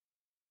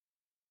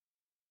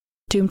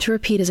Doomed to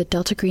Repeat is a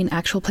Delta Green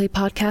actual play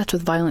podcast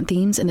with violent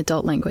themes and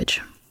adult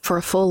language. For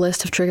a full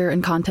list of trigger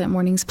and content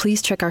warnings,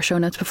 please check our show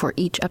notes before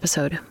each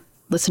episode.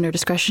 Listener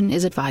discretion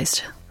is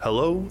advised.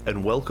 Hello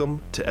and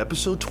welcome to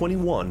episode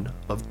 21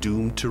 of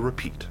Doomed to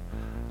Repeat.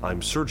 I'm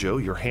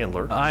Sergio, your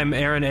handler. I'm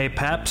Aaron A.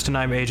 Pabst, and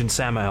I'm Agent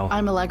Samael.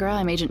 I'm Allegra,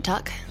 I'm Agent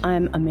Tuck.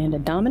 I'm Amanda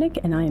Dominic,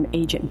 and I am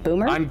Agent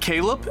Boomer. I'm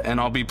Caleb, and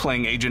I'll be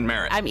playing Agent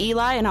Merritt. I'm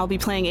Eli, and I'll be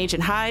playing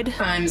Agent Hyde.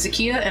 I'm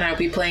Zakia, and I'll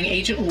be playing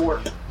Agent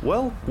Warp.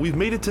 Well, we've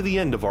made it to the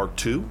end of Arc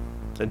 2,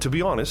 and to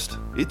be honest,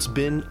 it's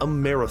been a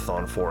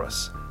marathon for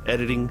us,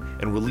 editing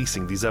and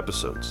releasing these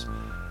episodes.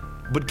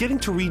 But getting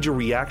to read your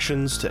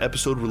reactions to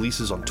episode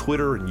releases on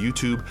Twitter and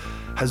YouTube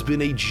has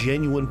been a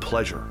genuine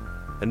pleasure,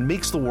 and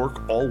makes the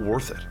work all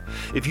worth it.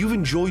 If you've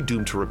enjoyed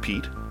Doomed to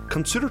Repeat,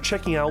 consider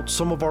checking out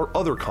some of our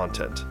other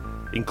content,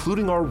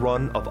 including our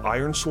run of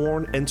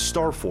Ironsworn and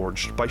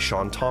Starforged by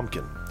Sean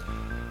Tomkin.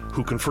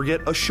 Who can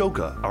forget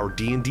Ashoka, our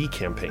D&D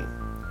campaign?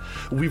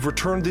 We've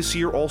returned this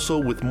year also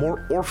with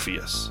more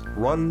Orpheus,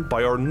 run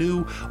by our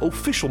new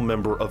official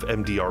member of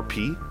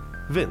MDRP,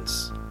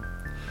 Vince.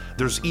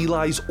 There's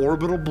Eli's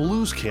Orbital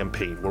Blues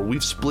campaign, where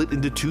we've split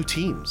into 2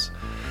 teams.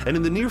 And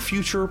in the near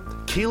future,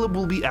 Caleb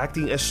will be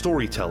acting as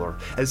storyteller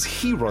as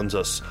he runs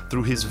us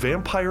through his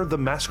Vampire the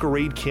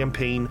Masquerade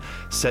campaign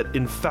set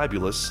in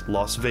fabulous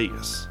Las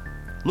Vegas.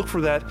 Look for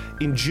that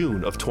in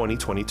June of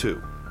 2022.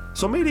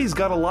 So Mayday's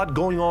got a lot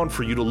going on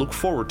for you to look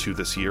forward to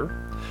this year.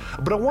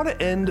 But I want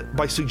to end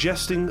by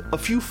suggesting a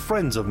few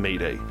friends of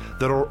Mayday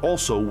that are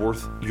also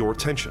worth your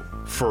attention.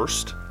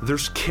 First,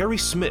 there's Carrie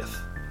Smith,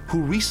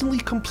 who recently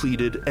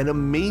completed an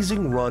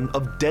amazing run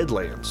of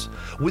Deadlands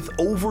with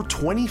over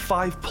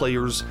 25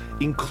 players,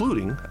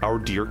 including our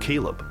dear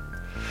Caleb.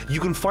 You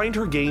can find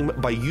her game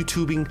by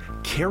YouTubing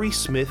Carrie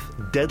Smith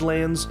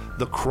Deadlands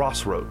The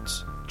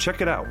Crossroads. Check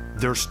it out.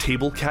 There's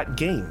Tablecat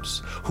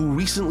Games, who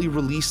recently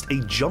released a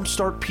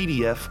Jumpstart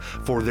PDF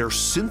for their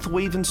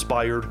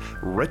synthwave-inspired,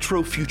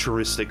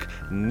 retro-futuristic,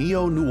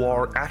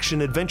 neo-noir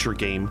action-adventure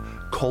game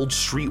called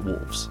Street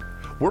Wolves.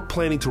 We're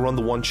planning to run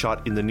the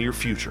one-shot in the near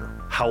future.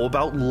 How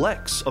about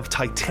Lex of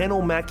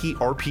Titanomachy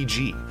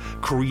RPG,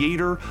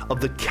 creator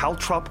of the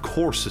Caltrop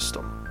Core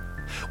system?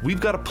 We've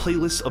got a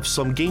playlist of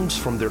some games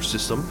from their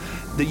system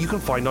that you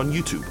can find on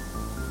YouTube.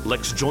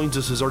 Lex joins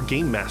us as our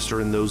game master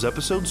in those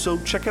episodes, so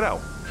check it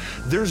out.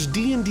 There's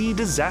D&D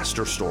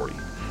Disaster Story,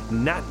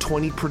 Nat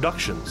 20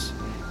 Productions,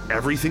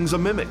 Everything's a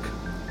Mimic,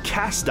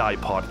 Cast Die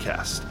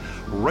Podcast,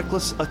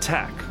 Reckless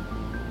Attack,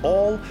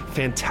 all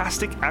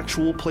fantastic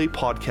actual play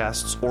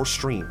podcasts or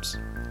streams.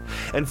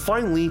 And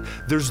finally,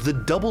 there's the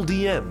Double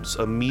DMs,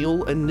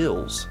 Emil and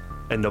Nils,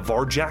 and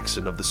Navarre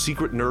Jackson of the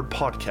Secret Nerd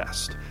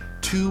Podcast,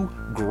 2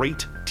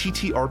 great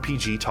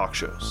TTRPG talk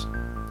shows.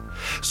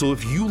 So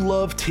if you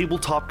love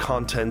tabletop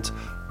content,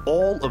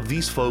 all of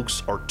these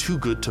folks are too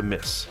good to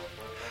miss.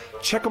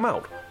 Check them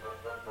out,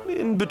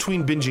 in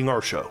between binging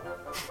our show.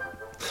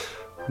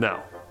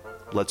 Now,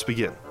 let's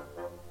begin.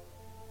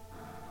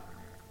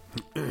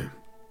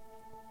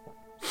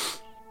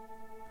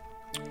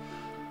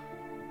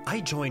 I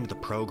joined the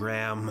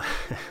program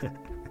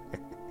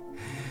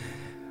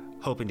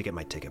hoping to get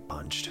my ticket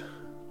punched.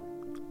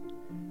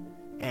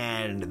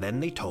 And then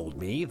they told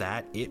me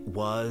that it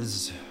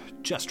was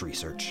just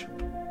research.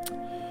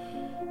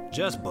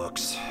 Just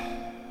books.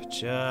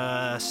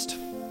 Just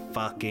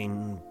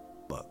fucking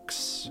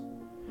books.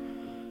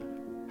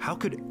 How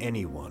could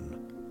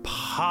anyone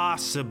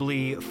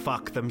possibly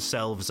fuck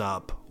themselves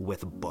up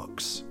with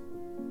books?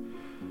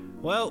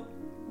 Well,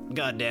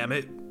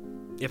 goddammit,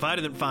 if I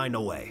didn't find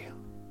a way,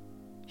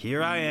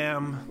 here I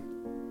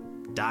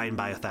am, dying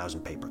by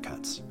 1,000 paper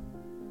cuts.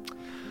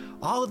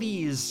 All of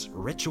these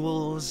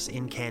rituals,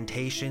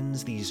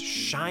 incantations, these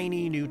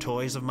shiny new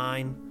toys of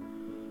mine,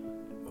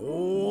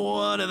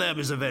 one of them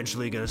is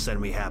eventually going to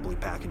send me happily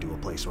packing to a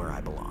place where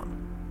I belong.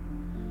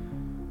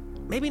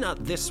 Maybe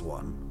not this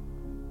one,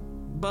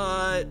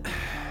 but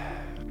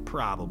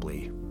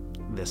probably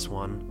this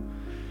one.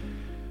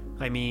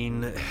 I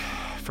mean,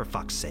 for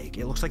fuck's sake,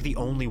 it looks like the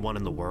only one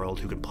in the world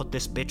who can put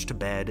this bitch to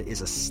bed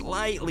is a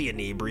slightly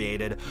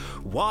inebriated,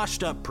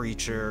 washed-up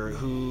preacher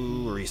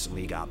who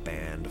recently got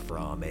banned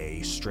from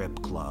a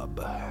strip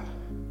club.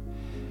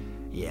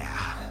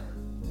 Yeah,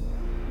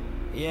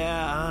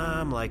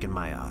 I'm liking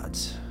my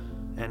odds.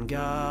 And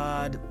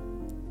God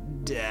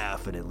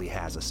definitely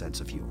has a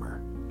sense of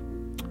humor.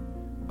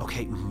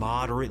 Okay,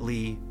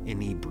 moderately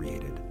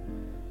inebriated.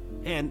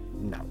 And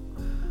no,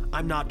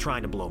 I'm not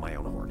trying to blow my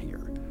own horn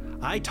here.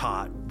 I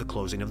taught the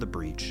closing of the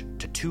breach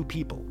to 2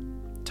 people,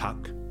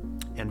 Tuck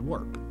and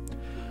Warp.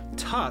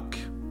 Tuck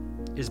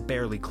is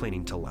barely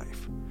clinging to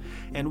life,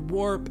 and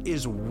Warp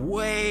is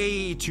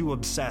way too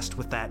obsessed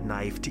with that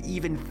knife to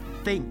even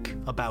think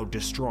about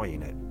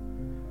destroying it.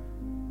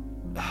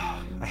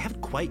 I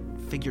haven't quite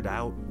figured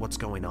out what's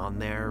going on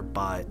there,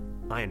 but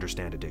I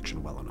understand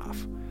addiction well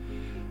enough.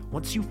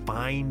 Once you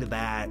find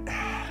that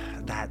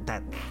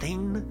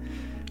thing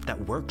that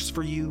works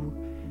for you,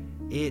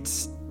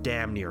 it's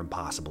damn near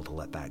impossible to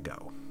let that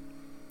go.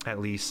 At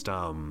least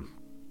I've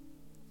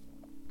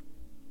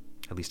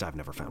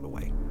never found a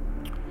way.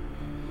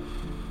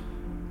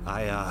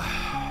 I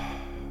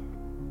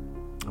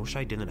wish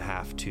I didn't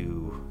have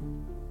to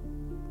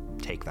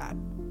take that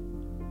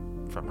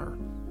from her.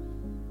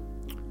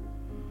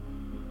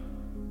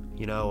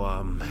 You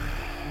know,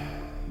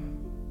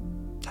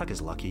 Tuck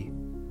is lucky.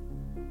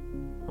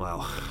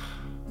 Well,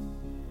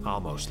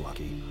 almost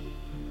lucky.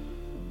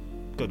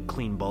 Good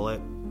clean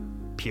bullet,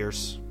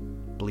 pierce,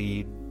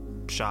 bleed,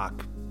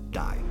 shock,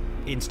 die.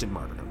 Instant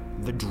martyrdom.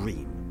 The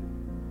dream.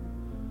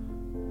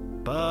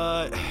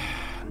 But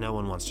no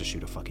one wants to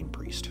shoot a fucking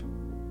priest.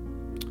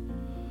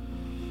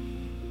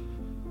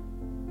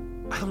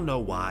 I don't know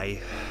why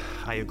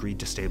I agreed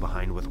to stay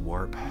behind with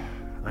Warp.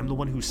 I'm the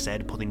one who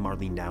said pulling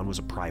Marlene down was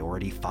a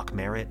priority. Fuck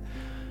Merritt.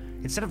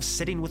 Instead of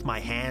sitting with my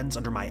hands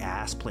under my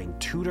ass playing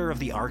tutor of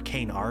the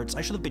arcane arts,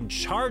 I should have been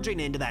charging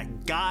into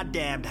that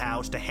goddamned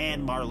house to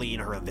hand Marlene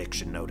her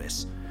eviction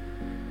notice.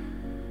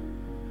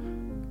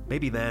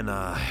 Maybe then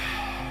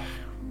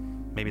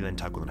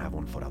Tuck wouldn't have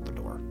one foot out the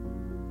door.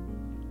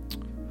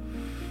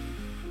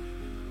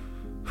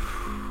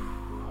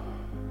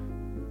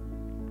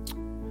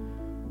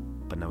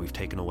 But now we've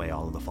taken away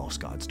all of the false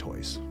god's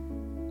toys.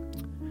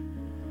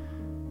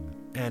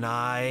 And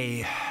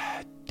I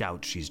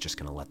doubt she's just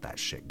gonna let that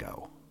shit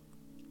go.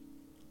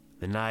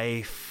 The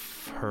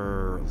knife,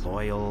 her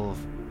loyal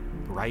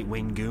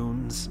right-wing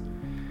goons,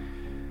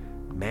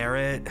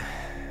 Merritt.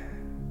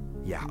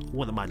 Yeah,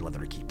 wouldn't mind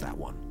letting her keep that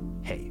one.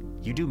 Hey,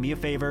 you do me a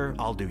favor,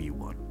 I'll do you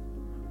one.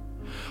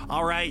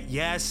 Alright,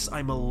 yes,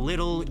 I'm a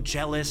little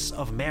jealous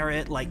of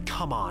Merritt. Like,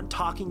 come on,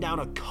 talking down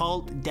a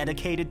cult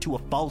dedicated to a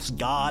false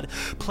god,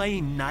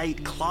 playing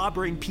knight,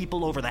 clobbering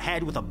people over the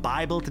head with a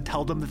Bible to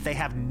tell them that they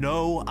have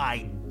no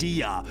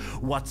idea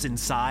what's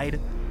inside.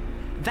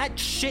 That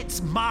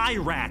shit's my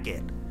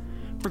racket.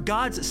 For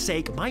God's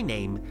sake, my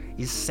name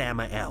is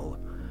Samael.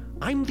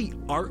 I'm the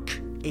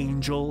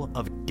Archangel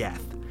of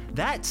Death.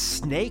 That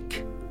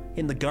snake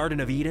in the Garden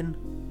of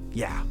Eden,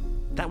 yeah,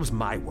 that was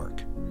my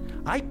work.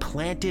 I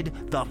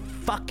planted the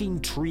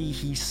fucking tree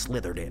he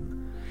slithered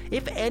in.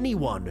 If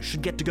anyone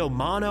should get to go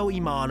mano a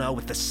mano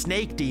with the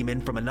snake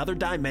demon from another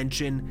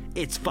dimension,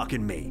 it's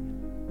fucking me.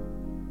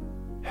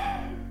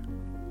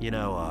 You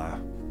know,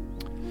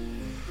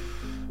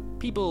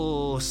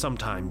 people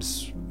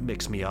sometimes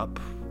mix me up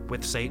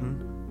with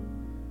Satan.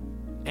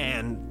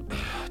 And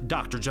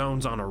Dr.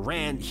 Jones on a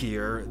rant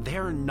here,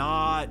 they're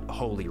not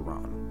wholly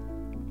wrong.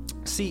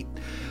 See,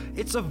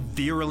 it's a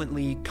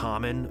virulently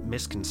common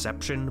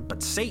misconception,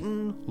 but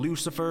Satan,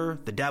 Lucifer,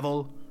 the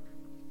devil,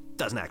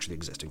 doesn't actually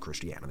exist in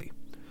Christianity.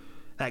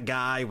 That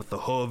guy with the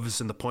hooves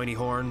and the pointy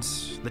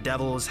horns, the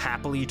devil is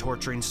happily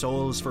torturing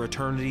souls for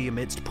eternity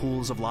amidst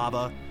pools of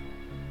lava.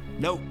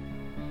 Nope.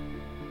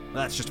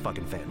 That's just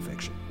fucking fan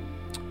fiction.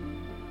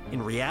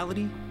 In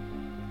reality,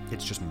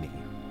 it's just me.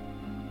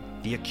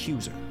 The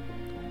accuser.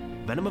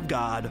 Venom of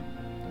God,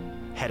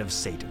 head of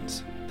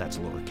Satan's. That's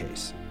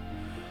lowercase.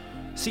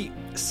 See,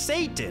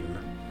 Satan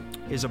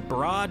is a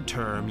broad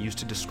term used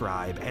to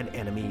describe an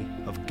enemy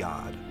of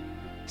God.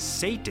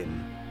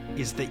 Satan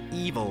is the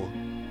evil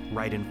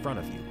right in front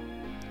of you.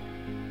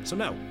 So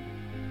no,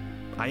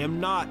 I am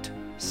not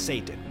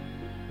Satan.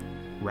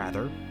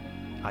 Rather,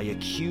 I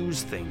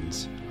accuse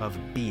things of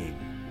being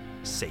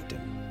Satan.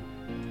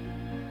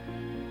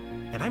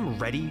 And I'm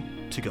ready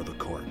to go to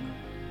court.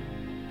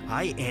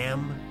 I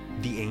am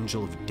the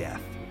angel of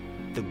death,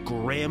 the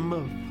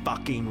grim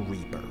fucking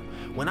reaper.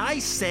 When I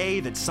say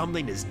that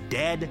something is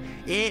dead,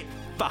 it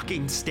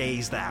fucking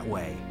stays that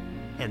way.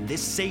 And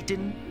this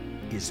Satan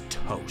is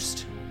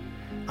toast.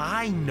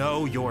 I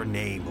know your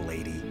name,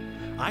 lady.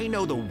 I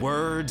know the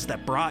words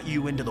that brought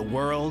you into the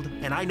world,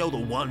 and I know the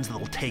ones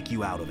that'll take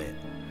you out of it.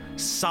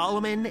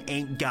 Solomon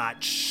ain't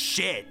got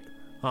shit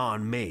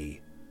on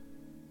me.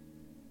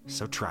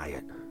 So try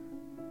it.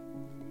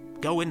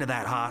 Go into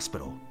that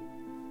hospital.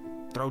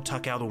 Throw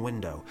Tuck out a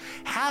window.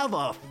 Have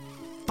a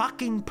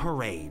fucking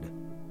parade.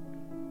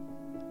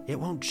 It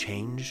won't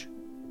change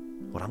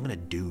what I'm gonna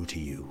do to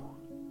you.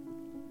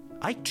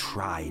 I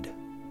tried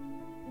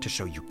to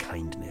show you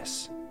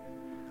kindness.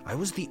 I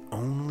was the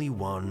only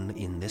one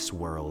in this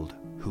world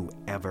who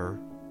ever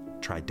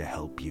tried to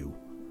help you.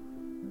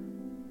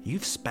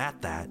 You've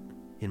spat that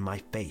in my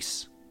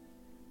face.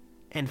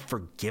 And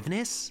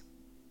forgiveness?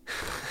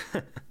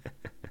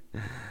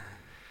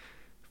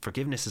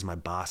 Forgiveness is my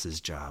boss's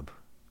job.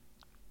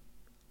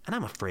 And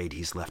I'm afraid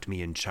he's left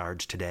me in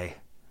charge today.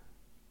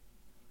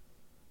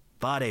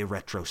 Vade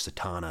retro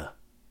satana,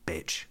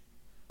 bitch.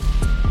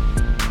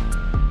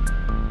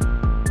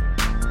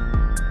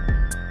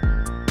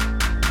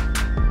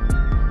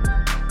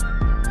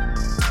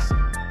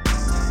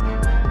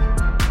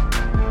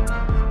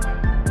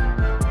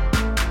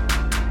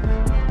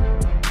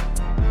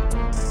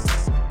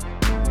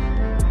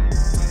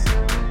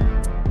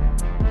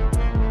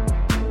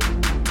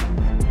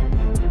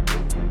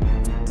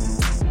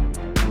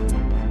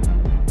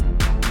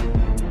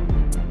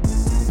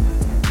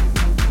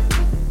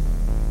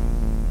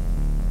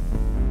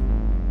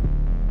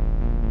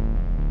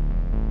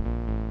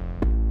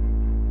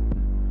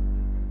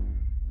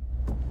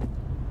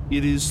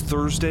 It is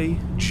Thursday,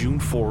 June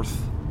 4th,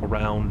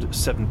 around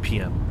 7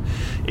 p.m.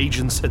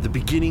 Agents, at the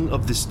beginning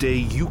of this day,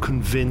 you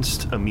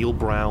convinced Emil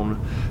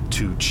Brown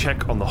to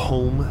check on the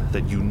home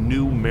that you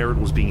knew Merritt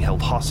was being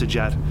held hostage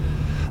at.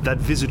 That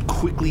visit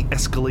quickly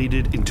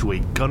escalated into a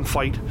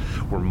gunfight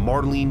where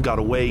Marlene got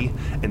away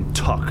and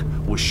Tuck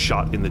was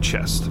shot in the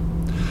chest.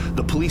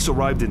 The police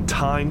arrived in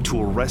time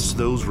to arrest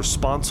those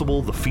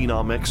responsible, the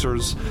Phenom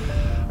Xers,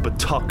 but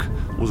Tuck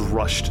was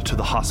rushed to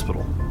the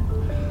hospital.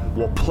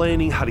 While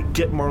planning how to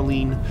get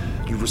Marlene,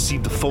 you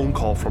received a phone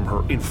call from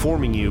her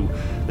informing you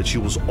that she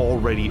was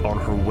already on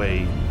her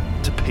way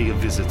to pay a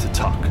visit to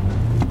Tuck.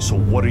 So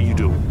what are you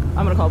doing?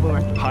 I'm gonna call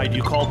Boomer. Hyde,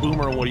 you call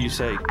Boomer, and what do you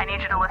say? I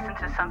need you to listen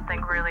to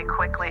something really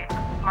quickly.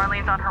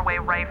 Marlene's on her way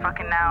right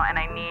fucking now, and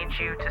I need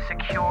you to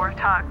secure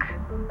Tuck,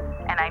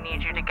 and I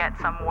need you to get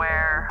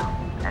somewhere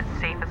as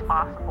safe as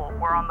possible.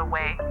 We're on the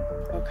way.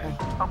 Okay.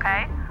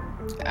 Okay?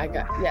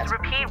 Yes.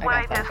 Repeat what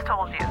I just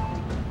told you.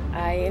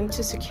 I am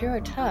to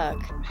secure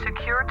Tuck.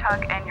 Secure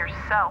Tuck and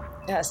yourself.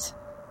 Yes.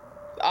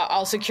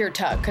 I'll secure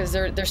Tuck because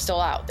they're still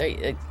out.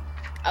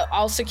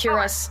 I'll secure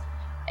us,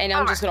 and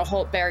I'm just gonna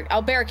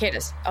I'll barricade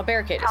us. Tell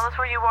us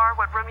where you are,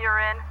 what room you're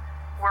in.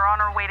 We're on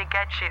our way to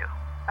get you.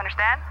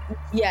 Understand?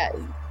 Yeah.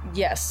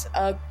 Yes.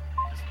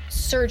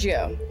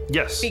 Sergio.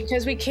 Yes.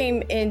 Because we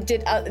came in,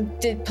 did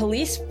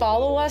police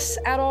follow us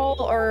at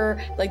all,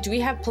 or like, do we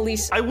have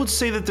police? I would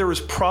say that there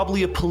is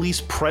probably a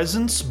police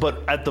presence,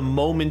 but at the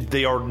moment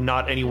they are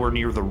not anywhere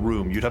near the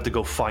room. You'd have to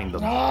go find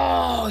them.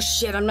 Oh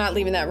shit! I'm not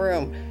leaving that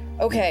room.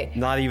 Okay.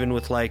 Not even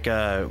with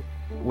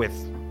with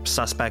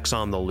suspects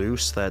on the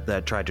loose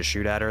that tried to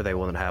shoot at her. They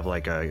wouldn't have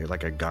like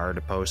a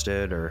guard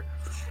posted or.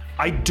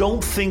 I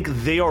don't think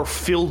they are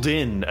filled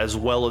in as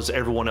well as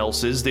everyone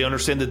else is. They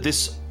understand that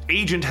this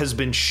agent has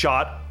been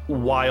shot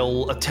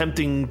while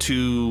attempting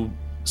to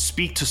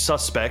speak to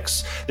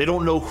suspects. They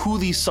don't know who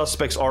these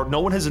suspects are. No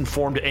one has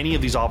informed any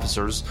of these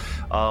officers.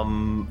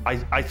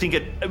 I think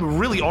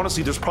really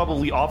honestly, there's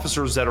probably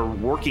officers that are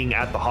working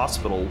at the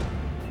hospital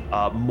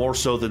more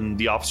so than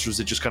the officers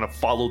that just kind of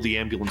followed the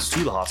ambulance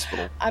to the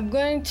hospital. I'm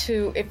going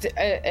to, if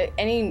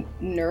any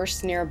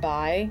nurse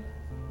nearby,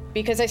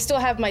 because I still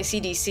have my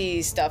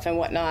CDC stuff and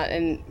whatnot,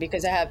 and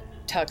because I have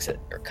Tux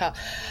or cup,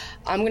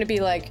 I'm going to be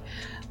like,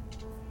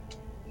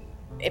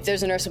 if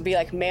there's a nurse, I'll be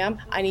like, ma'am,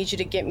 I need you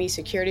to get me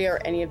security or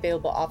any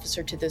available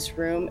officer to this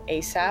room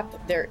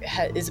ASAP. There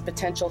is a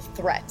potential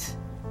threat,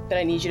 but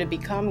I need you to be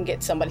calm and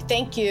get somebody.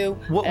 Thank you.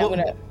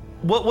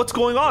 What's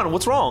going on?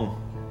 What's wrong?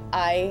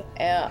 Hi,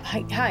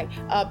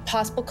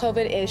 possible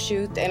COVID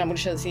issue, and I'm going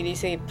to show the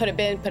CDC. Put it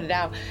in, put it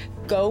out.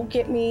 Go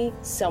get me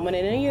someone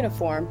in a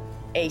uniform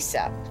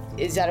ASAP.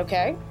 Is that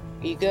okay?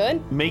 Are you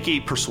good? Make a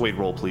persuade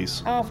roll,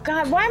 please. Oh,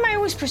 God, why am I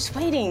always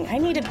persuading? I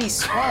need to be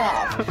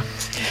suave.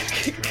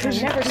 I'm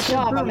never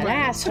suave. I'm an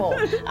asshole.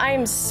 I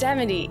am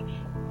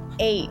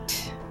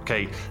 78.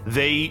 Okay,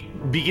 they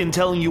begin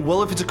telling you,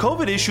 well, if it's a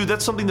COVID issue,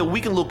 that's something that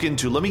we can look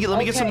into. Let me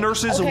get some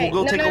nurses and we'll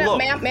go take a look.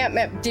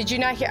 Ma'am, did you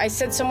not hear? I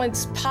said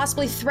someone's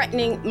possibly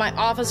threatening my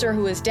officer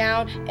who is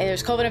down, and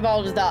there's COVID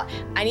involved.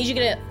 I need you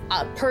to get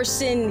a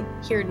person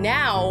here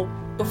now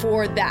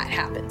before that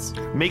happens.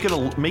 Make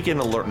an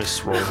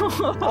alertness roll.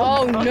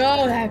 Oh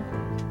no, that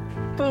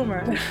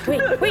Boomer.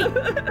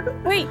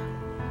 Wait.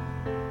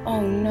 Oh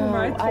no,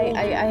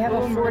 I have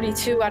a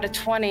 42 out of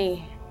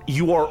 20.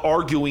 You are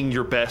arguing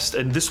your best,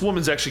 and this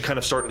woman's actually kind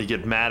of starting to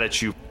get mad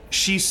at you.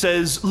 She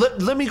says,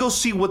 let me go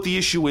see what the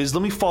issue is.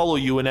 Let me follow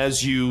you. And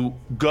as you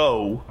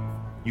go,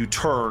 you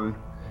turn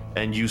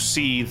and you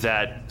see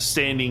that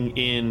standing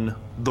in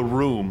the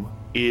room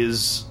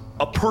is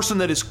a person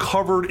that is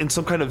covered in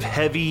some kind of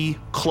heavy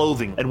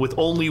clothing, and with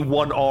only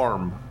one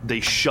arm, they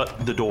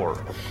shut the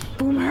door.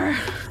 Boomer,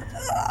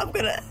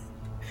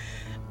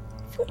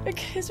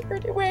 is there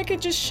any way I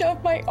could just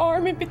shove my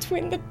arm in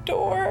between the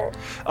door?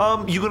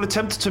 You can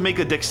attempt to make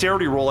a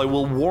dexterity roll. I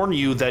will warn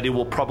you that it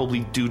will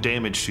probably do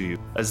damage to you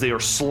as they are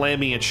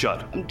slamming it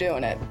shut. I'm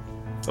doing it.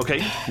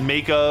 Okay,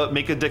 make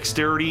a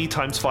dexterity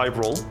 ×5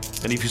 roll,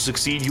 and if you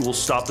succeed, you will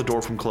stop the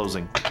door from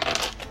closing.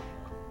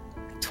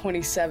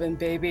 27,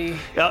 baby.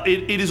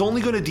 It is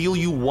only going to deal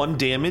you 1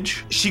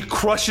 damage. She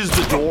crushes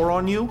the door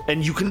on you,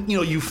 and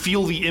you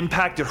feel the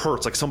impact. It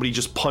hurts, like somebody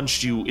just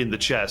punched you in the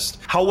chest.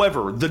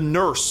 However, the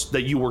nurse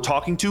that you were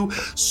talking to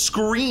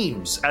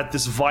screams at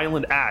this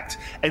violent act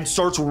and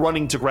starts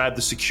running to grab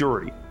the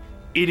security.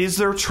 It is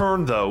their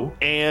turn, though,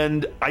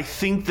 and I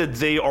think that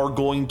they are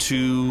going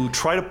to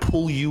try to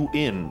pull you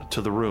in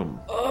to the room.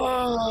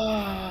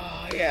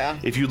 Oh, yeah.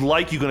 If you'd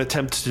like, you can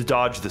attempt to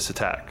dodge this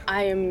attack.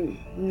 I am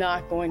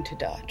not going to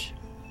dodge.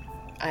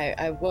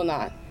 I will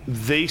not.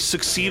 They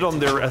succeed on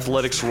their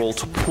athletics roll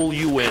to pull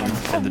you in,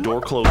 and the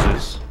door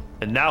closes.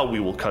 And now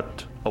we will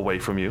cut away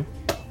from you.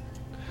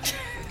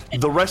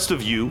 The rest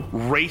of you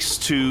race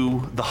to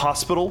the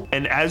hospital,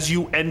 and as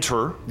you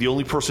enter, the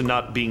only person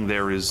not being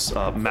there is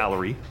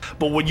Mallory.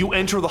 But when you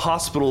enter the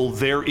hospital,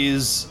 there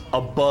is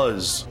a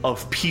buzz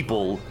of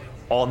people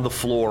on the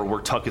floor where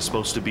Tuck is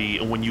supposed to be,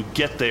 and when you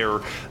get there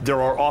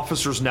are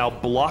officers now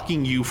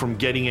blocking you from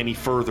getting any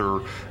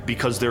further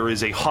because there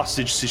is a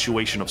hostage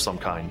situation of some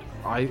kind.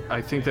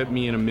 I think that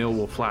me and Emil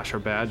will flash our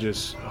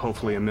badges,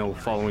 hopefully Emil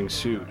following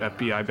suit.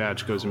 FBI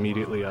badge goes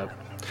immediately up.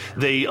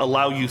 They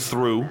allow you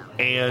through,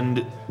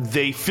 and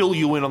they fill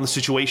you in on the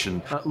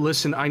situation.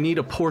 Listen, I need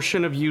a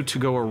portion of you to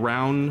go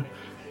around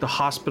the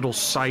hospital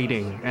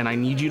siding, and I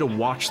need you to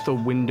watch the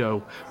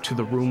window to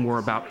the room we're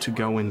about to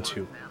go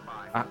into.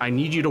 I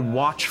need you to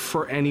watch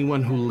for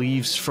anyone who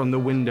leaves from the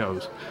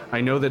windows.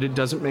 I know that it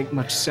doesn't make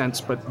much sense,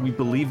 but we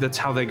believe that's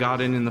how they got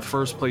in the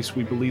first place.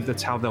 We believe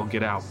that's how they'll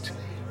get out.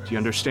 Do you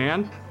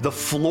understand? The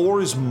floor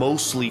is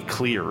mostly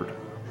cleared.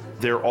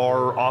 There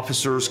are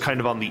officers kind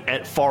of on the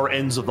far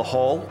ends of the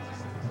hall,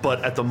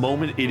 but at the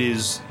moment it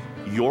is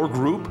your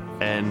group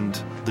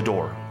and the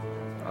door.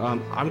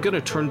 I'm going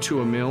to turn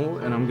to Emil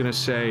and I'm going to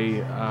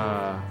say,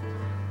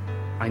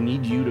 I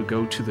need you to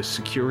go to the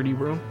security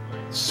room,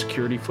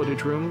 security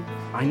footage room.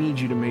 I need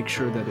you to make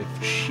sure that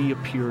if she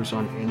appears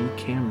on any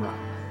camera,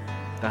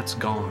 that's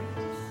gone.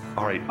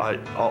 All right,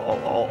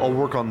 I'll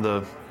work on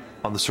the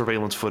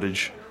surveillance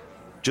footage.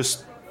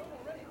 Just,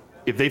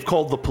 if they've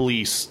called the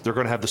police, they're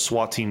going to have the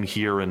SWAT team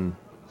here in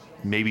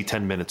maybe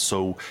 10 minutes.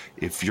 So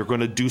if you're going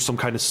to do some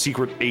kind of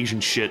secret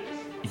Asian shit,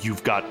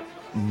 you've got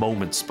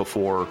moments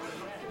before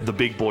the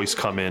big boys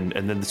come in,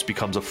 and then this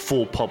becomes a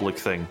full public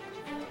thing.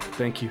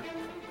 Thank you.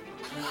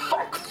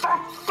 Fuck!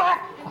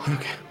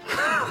 Okay.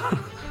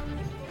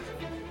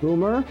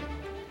 Boomer?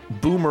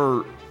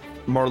 Boomer,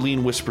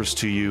 Marlene whispers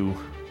to you,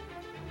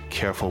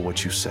 careful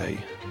what you say.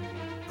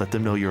 Let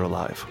them know you're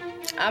alive.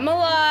 I'm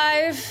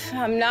alive.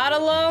 I'm not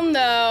alone,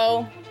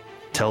 though.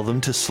 Tell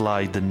them to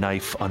slide the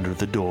knife under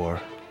the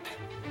door,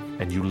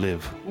 and you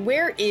live.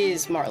 Where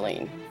is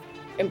Marlene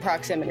in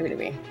proximity to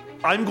me?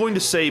 I'm going to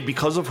say,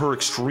 because of her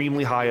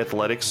extremely high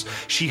athletics,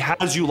 she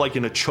has you like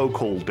in a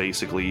chokehold,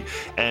 basically,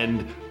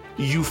 and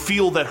you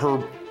feel that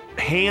her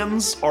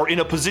hands are in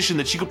a position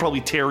that she could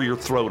probably tear your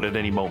throat at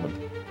any moment.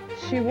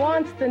 She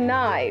wants the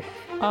knife.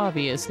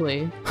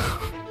 Obviously.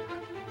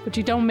 But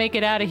you don't make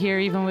it out of here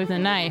even with a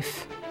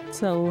knife.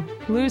 It's a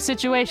lose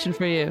situation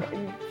for you.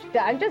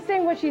 I'm just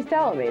saying what she's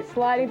telling me.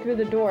 Sliding through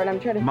the door, and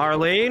I'm trying to...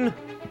 Marlene?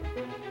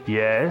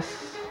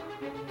 Yes?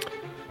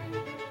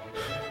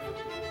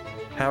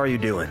 How are you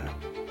doing?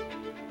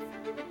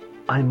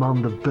 I'm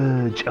on the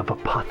verge of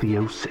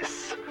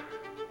apotheosis.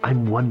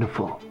 I'm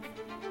wonderful.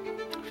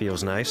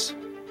 Feels nice.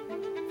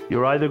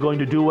 You're either going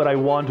to do what I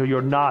want or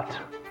you're not.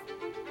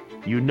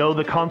 You know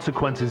the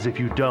consequences if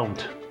you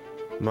don't.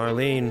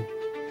 Marlene,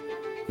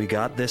 we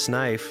got this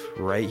knife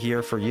right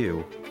here for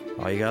you.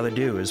 All you gotta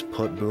do is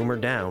put Boomer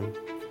down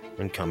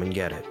and come and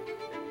get it.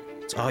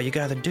 It's all you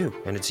gotta do,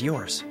 and it's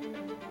yours.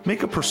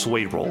 Make a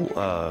persuade roll,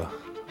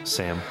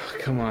 Sam.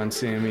 Come on,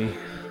 Sammy.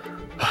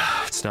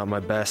 It's not my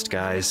best,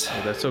 guys.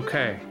 Oh, that's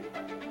okay.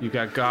 You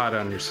got God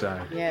on your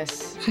side.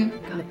 Yes, and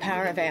the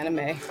power of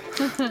anime.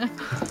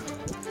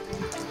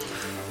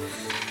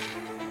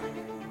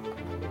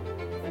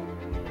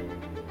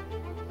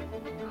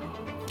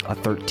 A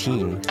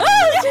 13.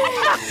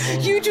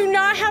 You do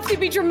not have to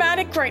be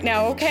dramatic right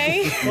now,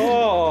 okay?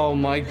 Oh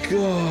my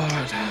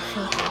god.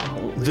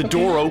 The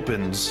door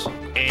opens,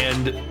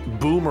 and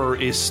Boomer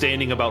is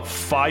standing about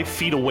 5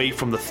 feet away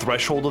from the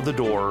threshold of the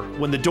door.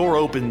 When the door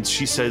opens,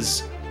 she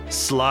says,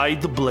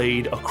 slide the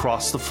blade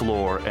across the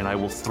floor, and I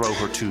will throw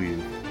her to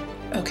you.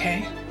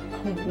 Okay.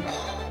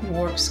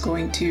 Warp's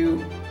going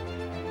to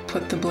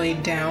put the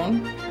blade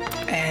down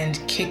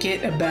and kick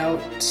it about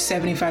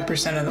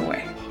 75% of the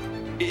way.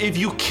 If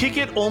you kick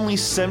it only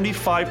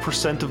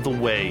 75% of the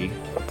way,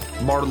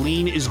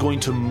 Marlene is going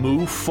to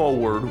move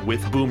forward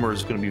with Boomer.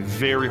 It's going to be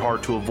very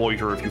hard to avoid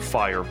her if you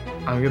fire.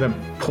 I'm gonna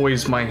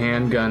poise my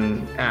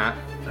handgun at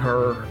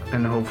her,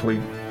 and hopefully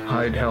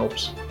hide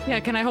helps. Yeah,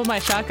 can I hold my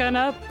shotgun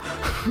up?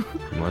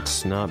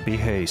 Let's not be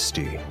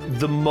hasty.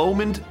 The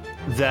moment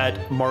that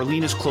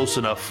Marlene is close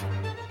enough,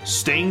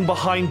 staying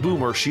behind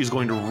Boomer, she's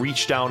going to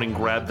reach down and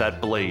grab that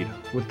blade.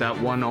 With that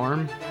one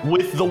arm?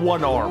 With the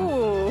one arm.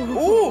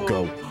 Ooh.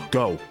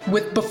 Go.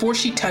 Before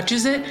she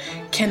touches it,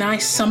 can I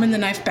summon the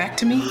knife back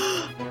to me?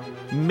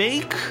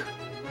 Make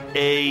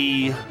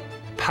a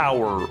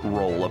power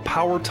roll, a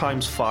power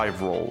times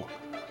 5 roll.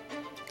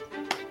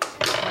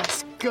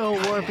 Let's go,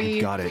 Warpy.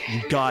 You got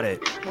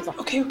it.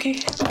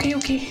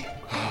 Okay.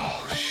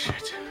 Oh,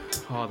 shit.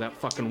 Oh, that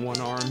fucking one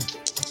arm.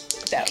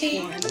 That Okay,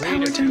 one. power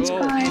Way to times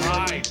go. 5.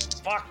 Right.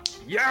 Fuck.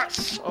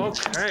 Yes.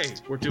 Okay.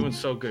 We're doing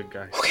so good,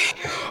 guys.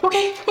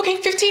 Okay,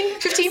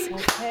 15.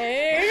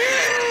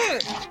 Hey.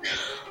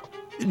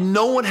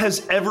 No one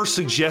has ever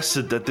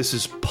suggested that this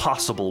is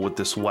possible with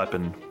this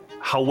weapon.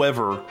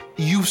 However,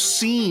 you've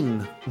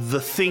seen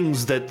the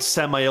things that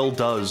Samael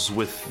does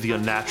with the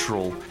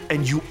unnatural,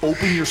 and you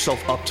open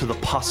yourself up to the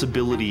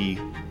possibility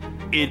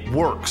it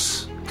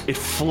works. It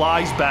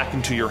flies back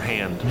into your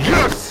hand.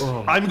 Yes!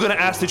 Oh. I'm going to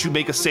ask that you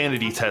make a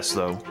sanity test,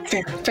 though.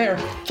 Fair.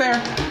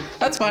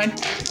 That's fine.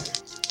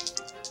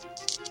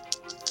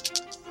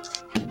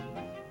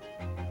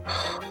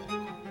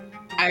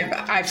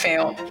 I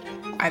fail.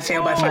 I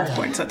fail by 5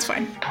 points. That's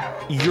fine.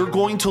 You're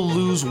going to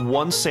lose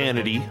 1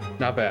 sanity.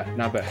 Not bad,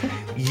 not bad.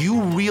 You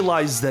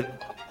realize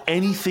that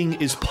anything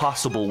is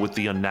possible with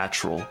the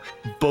unnatural,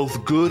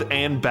 both good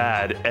and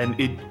bad, and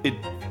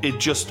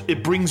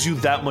it brings you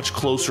that much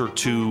closer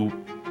to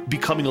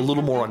becoming a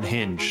little more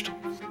unhinged.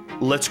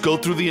 Let's go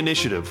through the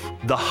initiative.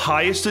 The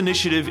highest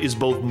initiative is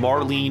both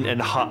Marlene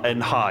and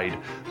Hyde.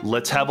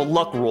 Let's have a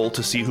luck roll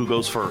to see who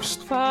goes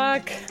first.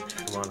 Fuck.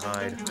 Come on,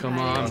 Hyde. Come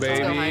on,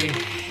 baby.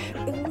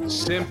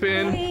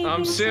 Simping.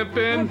 I'm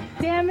simping.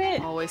 Damn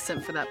it. Always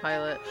simp for that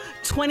pilot.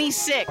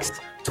 26.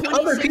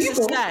 Other 26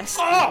 people. success.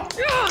 Oh!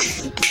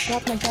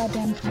 Drop my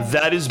goddamn phone.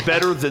 That is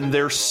better than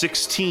their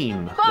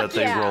 16 that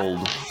they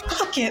rolled.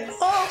 Fuck it.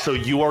 Oh. So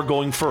you are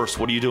going first.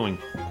 What are you doing?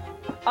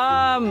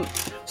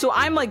 So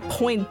I'm like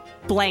point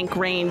blank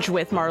range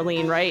with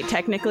Marlene, right?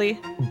 Technically.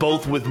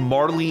 Both with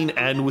Marlene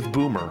and with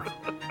Boomer.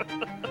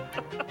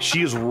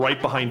 She is right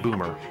behind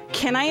Boomer.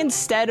 Can I,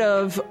 instead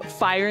of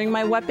firing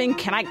my weapon,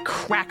 can I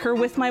crack her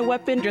with my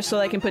weapon just so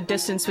I can put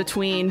distance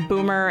between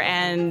Boomer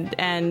and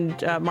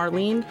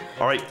Marlene?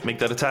 All right, make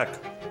that attack.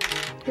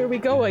 Here we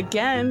go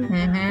again.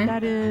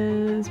 That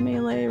is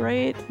melee,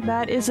 right?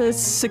 That is a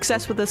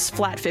success with a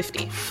flat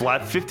 50.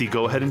 Flat 50.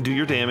 Go ahead and do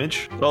your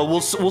damage. Well,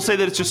 we'll say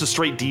that it's just a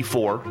straight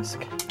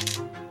D4.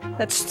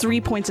 That's 3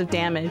 points of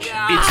damage.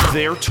 It's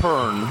their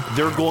turn.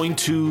 They're going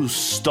to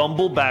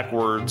stumble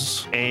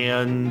backwards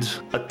and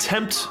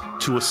attempt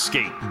to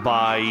escape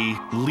by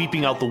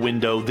leaping out the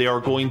window. They are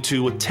going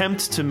to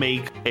attempt to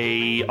make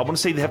I want to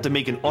say they have to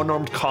make an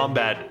unarmed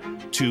combat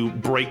to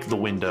break the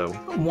window.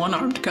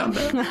 One-armed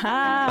combat.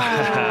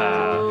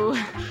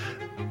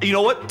 You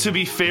know what? To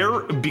be fair,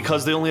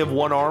 because they only have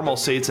one arm, I'll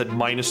say it's at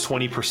minus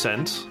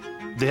 20%.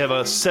 They have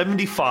a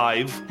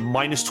 75,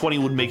 minus 20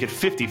 would make it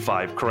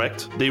 55,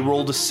 correct? They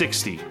rolled a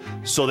 60,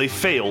 so they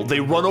fail. They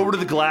run over to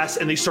the glass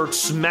and they start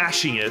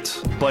smashing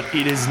it, but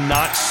it is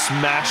not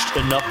smashed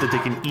enough that they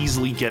can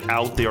easily get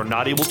out. They are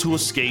not able to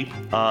escape.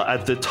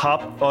 At the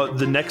top,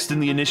 the next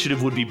in the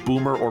initiative would be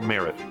Boomer or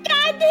Merritt.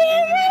 God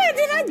damn it!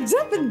 Did I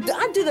jump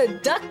I do the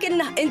duck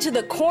into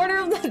the corner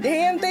of the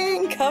damn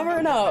thing,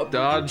 covering up?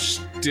 Dodge,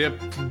 dip,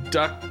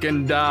 duck,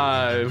 and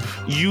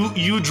dive.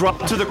 You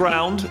drop to the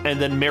ground,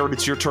 and then Merritt,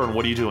 it's your turn.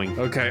 What are you doing?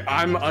 Okay,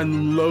 I'm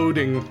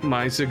unloading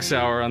my 6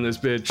 hour on this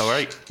bitch. All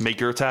right, make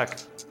your attack.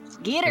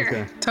 Get her.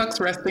 Okay. Tuck's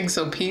resting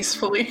so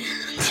peacefully.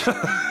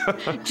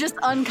 Just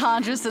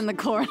unconscious in the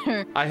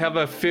corner. I have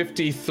a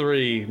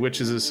 53,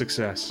 which is a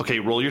success. Okay,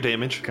 roll your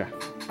damage. Okay.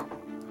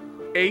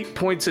 8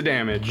 points of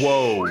damage.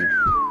 Whoa.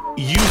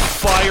 You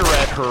fire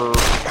at her,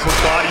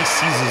 her body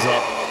seizes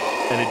up,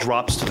 and it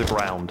drops to the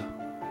ground.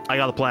 I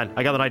got a plan.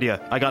 I got an idea.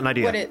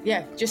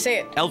 Yeah, just say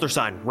it. Elder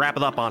sign. Wrap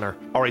it up on her.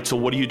 All right, so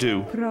what do you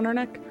do? Put it on her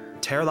neck.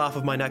 Tear it off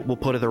of my neck. We'll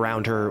put it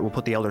around her. We'll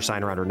put the elder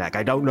sign around her neck.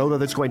 I don't know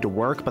that it's going to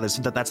work, but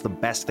that's the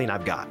best thing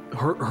I've got.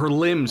 Her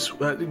limbs.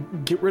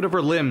 Get rid of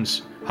her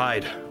limbs.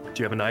 Hyde, do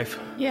you have a knife?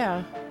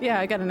 Yeah,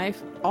 I got a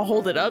knife. I'll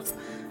hold it up.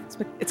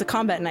 It's a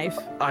combat knife.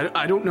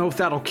 I don't know if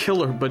that'll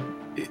kill her, but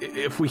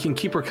if we can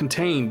keep her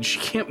contained, she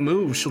can't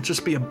move. She'll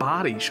just be a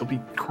body. She'll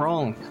be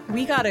crawling.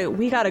 We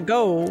gotta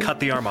go. Cut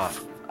the arm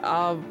off.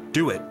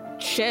 Do it.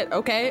 Shit.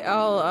 Okay.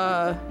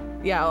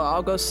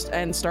 I'll go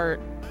and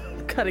start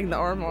cutting the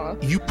arm off.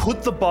 You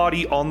put the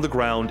body on the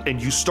ground and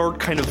you start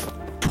kind of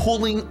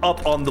pulling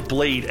up on the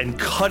blade and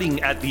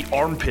cutting at the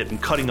armpit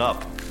and cutting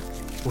up.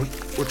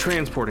 We're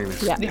transporting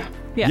this. Yeah.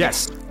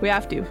 Yes. We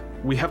have to.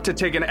 We have to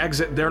take an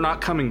exit. They're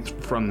not coming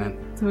from then.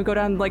 So we go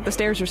down like the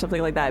stairs or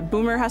something like that.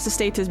 Boomer has to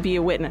stay to be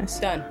a witness.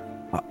 Done.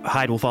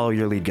 Hyde will follow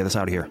your lead. Get us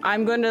out of here.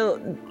 I'm going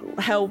to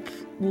help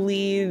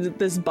lead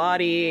this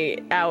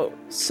body out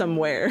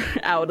somewhere,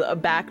 out a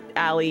back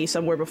alley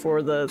somewhere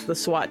before the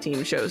SWAT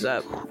team shows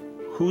up.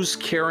 Who's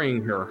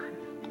carrying her?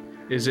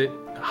 Is it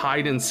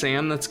Hyde and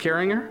Sam that's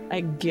carrying her?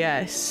 I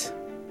guess.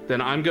 Then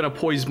I'm gonna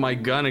poise my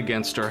gun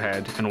against her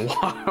head and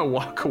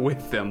walk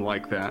with them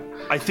like that.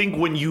 I think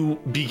when you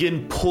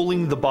begin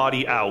pulling the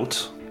body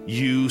out,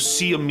 you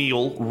see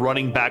Emil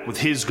running back with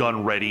his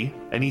gun ready,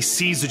 and he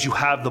sees that you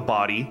have the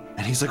body,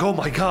 and he's like, oh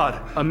my god.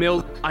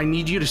 Emil, I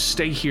need you to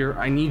stay here.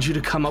 I need you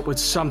to come up with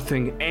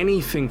something,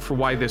 anything for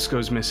why this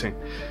goes missing.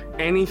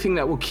 Anything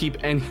that will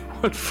keep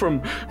anyone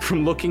from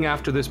looking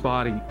after this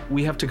body.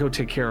 We have to go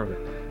take care of it.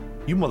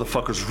 You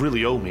motherfuckers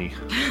really owe me.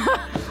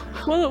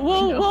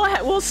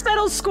 We'll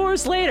settle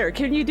scores later.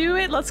 Can you do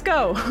it? Let's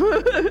go.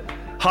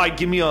 Hyde,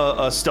 give me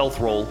a stealth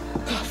roll.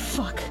 Oh,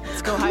 fuck.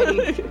 Let's go,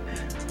 Heidi.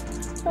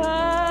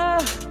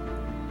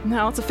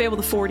 No, it's a fail with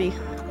a 40.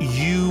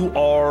 You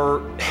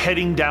are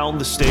heading down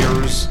the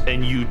stairs,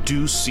 and you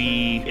do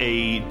see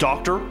a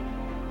doctor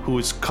who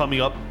is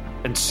coming up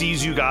and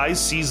sees you guys,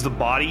 sees the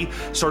body,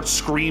 starts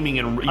screaming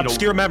and,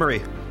 Obscure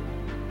memory.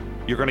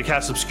 You're going to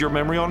cast Obscure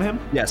Memory on him?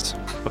 Yes.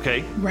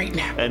 Okay. Right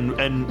now.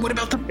 And what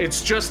about the...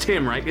 It's just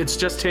him, right? It's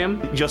just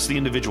him? Just the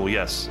individual,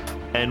 yes.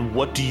 And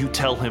what do you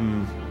tell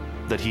him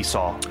that he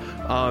saw?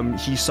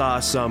 He saw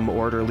some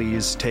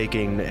orderlies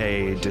taking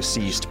a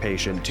deceased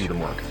patient to the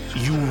morgue.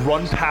 You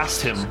run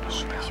past him,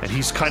 and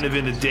he's kind of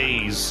in a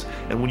daze.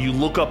 And when you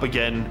look up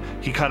again,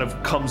 he kind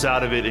of comes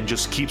out of it and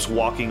just keeps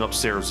walking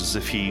upstairs as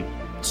if he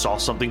saw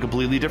something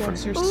completely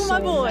different. Ooh, my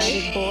boy.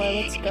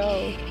 Let's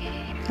go.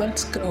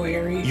 Let's go,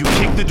 Aerie. You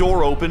kick the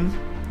door open,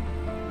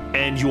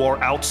 and you are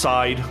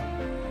outside,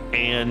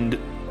 and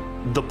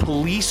the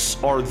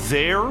police are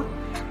there.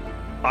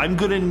 I'm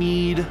gonna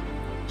need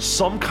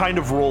some kind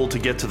of roll to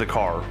get to the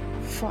car.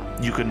 Fuck.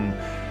 You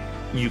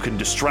can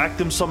distract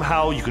them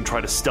somehow. You can try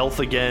to stealth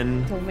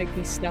again. Don't make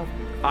me stealth.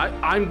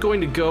 I'm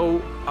going to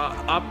go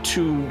up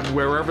to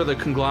wherever the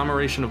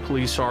conglomeration of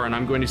police are, and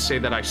I'm going to say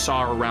that I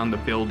saw her around the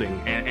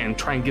building and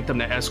try and get them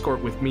to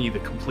escort with me the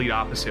complete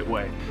opposite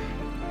way.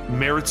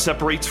 Merritt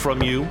separates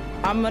from you.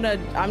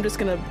 I'm just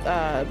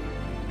gonna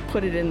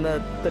put it in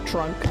the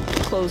trunk,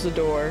 close the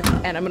door,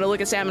 and I'm gonna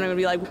look at Sam and I'm gonna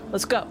be like,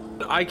 let's go.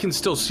 I can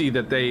still see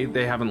that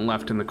they haven't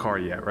left in the car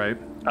yet, right?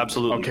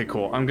 Absolutely. Okay,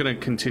 cool. I'm gonna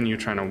continue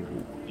trying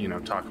to,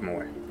 talk them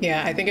away.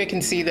 Yeah, I think I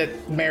can see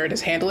that Merritt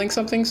is handling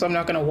something, so I'm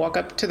not going to walk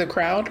up to the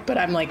crowd, but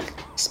I'm like,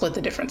 split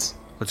the difference.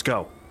 Let's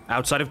go.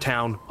 Outside of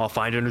town, I'll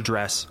find an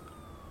address.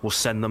 We'll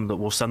send them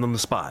the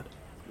spot.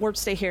 Warp,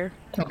 stay here.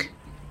 Okay.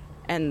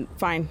 And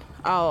fine,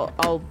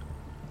 I'll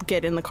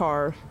get in the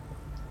car.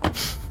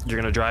 You're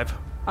gonna drive?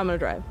 I'm gonna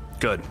drive.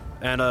 Good.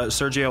 And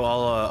Sergio,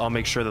 I'll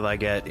make sure that I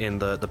get in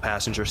the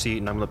passenger seat,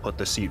 and I'm gonna put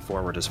the seat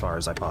forward as far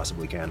as I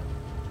possibly can,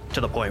 to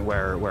the point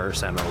where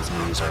Samuel's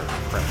knees are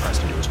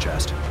pressed into his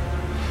chest.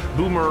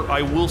 Boomer,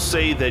 I will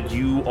say that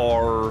you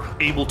are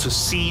able to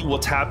see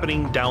what's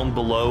happening down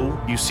below.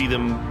 You see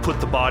them put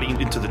the body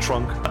into the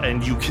trunk,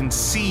 and you can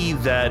see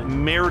that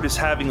Merritt is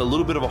having a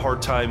little bit of a hard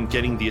time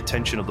getting the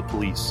attention of the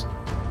police,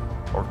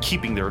 or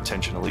keeping their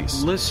attention at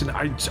least. Listen,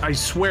 I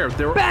swear,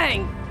 they're...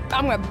 Bang!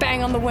 I'm gonna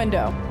bang on the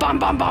window. Bum,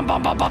 bum, bum,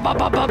 bum, bum, bum, bum,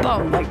 bum, bum,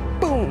 bum. Like,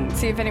 boom.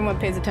 See if anyone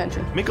pays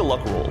attention. Make a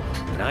luck roll.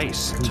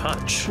 Nice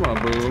touch. Come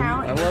on, Boom.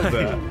 I love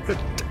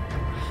that.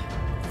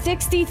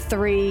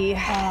 63.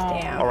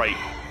 Damn. All right.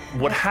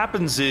 What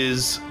happens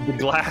is the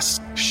glass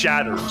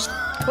shatters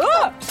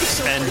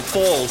and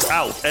falls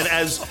out. And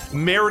as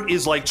Merritt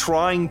is like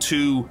trying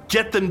to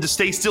get them to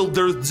stay still,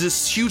 there's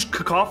this huge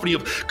cacophony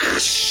of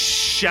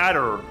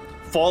shatter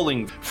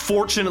falling.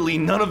 Fortunately,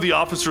 none of the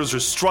officers are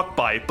struck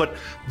by it, but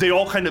they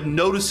all kind of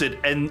notice it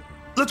and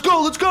let's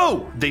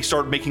go! They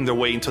start making their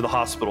way into the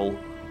hospital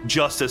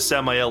just as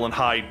Samael and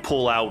Hyde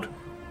pull out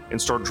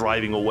and start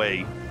driving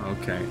away.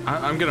 Okay.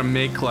 I'm gonna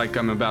make like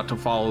I'm about to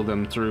follow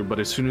them through, but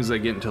as soon as I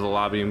get into the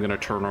lobby, I'm gonna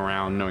turn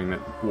around knowing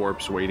that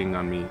Warp's waiting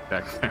on me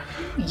back there.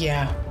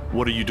 Yeah.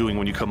 What are you doing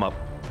when you come up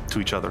to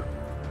each other?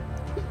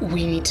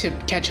 We need to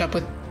catch up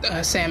with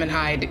Sam and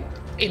Hyde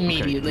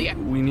immediately. Okay.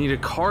 We need a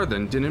car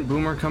then. Didn't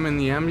Boomer come in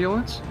the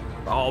ambulance?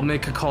 I'll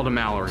make a call to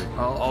Mallory.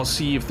 I'll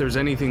see if there's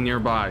anything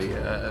nearby.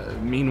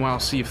 Meanwhile,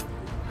 see if...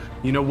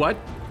 You know what?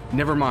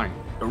 Never mind.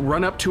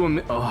 Run up to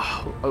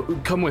a...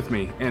 come with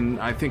me, and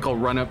I think I'll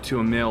run up to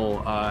a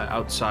mill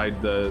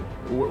outside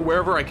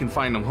wherever I can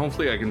find them.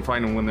 Hopefully I can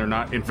find them when they're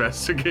not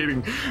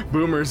investigating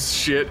Boomer's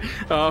shit.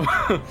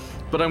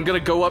 But I'm gonna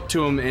go up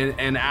to him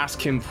and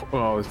ask him...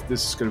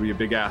 this is gonna be a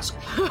big ask.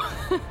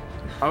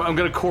 I'm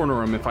gonna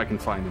corner him if I can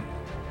find him.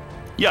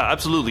 Yeah,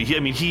 absolutely.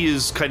 He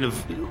is kind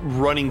of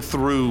running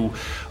through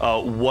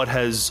what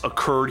has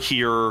occurred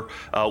here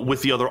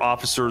with the other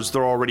officers.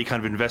 They're already kind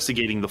of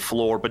investigating the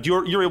floor, but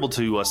you're able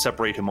to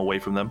separate him away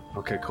from them.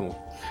 Okay,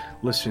 cool.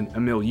 Listen,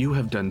 Emil, you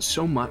have done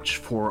so much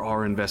for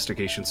our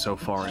investigation so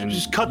far, and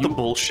just cut the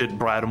bullshit,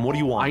 Bradham. What do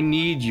you want? I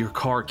need your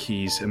car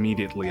keys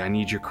immediately. I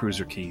need your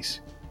cruiser keys.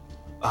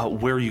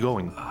 Where are you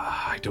going?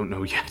 I don't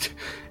know yet,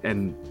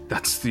 and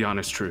that's the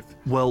honest truth.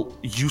 Well,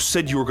 you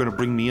said you were going to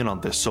bring me in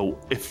on this, so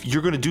if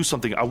you're going to do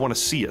something, I want to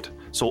see it.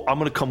 So I'm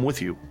going to come with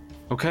you.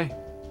 Okay,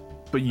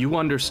 but you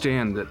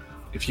understand that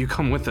if you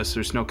come with us,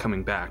 there's no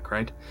coming back,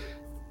 right?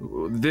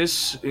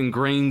 This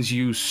ingrains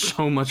you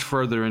so much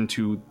further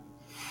into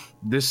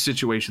this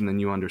situation than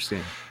you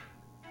understand.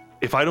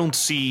 If I don't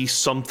see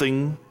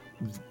something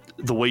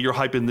the way you're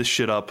hyping this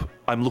shit up,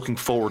 I'm looking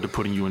forward to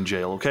putting you in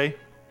jail, okay?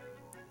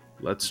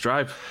 Let's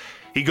drive.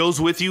 He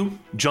goes with you,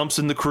 jumps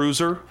in the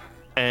cruiser,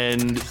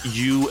 and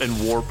you and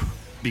Warp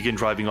begin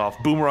driving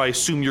off. Boomer, I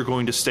assume you're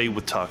going to stay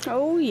with Tuck.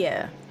 Oh,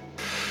 yeah.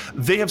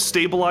 They have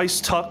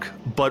stabilized Tuck,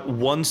 but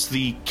once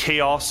the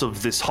chaos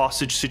of this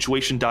hostage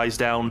situation dies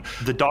down,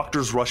 the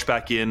doctors rush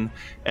back in,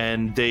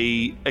 and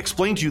they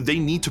explain to you they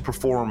need to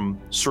perform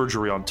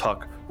surgery on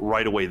Tuck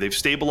right away. They've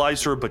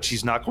stabilized her, but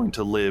she's not going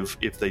to live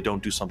if they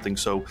don't do something.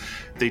 So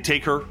they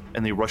take her,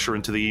 and they rush her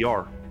into the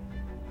ER.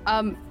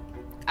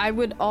 I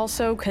would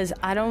also, because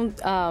I don't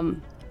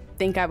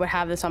think I would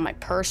have this on my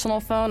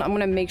personal phone, I'm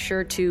going to make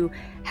sure to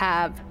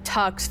have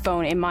Tuck's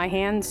phone in my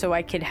hand so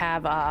I could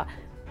have,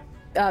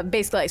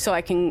 basically, so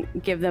I can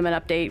give them an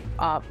update,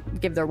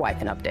 give their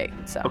wife an update.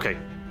 So. Okay,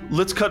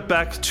 let's cut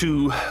back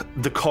to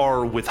the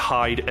car with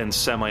Hyde and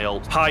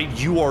Samael. Hyde,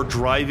 you are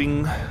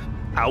driving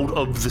out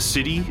of the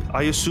city,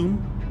 I assume?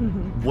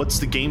 Mm-hmm. What's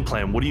the game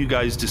plan? What do you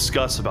guys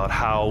discuss about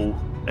how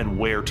and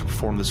where to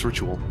perform this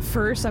ritual.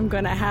 First, I'm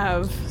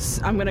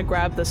gonna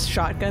grab this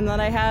shotgun that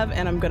I have,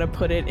 and I'm gonna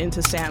put it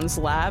into Sam's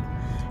lap,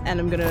 and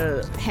I'm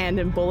gonna hand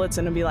him bullets,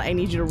 and I'll be like, I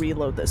need you to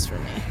reload this for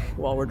me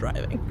while we're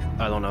driving.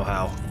 I don't know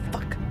how.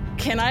 Fuck.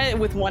 Can I,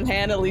 with one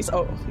hand at least?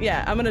 Oh,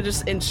 yeah, I'm gonna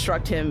just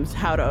instruct him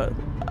how to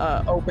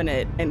open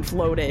it and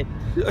load it.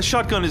 A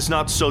shotgun is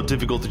not so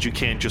difficult that you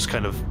can't just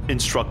kind of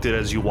instruct it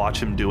as you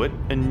watch him do it,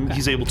 and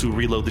he's able to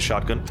reload the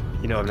shotgun.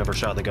 You know, I've never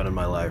shot the gun in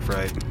my life,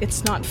 right?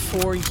 It's not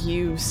for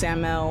you,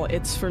 Samel.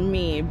 It's for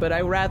me, but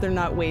I'd rather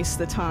not waste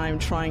the time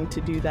trying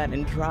to do that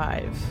and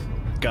drive.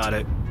 Got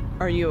it.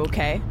 Are you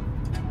okay?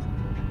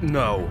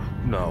 No.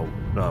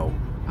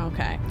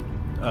 Okay.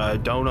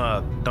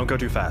 Don't go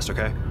too fast,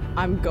 okay?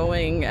 I'm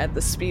going at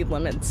the speed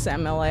limit,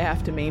 Samel. I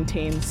have to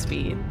maintain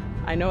speed.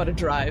 I know how to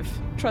drive.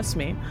 Trust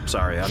me.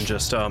 Sorry, I'm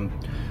just, do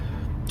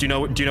you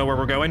know where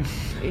we're going?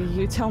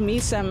 You tell me,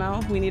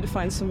 Samel. We need to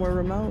find somewhere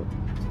remote,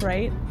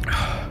 right?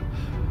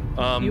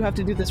 You have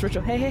to do this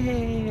ritual.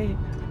 Hey.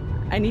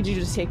 I need you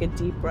to just take a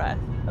deep breath,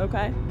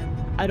 okay?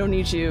 I don't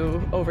need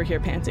you over here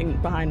panting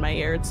behind my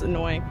ear. It's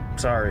annoying.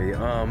 Sorry,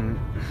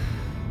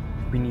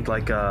 we need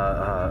like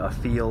a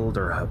field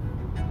or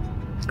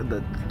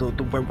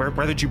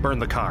where did you burn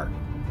the car?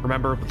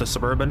 Remember with the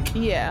Suburban?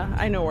 Yeah,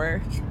 I know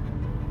where.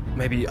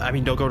 Maybe,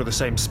 don't go to the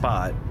same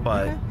spot,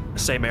 but okay.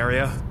 Same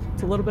area?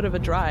 It's a little bit of a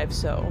drive,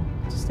 so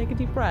just take a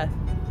deep breath.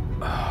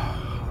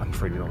 I'm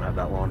afraid we don't have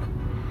that long.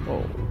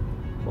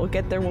 We'll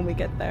get there when we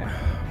get there.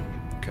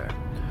 Okay.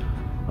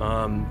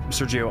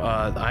 Sergio,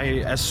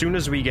 as soon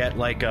as we get,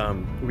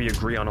 we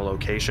agree on a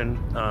location,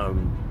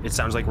 it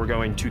sounds like we're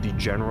going to the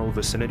general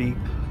vicinity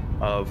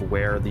of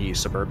where the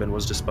Suburban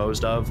was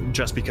disposed of,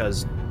 just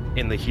because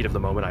in the heat of the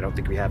moment, I don't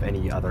think we have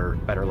any other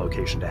better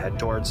location to head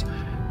towards.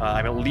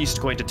 I'm at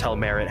least going to tell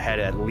Merritt head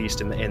at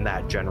least in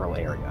that general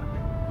area.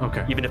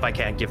 Okay. Even if I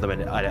can't give them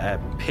a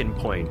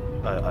pinpoint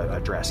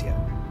address yet.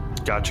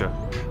 Gotcha.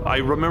 I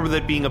remember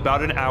that being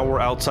about an hour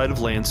outside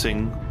of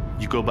Lansing.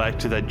 You go back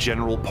to that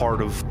general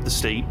part of the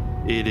state.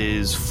 It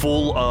is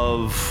full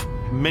of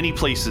many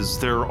places.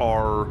 There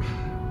are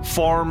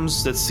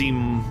farms that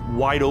seem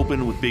wide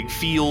open with big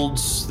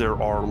fields.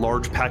 There are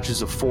large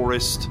patches of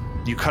forest.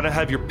 You kind of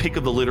have your pick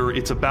of the litter.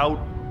 It's about,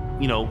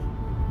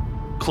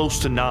 close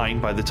to 9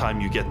 by the time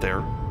you get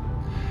there,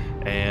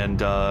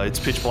 and it's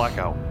pitch black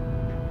out.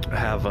 I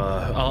have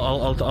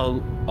I'll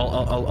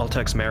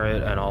text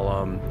Merritt and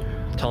I'll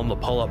tell him to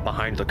pull up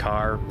behind the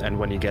car, and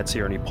when he gets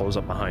here and he pulls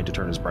up behind, to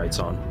turn his brights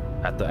on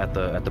at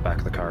the back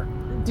of the car.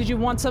 Did you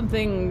want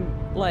something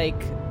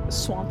like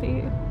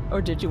swampy,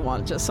 or did you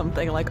want just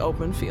something like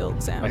open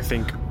field, Sam? I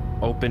think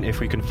open, if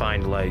we can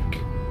find like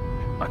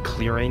a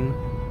clearing.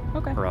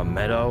 Okay. Or a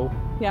meadow.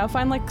 Yeah, I'll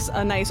find like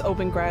a nice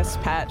open grass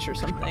patch or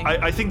something.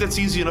 I think that's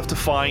easy enough to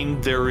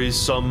find. There is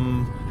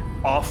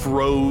some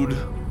off-road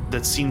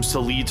that seems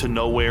to lead to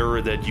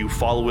nowhere that you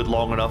follow it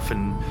long enough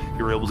and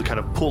you're able to kind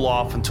of pull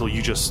off until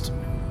you just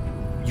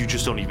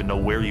don't even know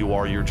where you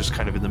are. You're just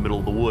kind of in the middle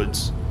of the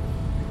woods.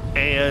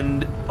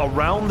 And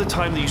around the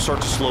time that you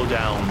start to slow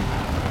down,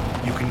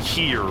 you can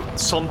hear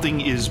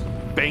something is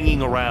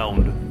banging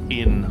around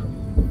in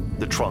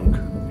the trunk.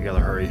 We gotta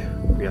hurry.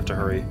 We have to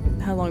hurry.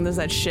 How long does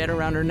that shit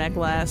around her neck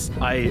last?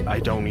 I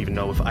don't even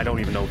know if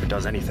it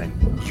does anything.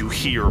 You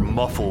hear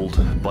muffled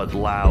but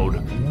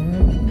loud.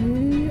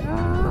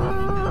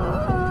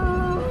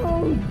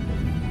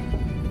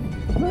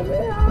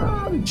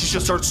 She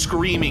just starts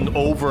screaming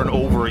over and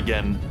over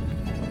again.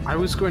 I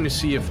was going to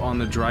see if on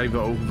the drive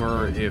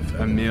over, if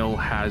Emil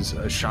has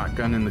a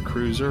shotgun in the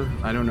cruiser.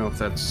 I don't know if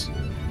that's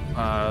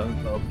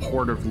a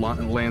port of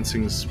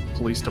Lansing's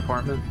police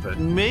department, but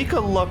make a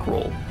luck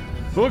roll.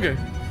 Okay.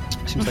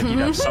 Seems like you'd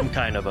have some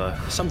kind of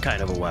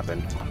a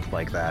weapon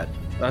like that.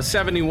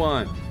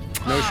 71.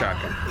 No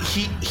shotgun.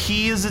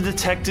 He is a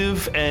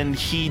detective and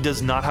he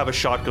does not have a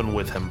shotgun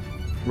with him.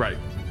 Right.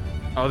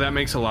 Oh, that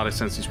makes a lot of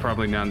sense. He's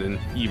probably not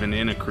even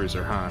in a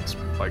cruiser, huh? It's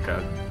like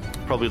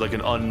probably like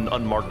an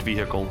unmarked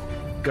vehicle.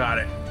 Got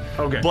it.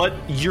 Okay. But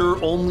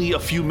you're only a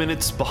few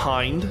minutes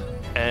behind,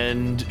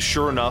 and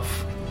sure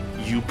enough,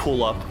 you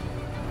pull up.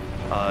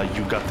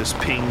 You got this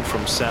ping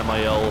from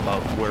Samael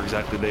about where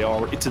exactly they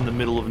are. It's in the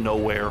middle of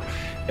nowhere,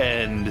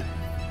 and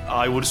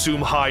I would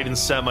assume Hyde and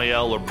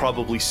Samael are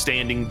probably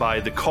standing by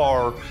the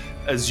car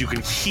as you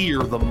can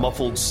hear the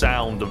muffled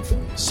sound of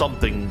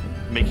something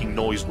making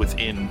noise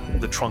within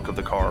the trunk of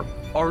the car.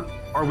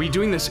 Are we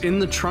doing this in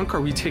the trunk, or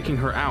are we taking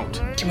her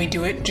out? Can we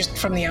do it just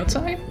from the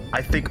outside?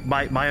 I think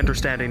my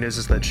understanding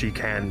is that she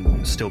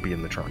can still be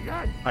in the trunk.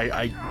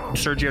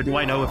 Sergio, do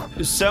I know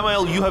if...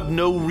 Samael, you have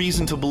no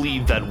reason to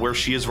believe that where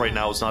she is right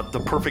now is not the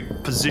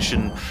perfect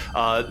position.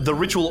 The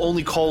ritual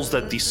only calls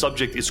that the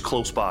subject is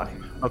close by.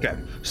 Okay,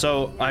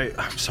 so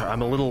I'm sorry,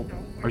 I'm a little...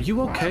 Are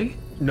you okay?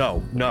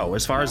 No.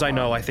 As far as I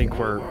know, I think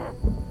we're...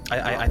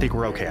 I think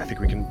we're okay. I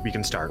think we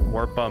can start.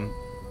 Warp,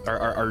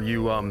 are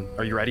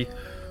you ready?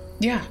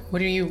 Yeah. What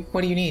do you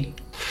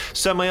need?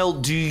 Samael,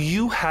 do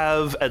you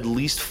have at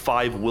least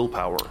 5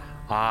 willpower?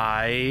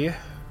 I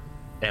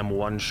am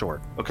one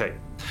short. Okay.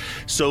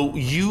 So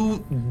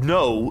you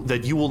know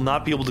that you will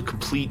not be able to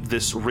complete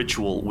this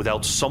ritual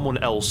without someone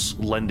else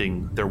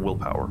lending their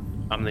willpower.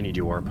 I'm gonna need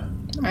you, Warp.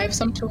 I have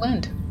some to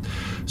lend.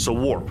 So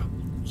Warp,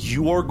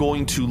 you are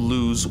going to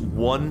lose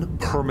 1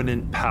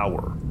 permanent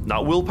power.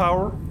 Not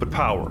willpower, but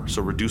power.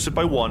 So reduce it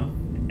by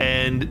 1.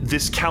 And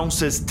this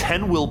counts as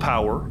 10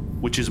 willpower,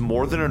 which is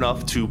more than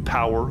enough to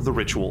power the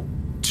ritual.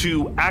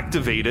 To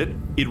activate it,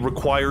 it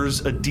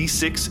requires a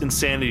D6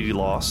 insanity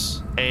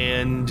loss,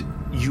 and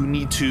you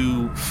need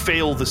to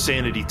fail the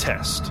sanity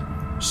test.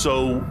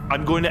 So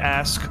I'm going to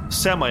ask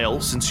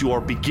Samael, since you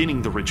are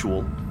beginning the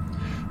ritual,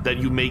 that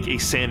you make a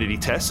sanity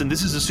test, and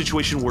this is a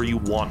situation where you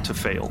want to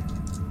fail.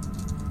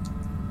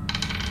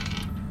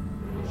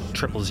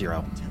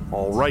 000.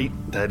 All right,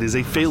 that is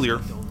a failure.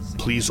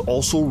 Please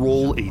also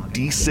roll a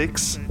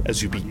D6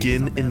 as you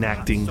begin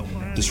enacting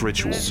this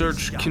ritual.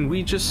 Serge, can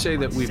we just say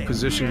that we've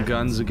positioned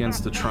guns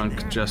against the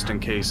trunk just in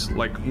case,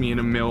 like me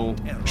and Emil?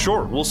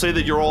 Sure, we'll say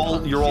that you're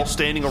all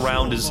standing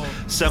around as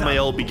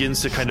Samael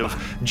begins to kind of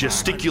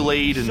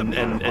gesticulate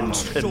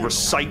and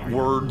recite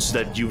words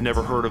that you've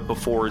never heard of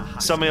before.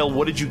 Samael,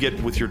 what did you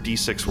get with your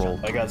D6 roll?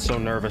 I got so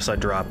nervous I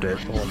dropped it.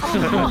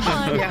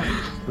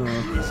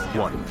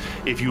 1.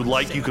 If you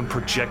like, you can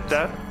project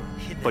that,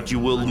 but you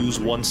will lose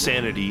 1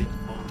 sanity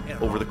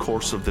over the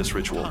course of this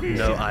ritual.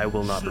 No, I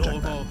will not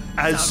project that.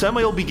 As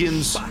Samael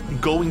begins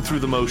going through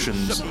the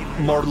motions,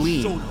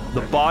 Marlene,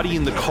 the body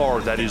in the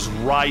car that is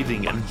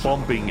writhing and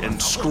bumping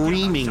and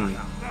screaming,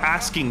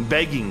 asking,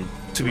 begging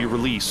to be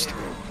released,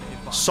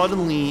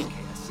 suddenly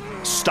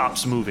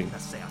stops moving,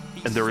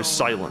 and there is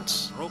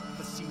silence.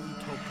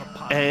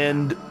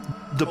 And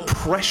the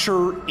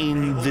pressure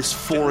in this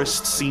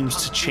forest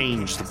seems to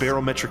change, the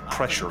barometric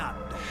pressure.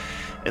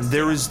 And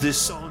there is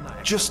this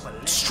just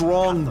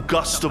strong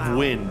gust of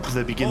wind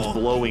that begins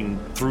blowing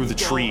through the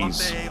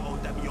trees.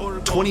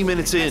 20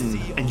 minutes in,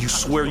 and you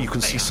swear you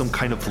can see some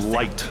kind of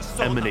light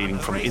emanating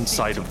from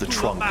inside of the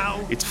trunk.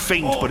 It's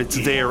faint, but it's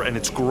there, and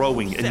it's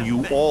growing, and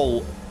you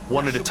all,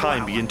 one at a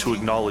time, begin to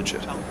acknowledge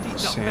it.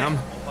 Sam?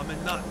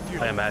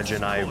 I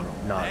imagine I'm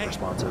not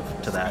responsive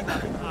to that.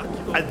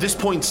 At this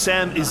point,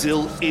 Sam is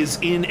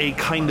in a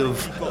kind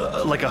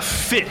of like a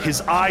fit.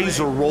 His eyes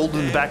are rolled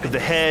in the back of the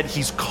head.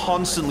 He's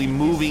constantly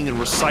moving and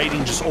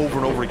reciting just over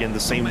and over again the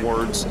same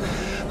words.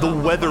 The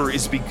weather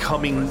is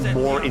becoming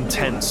more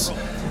intense,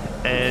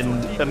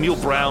 and Emil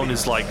Brown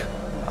is like,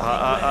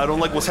 I don't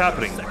like what's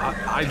happening.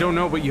 I don't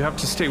know, but you have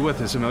to stay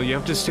with us, Emil. You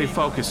have to stay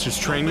focused.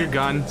 Just train your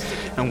gun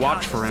and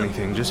watch for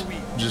anything.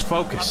 Just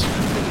focus.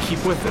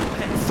 Keep with it.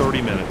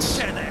 30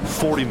 minutes,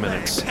 40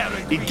 minutes.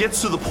 It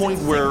gets to the point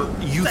where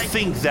you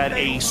think that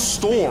a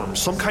storm,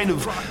 some kind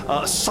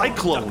of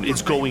cyclone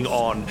is going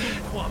on.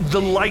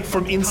 The light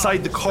from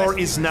inside the car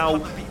is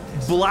now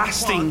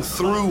blasting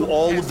through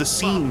all of the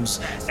seams,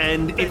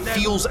 and it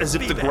feels as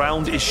if the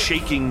ground is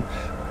shaking.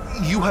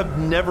 You have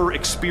never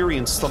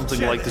experienced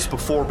something like this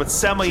before, but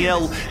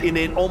Samael, in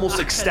an almost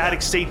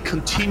ecstatic state,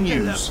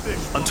 continues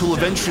until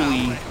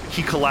eventually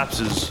he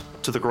collapses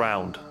to the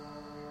ground.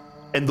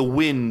 And the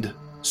wind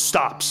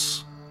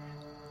stops,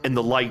 and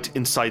the light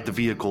inside the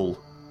vehicle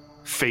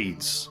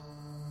fades.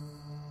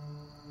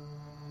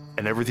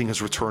 And everything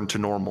has returned to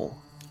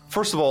normal.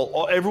 First of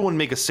all, everyone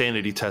make a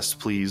sanity test,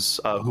 please,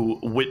 who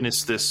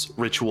witnessed this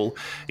ritual,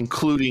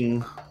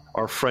 including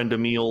our friend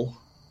Emil.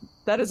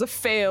 That is a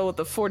fail with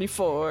a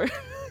 44.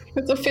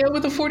 It's a fail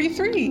with a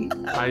 43.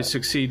 I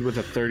succeed with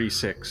a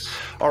 36.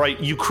 All right,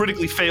 you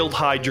critically failed,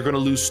 Hyde. You're going to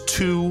lose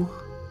 2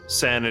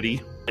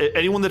 sanity.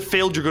 Anyone that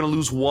failed, you're going to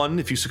lose 1.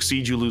 If you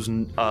succeed, you lose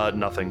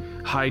nothing.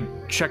 Hyde,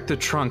 check the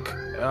trunk,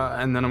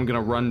 and then I'm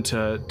going to run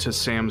to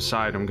Sam's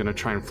side. I'm going to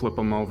try and flip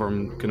him over.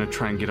 I'm going to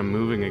try and get him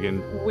moving again.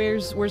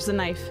 Where's the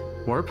knife?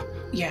 Warp?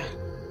 Yeah.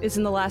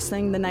 Isn't the last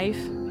thing the knife?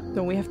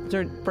 Don't we have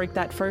to break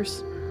that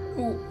first?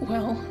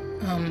 Well,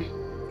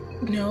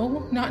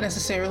 no, not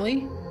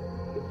necessarily.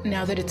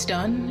 Now that it's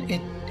done,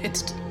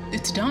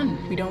 it's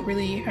done. We don't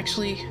really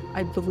actually...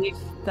 I believe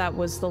that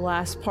was the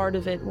last part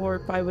of it,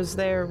 Warp. I was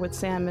there with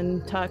Sam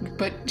and Tuck.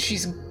 But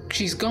she's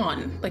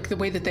gone. Like the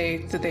way that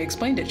they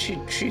explained it,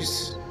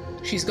 she's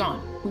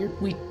gone.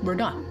 We're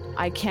done.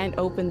 I can't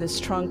open this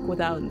trunk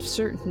without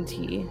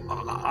certainty.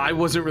 I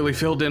wasn't really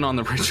filled in on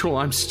the ritual.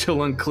 I'm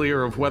still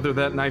unclear of whether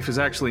that knife is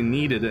actually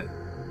needed.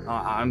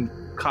 I'm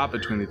caught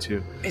between the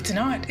two. It's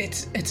not.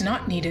 It's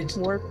not needed.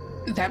 Warp.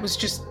 That was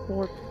just...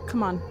 Warp,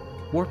 come on.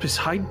 Warp, is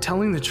Hyde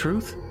telling the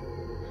truth?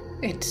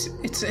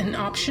 It's an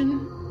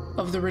option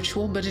of the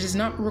ritual, but it is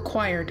not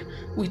required.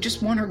 We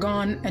just want her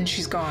gone, and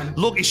she's gone.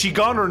 Look, is she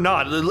gone or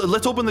not?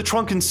 Let's open the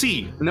trunk and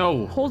see.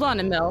 No. Hold on,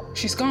 Emil.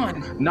 She's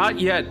gone.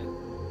 Not yet.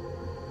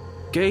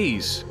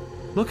 Gaze.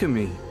 Look at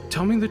me.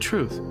 Tell me the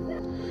truth.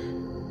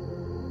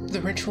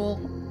 The ritual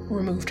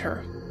removed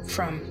her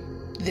from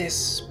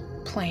this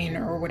plane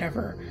or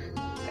whatever,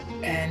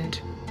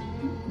 and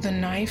the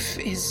knife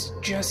is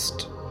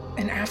just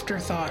an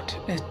afterthought,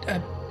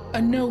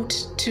 a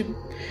note to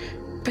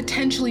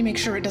potentially make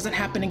sure it doesn't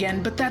happen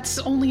again, but that's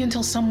only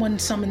until someone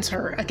summons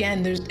her.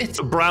 Again,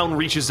 Brown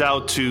reaches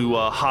out to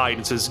Hyde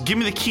and says, "Give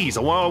me the keys.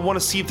 I want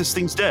to see if this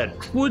thing's dead."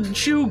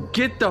 Would you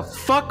get the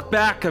fuck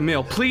back,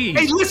 Emil, please?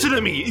 Hey, listen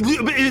to me.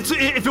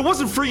 If it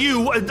wasn't for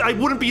you, I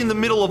wouldn't be in the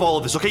middle of all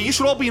of this, okay? You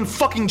should all be in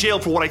fucking jail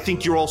for what I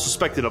think you're all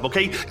suspected of,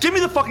 okay? Give me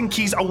the fucking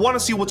keys. I want to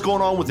see what's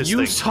going on with this thing.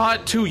 You saw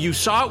it too. You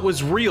saw it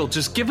was real.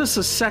 Just give us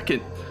a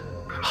second.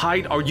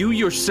 Hyde, are you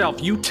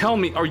yourself? You tell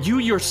me, are you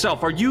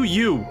yourself? Are you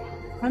you?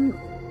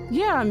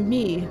 I'm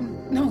me.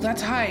 No,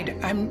 that's Hyde.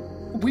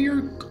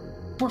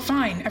 We're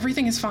fine.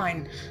 Everything is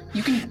fine.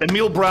 You can...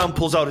 Emil Brown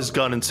pulls out his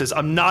gun and says,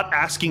 "I'm not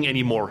asking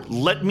anymore.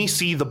 Let me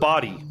see the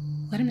body."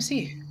 Let him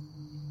see.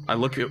 I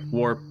look at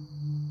Warp.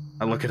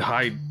 I look at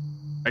Hyde.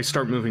 I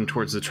start moving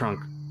towards the trunk.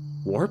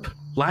 Warp?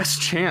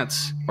 Last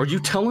chance. Are you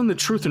telling the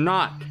truth or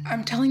not?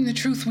 I'm telling the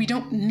truth. We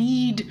don't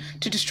need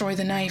to destroy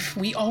the knife.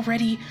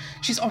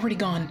 She's already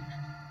gone.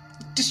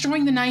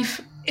 Destroying the knife,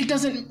 it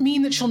doesn't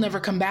mean that she'll never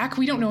come back.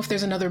 We don't know if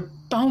there's another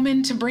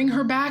Bowman to bring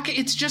her back.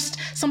 It's just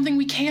something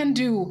we can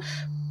do.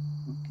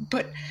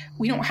 But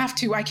we don't have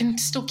to. I can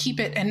still keep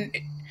it, and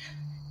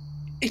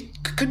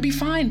it could be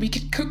fine. We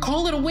could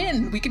call it a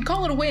win. We could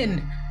call it a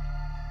win.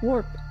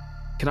 Warp.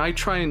 Can I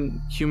try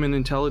and human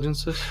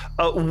intelligence this?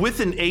 With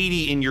an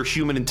 80 in your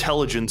human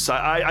intelligence,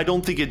 I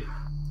don't think it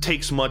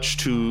takes much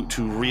to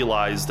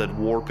realize that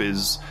Warp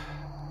is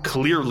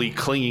clearly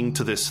clinging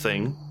to this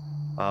thing,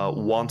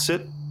 wants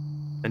it,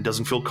 and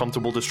doesn't feel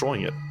comfortable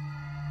destroying it.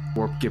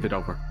 Warp, give it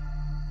over.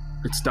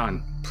 It's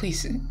done.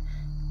 Please.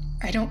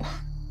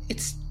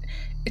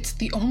 It's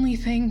the only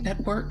thing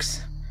that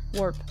works.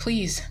 Warp.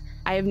 Please.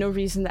 I have no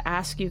reason to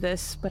ask you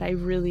this, but I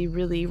really,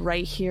 really,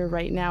 right here,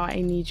 right now,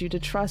 I need you to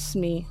trust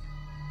me.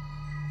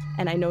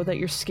 And I know that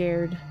you're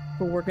scared,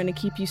 but we're gonna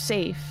keep you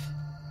safe.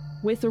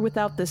 With or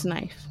without this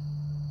knife.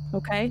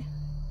 Okay?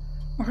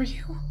 Are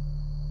you?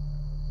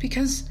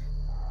 Because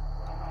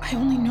I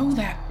only know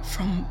that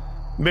from...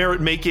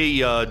 Merritt, make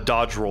a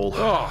dodge roll.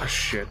 Oh,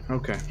 shit.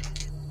 Okay.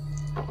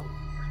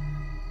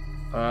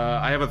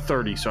 I have a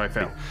 30, so I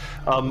fail.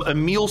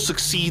 Emil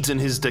succeeds in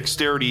his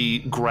dexterity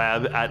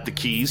grab at the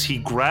keys. He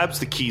grabs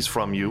the keys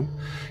from you.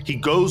 He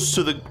goes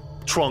to the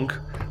trunk,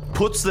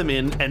 puts them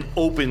in, and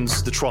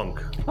opens the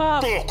trunk.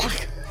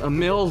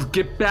 Emil,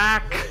 get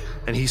back!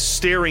 And he's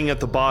staring at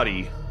the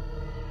body.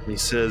 And he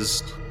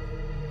says,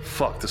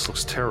 "Fuck, this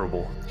looks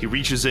terrible." He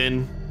reaches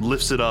in,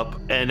 lifts it up,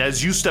 and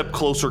as you step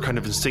closer kind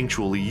of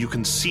instinctually, you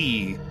can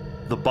see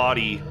the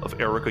body of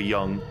Erica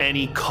Young.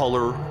 Any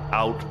color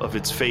out of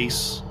its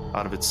face,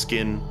 out of its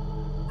skin,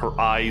 her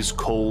eyes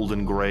cold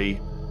and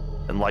gray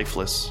and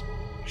lifeless.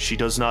 She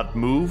does not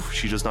move,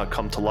 she does not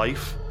come to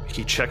life.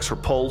 He checks her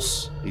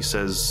pulse. He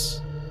says,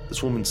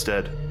 "This woman's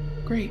dead."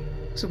 Great,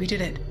 so we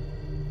did it.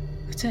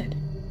 That's it.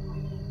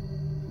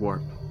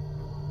 Warp.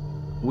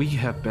 We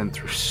have been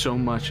through so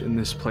much in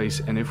this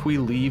place, and if we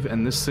leave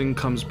and this thing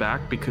comes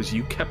back because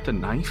you kept a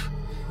knife?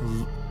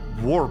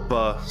 Warp,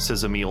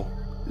 says Emil.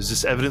 Is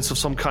this evidence of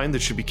some kind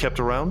that should be kept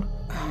around?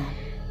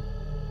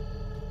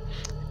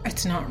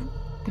 It's not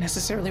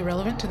necessarily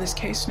relevant to this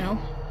case, no.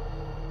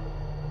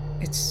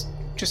 It's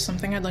just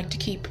something I'd like to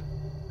keep.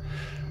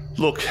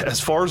 Look, as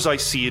far as I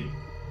see it,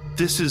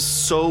 this is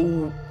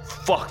so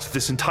fucked,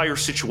 this entire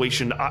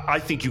situation. I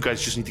think you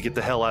guys just need to get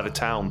the hell out of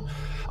town.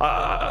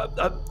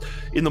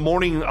 In the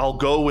morning, I'll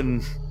go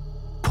and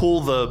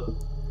pull the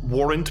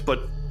warrant,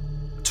 but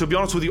to be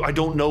honest with you, I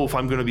don't know if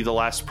I'm going to be the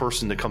last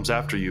person that comes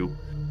after you.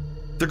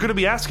 They're going to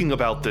be asking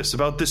about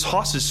this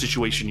hostage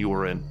situation you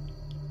were in.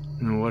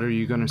 And what are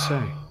you going to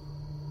say?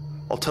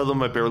 I'll tell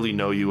them I barely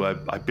know you, I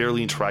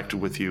barely interacted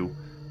with you.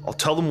 I'll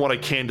tell them what I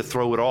can to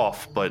throw it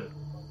off, but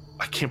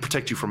I can't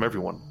protect you from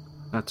everyone.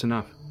 That's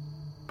enough.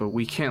 But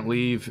we can't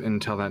leave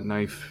until that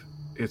knife,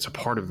 it's a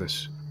part of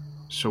this.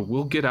 So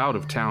we'll get out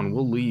of town,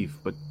 we'll leave,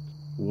 but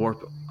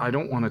Warp, I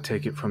don't want to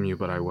take it from you,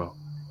 but I will.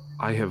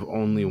 I have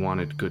only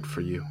wanted good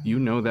for you. You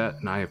know that,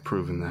 and I have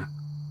proven that.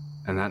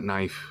 And that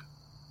knife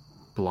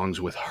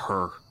belongs with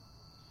her.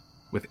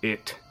 With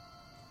it.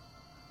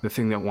 The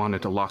thing that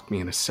wanted to lock me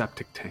in a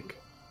septic tank.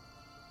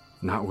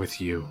 Not with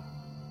you.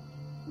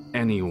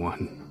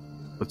 Anyone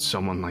but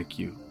someone like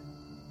you.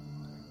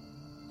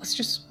 Let's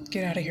just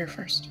get out of here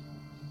first.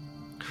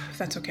 If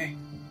that's okay.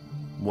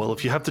 Well,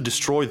 if you have to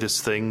destroy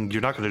this thing,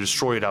 you're not going to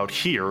destroy it out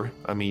here.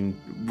 I mean,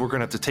 we're going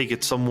to have to take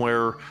it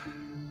somewhere,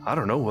 I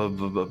don't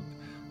know,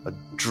 a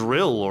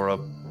drill or a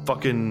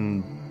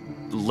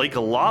fucking lake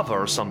of lava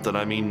or something.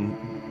 I mean,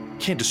 you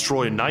can't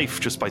destroy a knife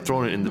just by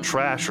throwing it in the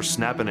trash or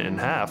snapping it in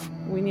half.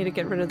 We need to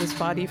get rid of this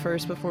body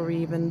first before we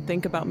even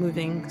think about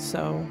moving,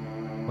 so...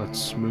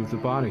 Let's move the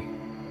body.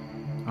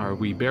 Are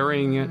we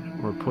burying it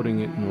or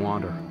putting it in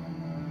water?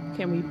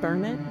 Can we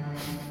burn it?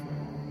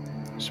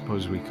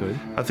 Suppose we could.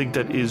 I think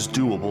that is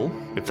doable,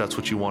 if that's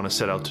what you want to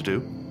set out to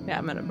do. Yeah,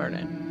 I'm gonna burn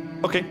it.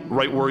 Okay,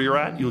 right where you're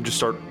at, you'll just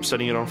start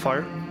setting it on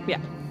fire? Yeah.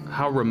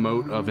 How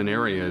remote of an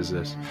area is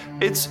this?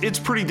 It's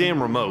pretty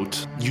damn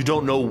remote. You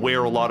don't know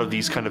where a lot of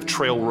these kind of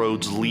trail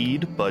roads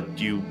lead, but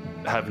you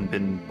haven't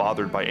been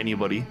bothered by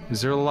anybody.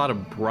 Is there a lot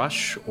of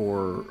brush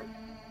or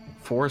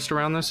forest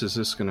around this? Is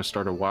this going to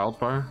start a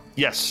wildfire?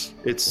 Yes,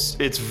 it's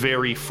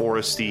very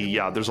foresty.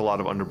 Yeah, there's a lot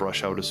of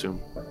underbrush, I would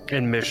assume.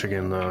 In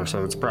Michigan, though,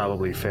 so it's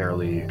probably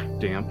fairly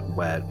damp,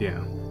 wet.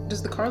 Yeah.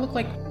 Does the car look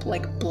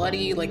like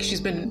bloody, like she's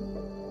been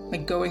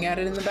like going at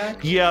it in the back?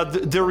 Yeah,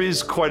 there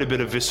is quite a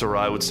bit of viscera,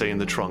 I would say, in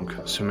the trunk.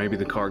 So maybe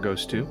the car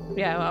goes too?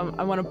 Yeah,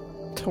 I want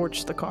to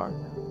torch the car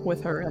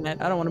with her in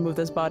it. I don't want to move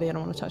this body. I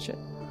don't want to touch it.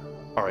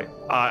 All right.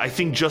 I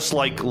think just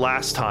like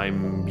last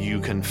time, you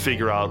can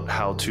figure out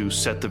how to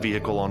set the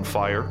vehicle on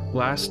fire.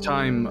 Last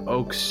time,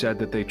 Oak said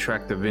that they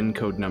tracked the VIN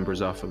code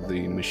numbers off of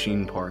the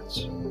machine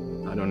parts.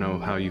 I don't know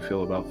how you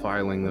feel about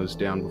filing those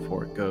down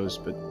before it goes,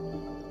 but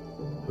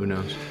who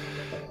knows?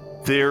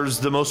 There's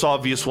the most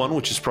obvious one,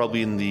 which is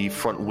probably in the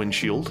front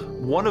windshield.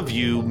 One of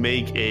you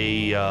make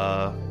a,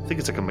 I think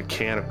it's like a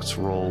mechanics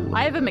roll.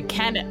 I have a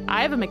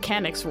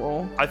mechanics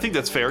roll. I think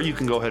that's fair. You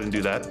can go ahead and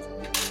do that.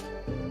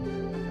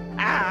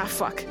 Ah,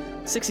 fuck.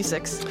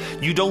 66.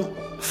 You don't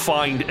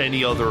find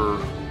any other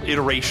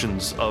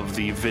iterations of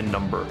the VIN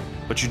number,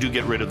 but you do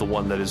get rid of the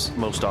one that is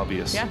most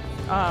obvious. Yeah.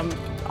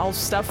 I'll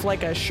stuff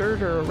like a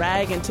shirt or a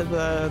rag into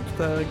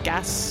the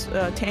gas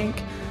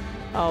tank.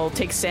 I'll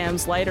take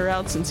Sam's lighter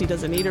out since he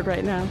doesn't need it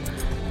right now,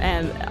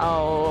 and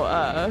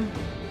I'll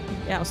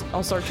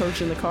start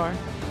torching the car.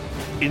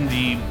 In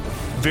the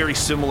very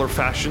similar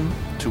fashion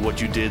to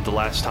what you did the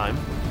last time,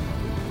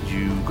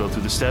 you go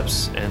through the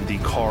steps and the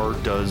car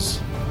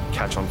does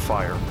catch on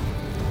fire.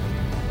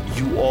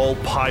 You all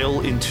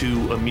pile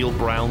into Emil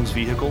Brown's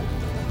vehicle,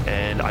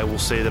 and I will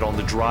say that on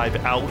the drive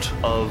out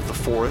of the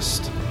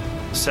forest,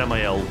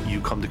 Samael, you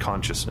come to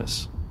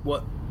consciousness.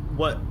 What?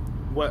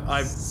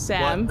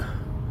 Sam? What?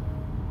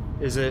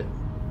 Is it?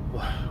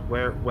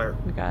 Where?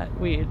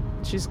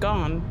 She's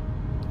gone.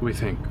 We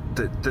think.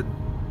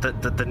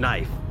 The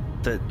knife.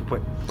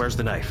 Where's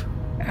the knife?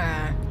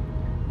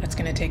 That's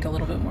gonna take a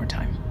little bit more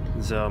time.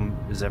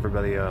 Is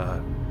everybody,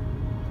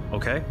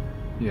 okay?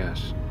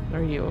 Yes.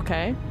 Are you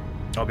okay?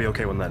 I'll be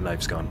okay when that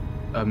knife's gone.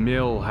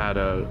 Emil had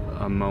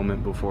a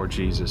moment before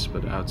Jesus,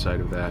 but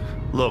outside of that...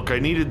 Look, I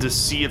needed to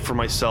see it for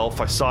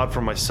myself. I saw it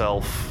for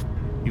myself.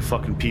 You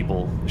fucking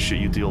people, the shit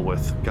you deal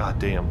with. God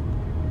damn.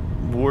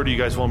 Where do you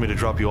guys want me to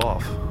drop you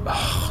off?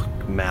 Oh,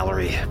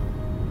 Mallory.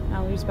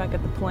 Mallory's back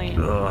at the plane.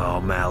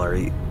 Oh,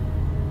 Mallory.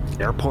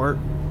 Airport?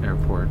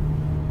 Airport.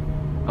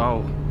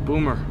 Oh,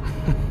 Boomer.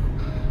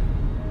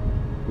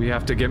 We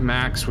have to get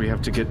Max, we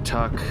have to get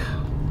Tuck.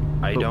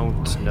 I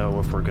don't know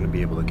if we're going to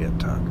be able to get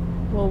Tuck.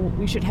 Well,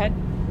 we should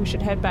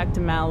head back to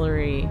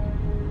Mallory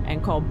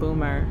and call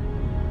Boomer,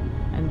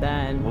 and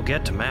then... We'll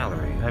get to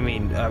Mallory. I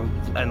mean,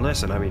 and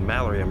listen,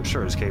 Mallory, I'm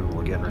sure, is capable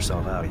of getting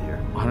herself out of here.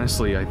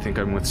 Honestly, I think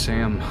I'm with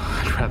Sam.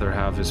 I'd rather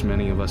have as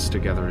many of us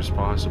together as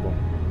possible.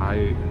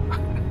 I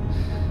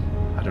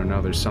don't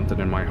know, there's something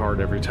in my heart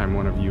every time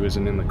one of you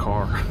isn't in the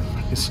car.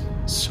 There's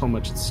so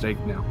much at stake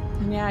now.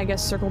 And yeah, I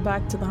guess circle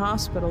back to the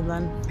hospital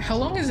then. How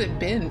long has it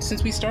been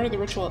since we started the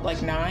ritual at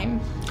like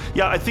 9?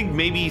 Yeah, I think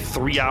maybe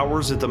 3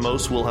 hours at the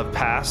most will have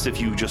passed if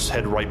you just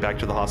head right back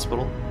to the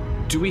hospital.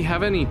 Do we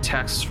have any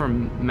texts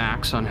from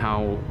Max on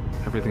how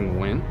everything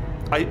went?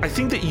 I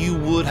think that you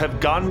would have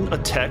gotten a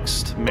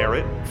text,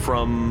 Merritt,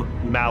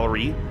 from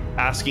Mallory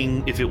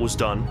asking if it was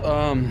done.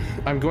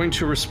 I'm going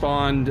to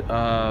respond,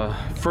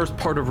 first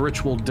part of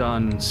ritual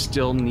done,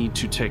 still need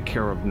to take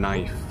care of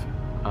knife.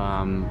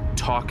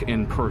 Talk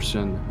in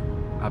person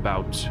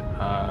about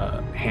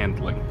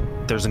handling.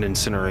 There's an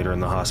incinerator in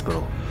the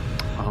hospital.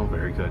 Oh,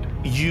 very good.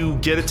 You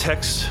get a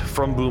text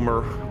from Boomer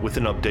with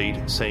an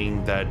update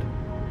saying that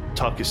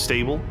Tuck is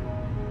stable,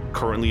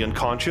 currently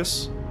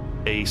unconscious.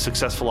 A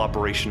successful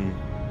operation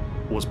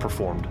was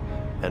performed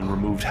and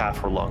removed half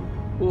her lung.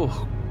 Ooh,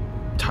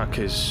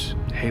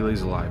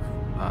 Haley's alive.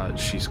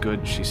 She's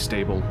good, she's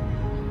stable.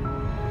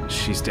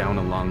 She's down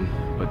a lung,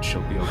 but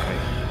she'll be okay.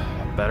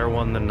 Better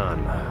one than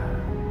none.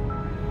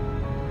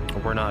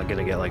 We're not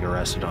gonna get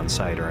arrested on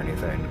sight or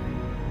anything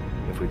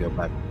if we go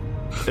back.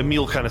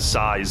 Emil kind of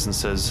sighs and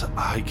says,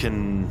 I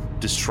can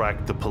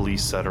distract the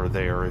police that are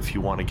there if you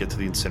want to get to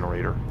the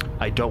incinerator.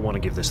 I don't want to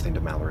give this thing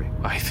to Mallory.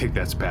 I think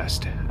that's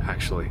best,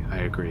 actually. I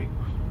agree.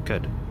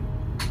 Good.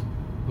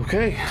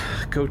 Okay,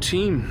 go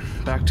team.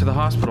 Back to the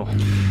hospital.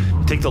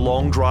 Take the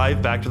long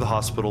drive back to the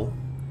hospital,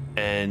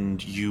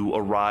 and you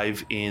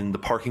arrive in the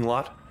parking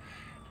lot.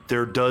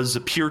 There does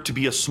appear to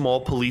be a small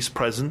police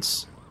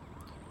presence,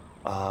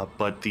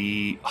 but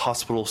the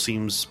hospital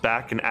seems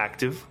back and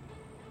active.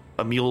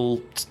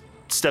 Emil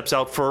steps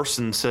out first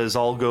and says,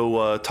 I'll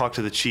go talk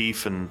to the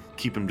chief and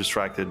keep him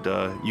distracted.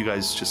 You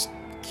guys just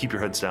keep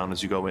your heads down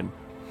as you go in.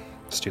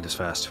 Let's do this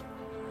fast.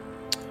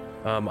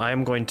 I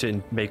am going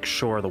to make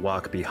sure the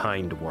walk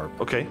behind Warp.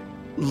 Okay.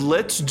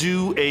 Let's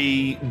do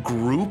a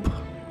group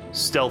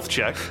stealth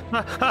check.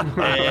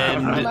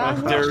 And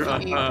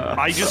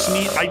I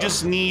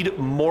just need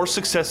more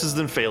successes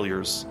than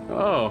failures.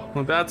 Oh,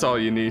 well, that's all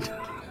you need.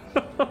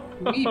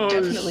 We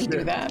definitely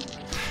do that.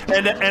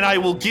 And I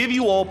will give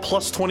you all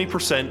plus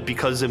 20%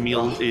 because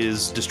Emil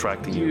is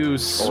distracting you. You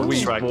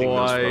sweet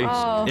boy.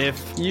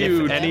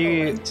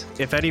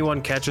 If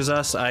anyone catches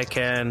us, I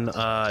can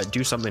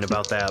do something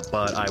about that,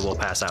 but I will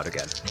pass out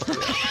again.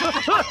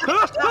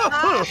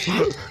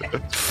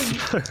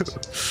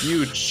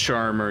 You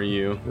charmer,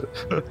 you.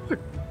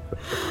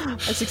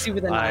 I succeed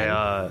with a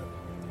 9.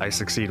 I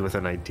succeed with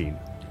a 19.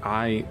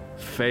 I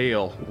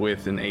fail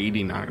with an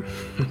 89.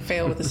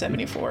 Fail with a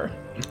 74.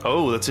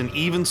 Oh, that's an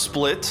even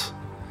split.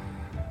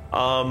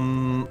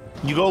 You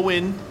go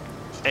in,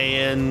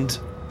 and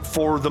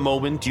for the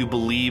moment, you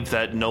believe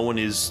that no one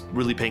is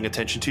really paying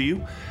attention to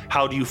you.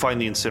 How do you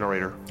find the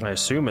incinerator? I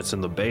assume it's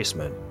in the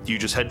basement. Do you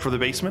just head for the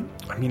basement?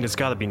 I mean, it's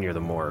got to be near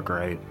the morgue,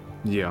 right?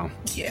 Yeah.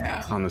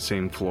 Yeah. On the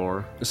same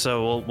floor.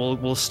 So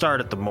we'll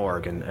start at the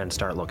morgue and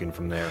start looking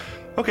from there.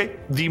 Okay.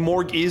 The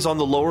morgue is on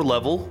the lower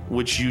level,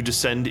 which you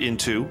descend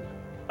into.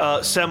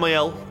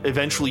 Samael,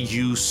 eventually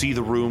you see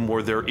the room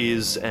where there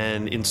is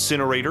an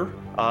incinerator.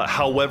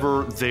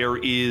 However, there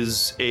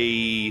is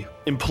a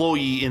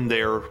employee in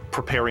there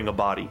preparing a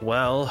body.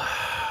 Well,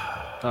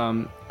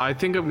 I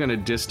think I'm going to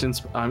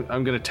distance. I'm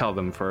going to tell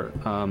them for.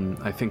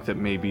 I think that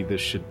maybe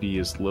this should be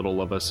as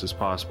little of us as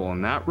possible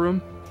in that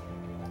room.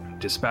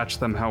 Dispatch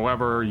them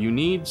however you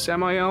need,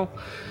 Samael.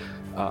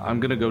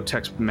 I'm gonna go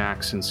text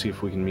Max and see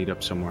if we can meet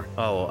up somewhere.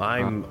 Oh,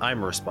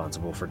 I'm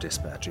responsible for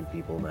dispatching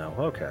people now.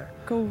 Okay.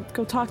 Go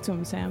talk to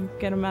him, Sam.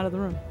 Get him out of the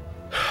room.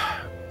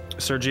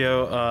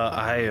 Sergio,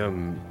 I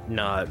am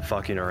not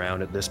fucking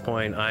around at this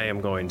point. I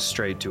am going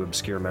straight to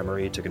obscure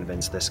memory to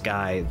convince this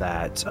guy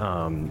that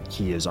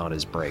he is on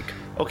his break.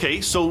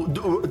 Okay, so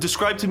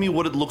describe to me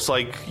what it looks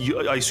like.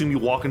 I assume you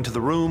walk into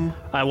the room.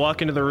 I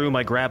walk into the room,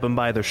 I grab him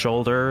by the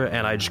shoulder,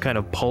 and I just kind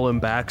of pull him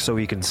back so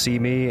he can see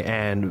me,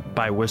 and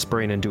by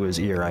whispering into his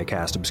ear, I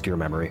cast obscure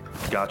memory.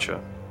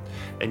 Gotcha.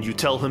 And you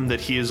tell him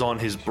that he is on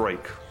his break.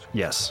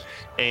 Yes.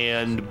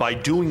 And by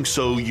doing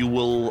so, you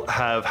will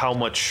have how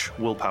much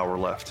willpower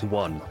left?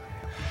 1.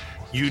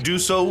 You do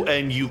so,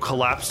 and you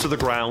collapse to the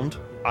ground.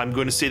 I'm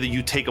going to say that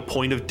you take a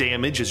point of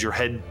damage as your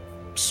head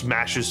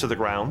smashes to the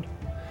ground.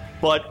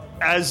 But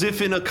as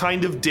if in a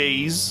kind of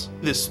daze,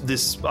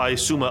 this I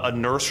assume a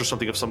nurse or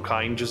something of some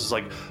kind just is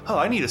like, oh,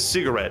 I need a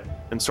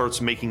cigarette, and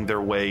starts making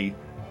their way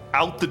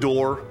out the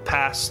door,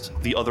 past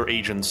the other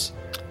agents.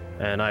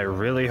 And I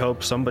really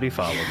hope somebody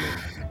followed me.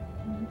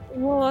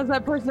 Well, as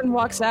that person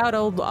walks out,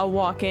 I'll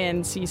walk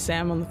in, see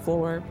Sam on the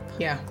floor.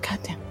 Yeah.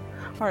 Goddamn.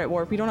 All right,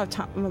 Warp. We don't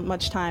have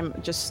much time.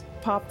 Just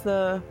pop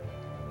the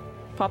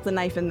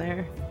knife in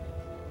there.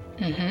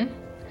 Mm-hmm.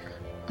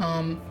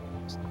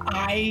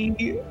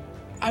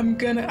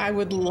 I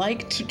would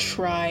like to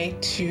try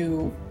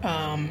to.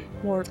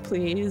 Warp,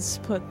 please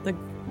put the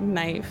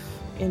knife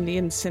in the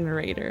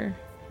incinerator,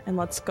 and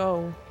let's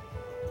go.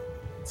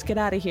 Let's get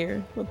out of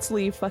here. Let's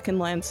leave fucking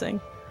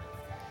Lansing.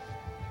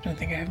 Don't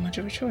think I have much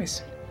of a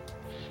choice.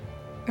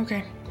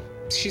 Okay.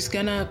 She's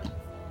gonna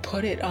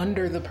put it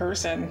under the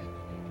person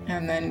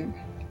and then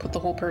put the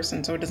whole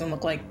person so it doesn't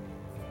look like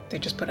they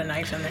just put a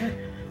knife in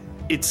there.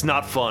 It's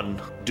not fun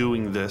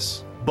doing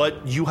this,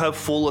 but you have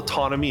full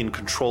autonomy and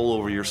control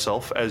over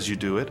yourself as you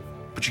do it.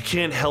 But you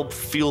can't help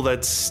feel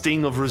that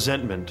sting of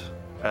resentment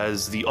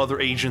as the other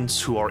agents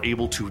who are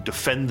able to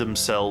defend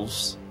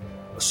themselves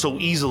so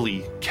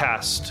easily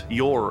cast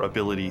your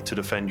ability to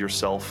defend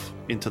yourself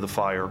into the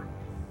fire.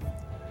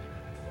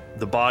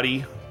 The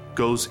body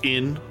goes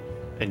in,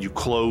 and you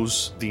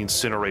close the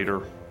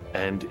incinerator,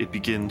 and it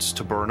begins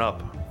to burn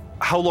up.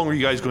 How long are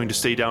you guys going to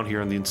stay down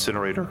here in the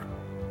incinerator?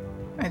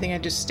 I think I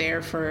just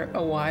stare for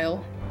a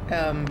while,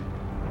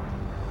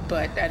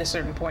 but at a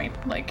certain point,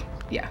 I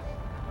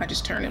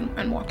just turn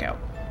and walk out.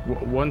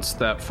 Once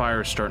that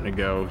fire's starting to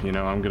go,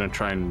 I'm gonna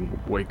try and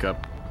wake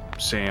up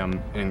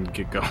Sam and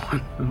get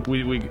going.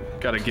 we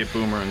gotta get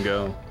Boomer and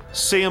go.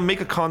 Sam,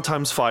 make a con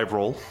times 5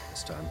 roll.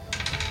 This time.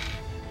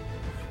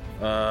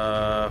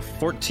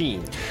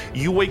 14.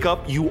 You wake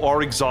up, you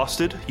are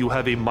exhausted. You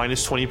have a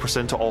minus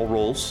 20% to all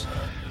rolls.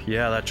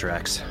 Yeah, that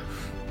tracks.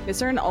 Is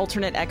there an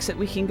alternate exit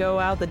we can go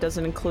out that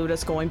doesn't include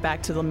us going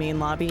back to the main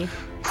lobby?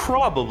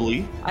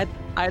 Probably.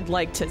 I'd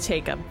like to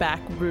take a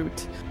back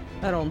route.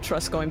 I don't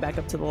trust going back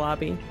up to the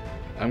lobby.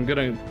 I'm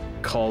gonna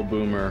call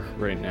Boomer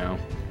right now.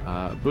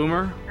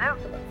 Boomer? Hello?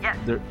 Yes.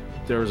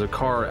 There's a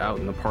car out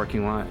in the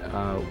parking lot.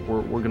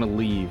 We're gonna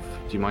leave.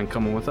 Do you mind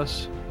coming with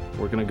us?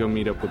 We're gonna go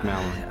meet up with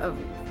Mallory.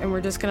 And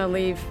we're just gonna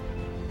leave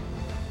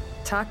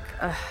Tuck?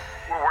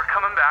 Well, we're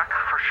coming back,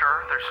 for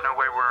sure. There's no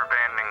way we're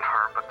abandoning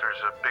her, but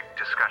there's a big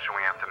discussion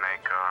we have to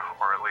make,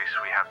 or at least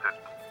we have to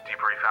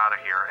debrief out of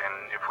here.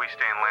 And if we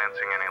stay in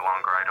Lansing any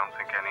longer, I don't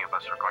think any of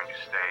us are going to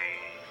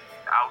stay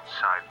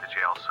outside the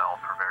jail cell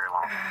for very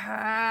long.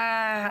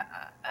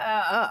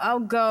 I'll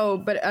go,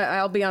 but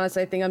I'll be honest,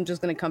 I think I'm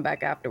just gonna come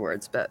back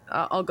afterwards, but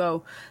I'll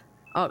go.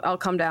 I'll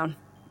come down.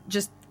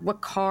 Just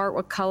what car,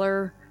 what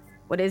color,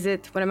 what is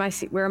it? What am I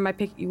where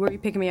are you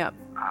picking me up?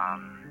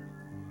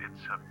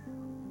 It's a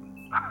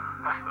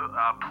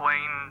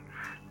plain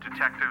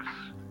detective's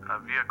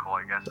vehicle,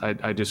 I guess.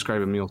 I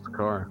describe Emil's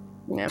car.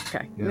 Yeah,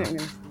 okay. Yeah.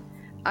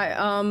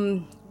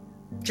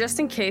 just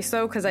in case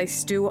though, because I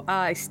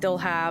still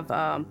have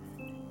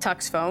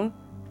Tuck's phone,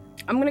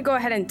 I'm gonna go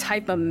ahead and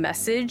type a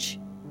message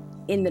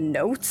in the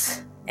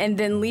notes and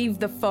then leave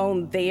the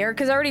phone there,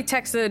 because I already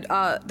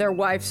texted their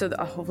wife, so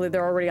hopefully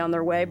they're already on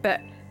their way.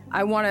 But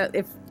I want to,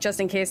 if just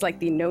in case, like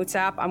the notes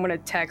app, I'm gonna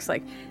text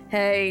like,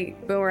 hey,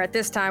 Boomer, at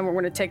this time we're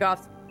gonna take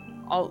off.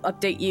 I'll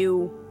update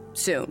you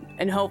soon,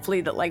 and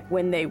hopefully that like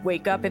when they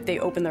wake up, if they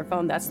open their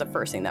phone, that's the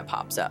first thing that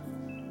pops up.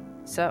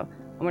 So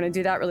I'm gonna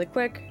do that really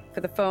quick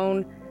for the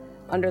phone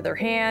under their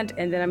hand,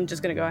 and then I'm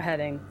just gonna go ahead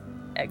and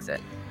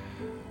exit.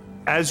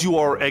 As you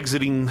are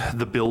exiting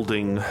the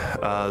building,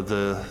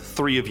 the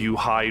three of you,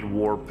 Hyde,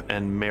 Warp,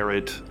 and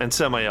Merritt, and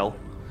Samael,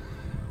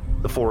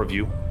 the four of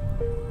you,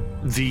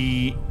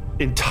 the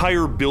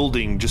entire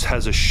building just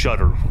has a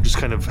shudder, just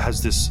kind of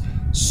has this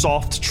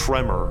soft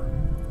tremor,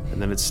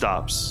 and then it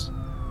stops.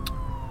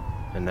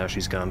 And now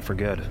she's gone for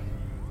good.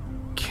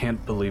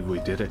 Can't believe we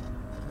did it.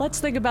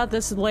 Let's think about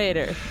this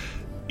later.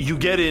 You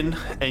get in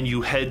and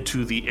you head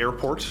to the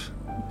airport.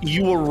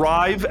 You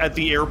arrive at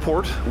the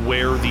airport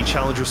where the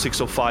Challenger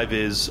 605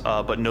 is,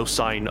 but no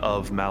sign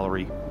of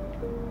Mallory.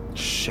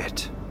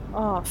 Shit.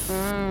 Oh,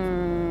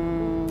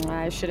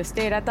 I should have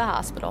stayed at the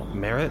hospital.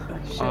 Merritt?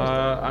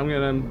 I'm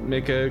gonna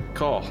make a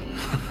call.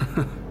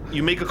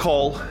 You make a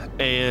call,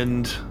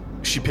 and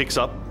she picks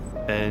up,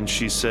 and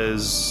she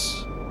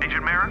says...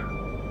 Agent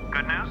Merritt,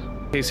 good news?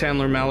 Case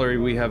Handler Mallory,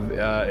 we have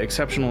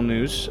exceptional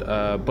news.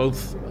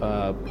 Both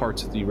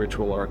parts of the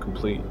ritual are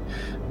complete.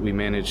 We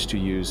managed to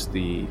use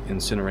the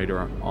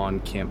incinerator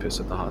on campus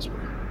at the hospital.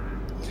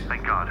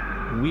 Thank God.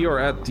 We are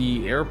at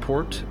the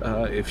airport,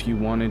 if you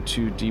wanted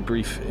to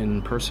debrief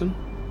in person.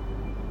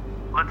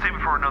 Let's save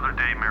it for another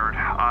day, Merritt.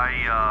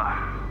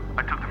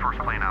 I took the first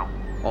plane out.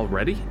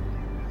 Already?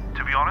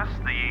 To be honest,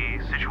 the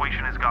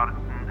situation has gotten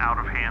out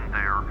of hand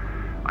there.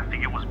 I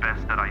think it was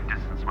best that I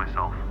distance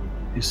myself.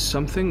 Is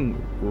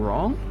something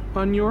wrong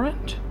on your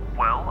end?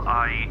 Well,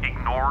 I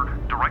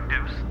ignored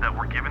directives that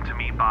were given to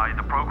me by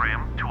the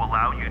program to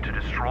allow you to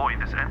destroy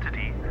this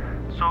entity.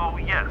 So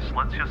yes,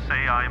 let's just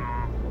say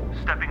I'm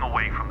stepping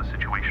away from the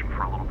situation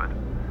for a little bit.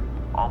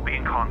 I'll be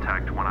in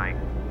contact when I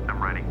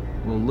am ready.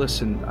 Well,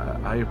 listen,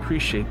 I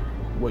appreciate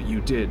what you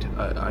did.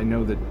 I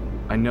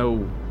know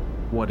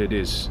what it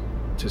is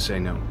to say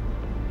no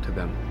to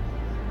them.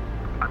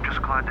 I'm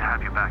just glad to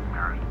have you back,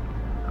 Merritt.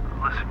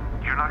 Listen,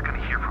 you're not going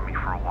to hear from me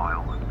for a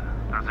while.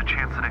 There's a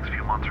chance the next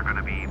few months are going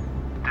to be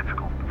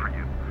difficult for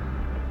you.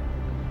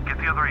 Get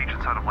the other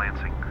agents out of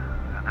Lansing,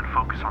 and then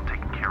focus on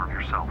taking care of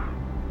yourself,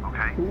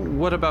 okay?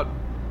 What about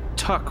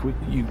Tuck?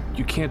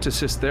 You can't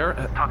assist there?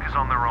 Tuck is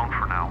on their own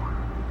for now.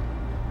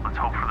 Let's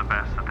hope for the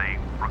best that they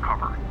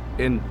recover.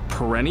 And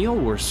Perennial,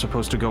 we're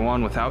supposed to go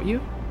on without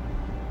you?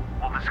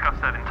 We'll discuss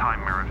that in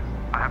time, Merritt.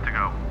 I have to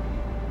go.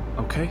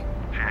 Okay.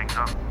 She hangs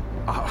up.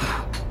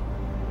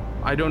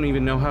 I don't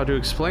even know how to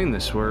explain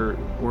this. We're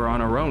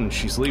on our own.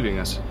 She's leaving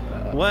us.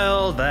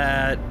 Well,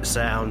 that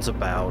sounds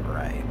about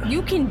right.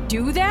 You can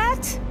do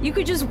that? You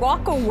could just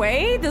walk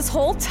away this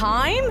whole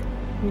time?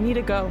 We need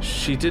to go.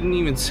 She didn't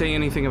even say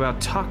anything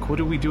about Tuck. What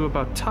do we do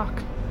about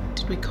Tuck?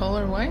 Did we call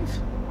her wife?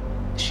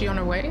 Is she on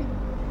her way?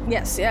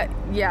 Yes, yeah.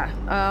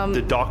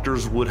 The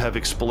doctors would have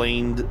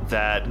explained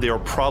that they are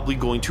probably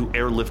going to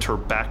airlift her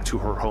back to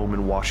her home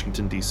in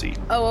Washington, D.C.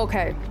 Oh,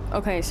 okay.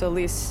 Okay, so at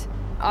least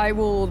I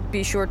will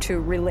be sure to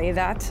relay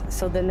that,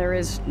 so then there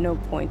is no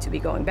point to be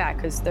going back,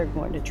 because they're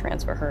going to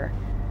transfer her.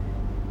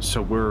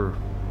 So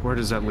where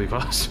does that leave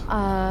us?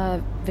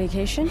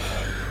 Vacation?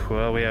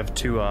 Well, we have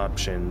two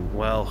options.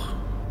 Well,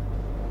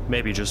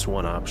 maybe just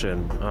one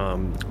option.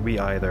 We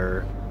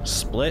either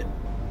split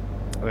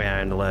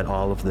and let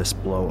all of this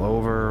blow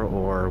over,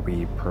 or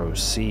we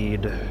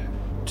proceed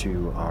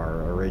to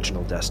our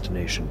original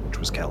destination, which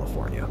was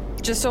California.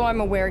 Just so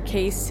I'm aware,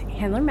 Case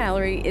Handler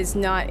Mallory is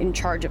not in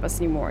charge of us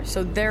anymore,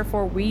 so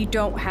therefore we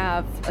don't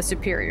have a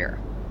superior.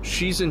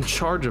 She's in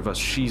charge of us.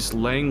 She's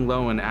laying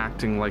low and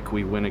acting like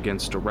we went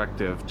against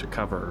directive to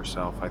cover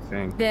herself, I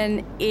think.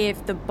 Then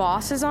if the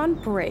boss is on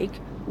break,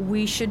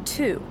 we should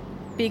too.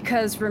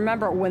 Because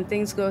remember, when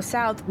things go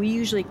south, we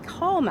usually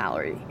call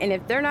Mallory, and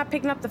if they're not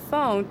picking up the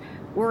phone,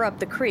 we're up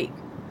the creek.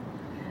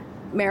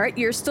 Merritt,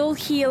 you're still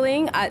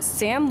healing.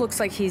 Sam looks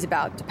like he's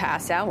about to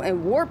pass out,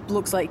 and Warp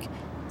looks like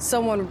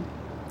someone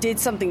did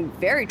something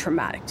very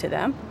traumatic to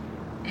them.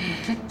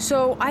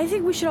 So I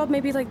think we should all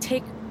maybe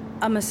take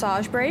a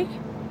massage break,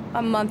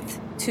 a month,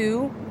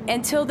 2,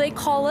 until they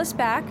call us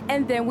back,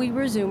 and then we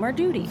resume our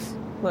duties.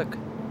 Look,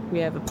 we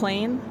have a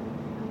plane.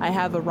 I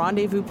have a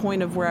rendezvous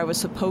point of where I was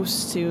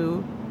supposed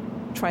to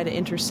try to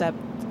intercept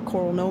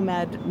Coral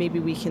Nomad. Maybe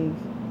we can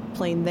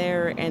plane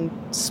there and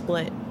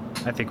split.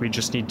 I think we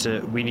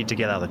need to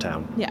get out of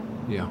town.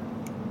 Yeah.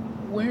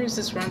 Where is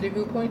this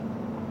rendezvous point?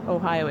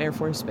 Ohio Air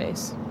Force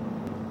Base.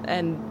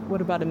 And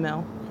what about a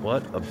mill?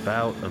 What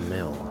about a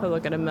mill? Oh,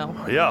 look at a mill.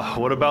 Yeah,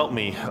 what about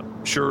me?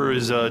 Sure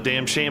is a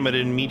damn shame I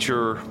didn't meet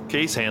your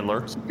case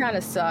handler. She kind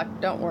of sucked.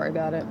 Don't worry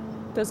about it.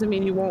 Doesn't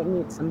mean you won't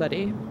meet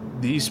somebody.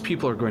 These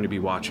people are going to be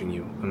watching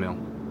you, Emil.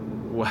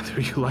 Whether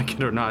you like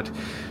it or not,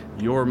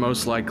 you're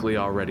most likely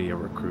already a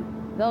recruit.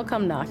 They'll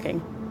come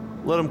knocking.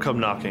 Let them come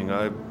knocking.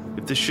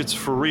 If this shit's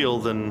for real,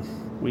 then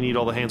we need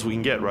all the hands we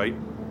can get, right?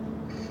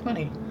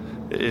 Funny.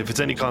 If it's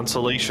any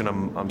consolation,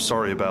 I'm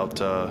sorry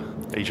about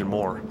Agent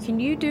Moore. Can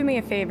you do me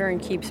a favor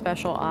and keep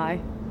special eye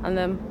on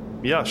them?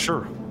 Yeah,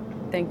 sure.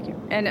 Thank you.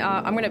 And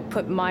I'm gonna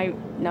put my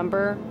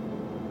number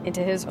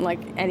into his, like,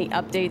 any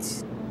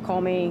updates,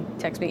 call me,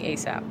 text me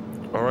ASAP.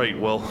 All right,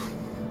 well,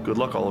 good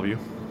luck, all of you.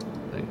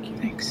 Thank you.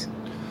 Thanks.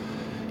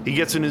 He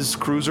gets in his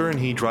cruiser and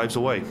he drives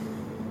away.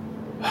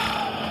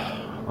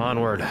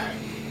 Onward.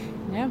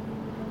 Yeah.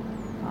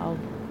 I'll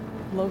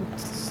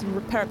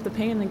repair up the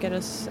pain and get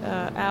us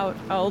out.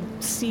 I'll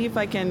see if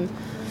I can...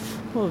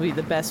 What would be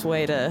the best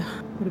way to...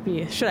 Would it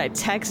be... Should I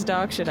text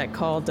Doc? Should I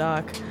call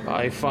Doc?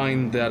 I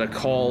find that a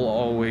call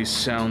always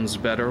sounds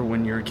better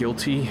when you're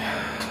guilty.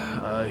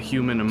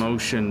 Human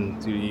emotion,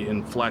 the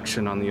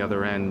inflection on the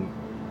other end,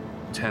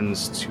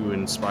 tends to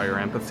inspire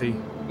empathy.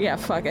 Yeah,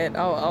 fuck it.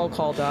 I'll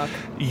call Doc.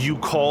 You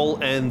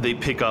call and they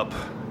pick up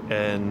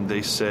and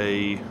they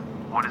say...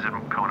 What is it,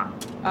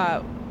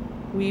 Kona?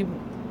 We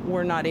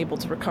were not able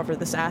to recover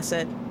this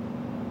asset.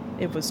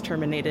 It was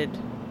terminated.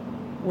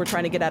 We're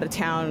trying to get out of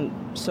town,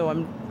 so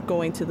I'm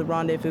going to the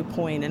rendezvous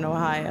point in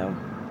Ohio.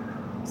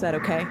 Is that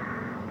okay?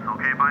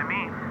 Okay by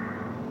me.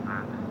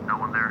 There's no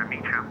one there to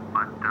meet you,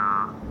 but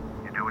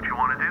you do what you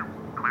want to do,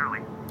 clearly.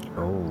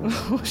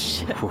 Oh,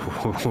 shit.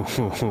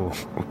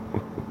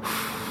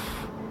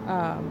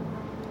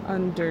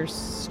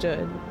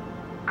 Understood.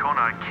 Kona,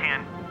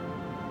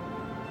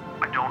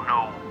 I don't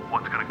know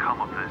what's going to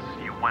come of this.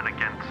 You went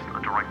against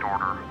a direct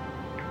order.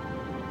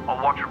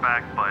 I'll watch your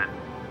back, but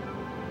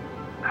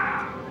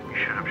you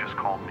should have just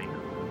called me.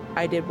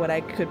 I did what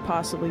I could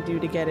possibly do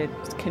to get it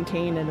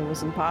contained, and it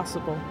was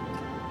impossible.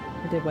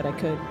 I did what I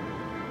could.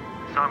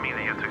 It's not me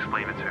that you have to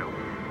explain it to.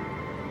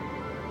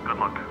 Good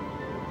luck.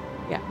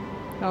 Yeah,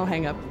 I'll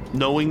hang up.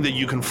 Knowing that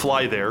you can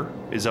fly there,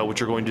 is that what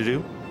you're going to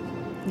do?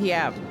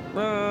 Yeah,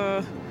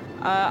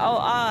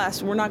 I'll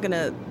ask. We're not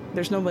gonna...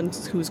 There's no one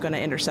who's gonna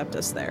intercept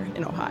us there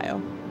in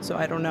Ohio, so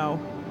I don't know.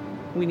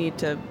 We need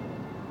to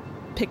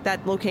pick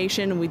that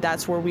location, and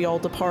that's where we all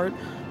depart,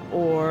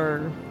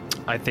 or...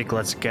 I think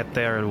let's get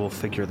there and we'll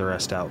figure the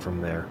rest out from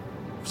there.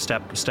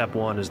 Step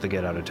one is to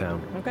get out of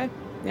town. Okay.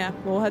 Yeah,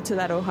 we'll head to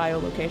that Ohio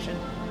location.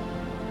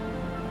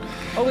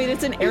 Oh wait,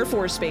 it's an Air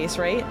Force base,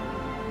 right?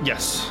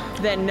 Yes.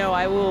 Then no,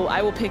 I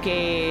will pick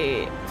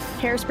a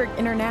Harrisburg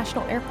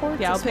International Airport.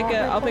 Yeah,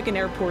 I'll pick an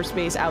Air Force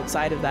base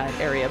outside of that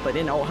area, but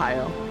in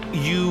Ohio.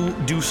 You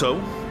do so,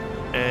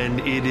 and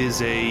it is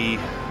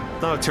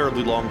not a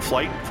terribly long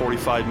flight,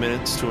 45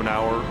 minutes to an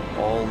hour,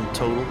 all in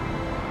total.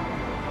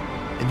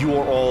 And you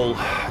are all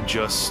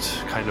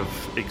just kind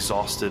of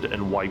exhausted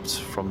and wiped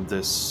from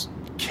this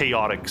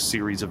chaotic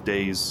series of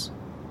days.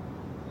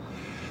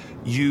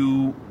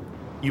 You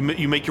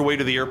make your way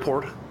to the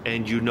airport,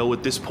 and you know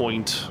at this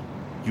point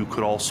you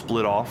could all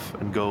split off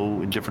and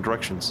go in different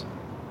directions.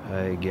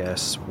 I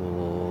guess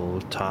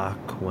we'll talk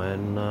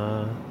when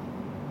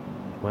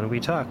we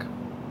talk.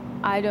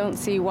 I don't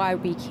see why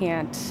we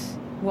can't.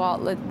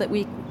 Well,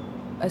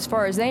 as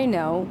far as they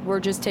know, we're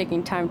just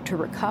taking time to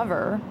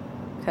recover,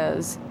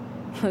 because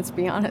let's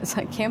be honest,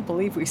 I can't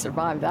believe we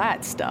survived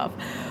that stuff.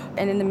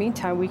 And in the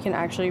meantime, we can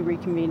actually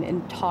reconvene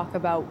and talk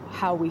about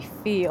how we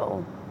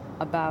feel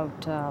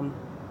about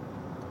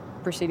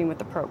proceeding with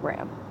the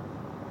program.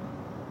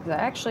 Because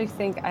I actually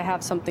think I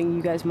have something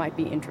you guys might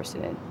be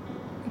interested in.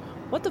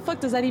 What the fuck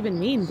does that even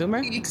mean,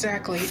 Boomer?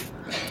 Exactly.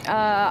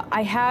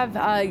 I have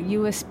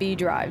USB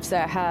drives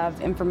that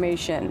have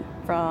information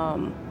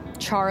from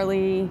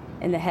Charlie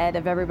and the head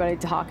of everybody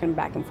talking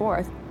back and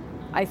forth.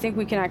 I think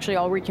we can actually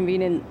all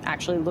reconvene and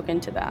actually look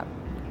into that.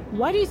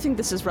 Why do you think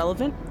this is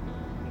relevant?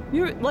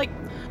 You're like,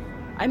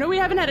 I know we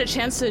haven't had a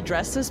chance to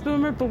address this,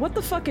 Boomer, but what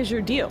the fuck is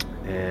your deal?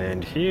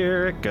 And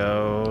here it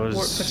goes.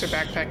 Mort puts her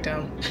backpack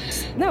down.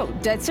 No,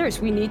 dead serious.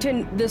 We need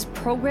to. This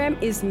program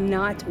is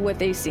not what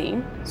they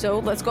seem. So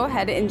let's go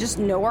ahead and just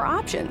know our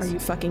options. Are you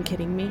fucking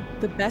kidding me?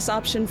 The best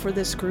option for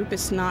this group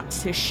is not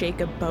to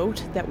shake a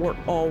boat that we're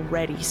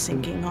already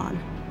sinking on.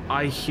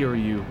 I hear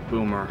you,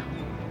 Boomer,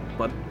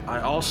 but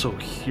I also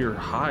hear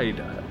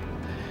Hyde.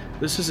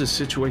 This is a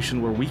situation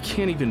where we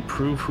can't even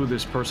prove who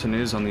this person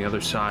is on the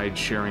other side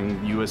sharing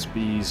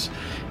USBs,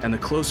 and the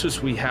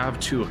closest we have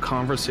to a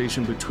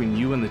conversation between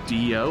you and the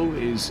DO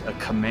is a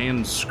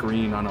command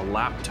screen on a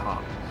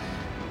laptop.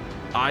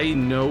 I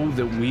know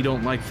that we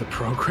don't like the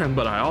program,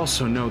 but I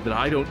also know that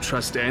I don't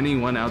trust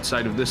anyone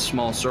outside of this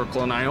small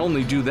circle, and I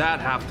only do that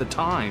half the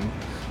time.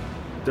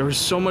 There is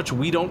so much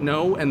we don't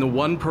know, and the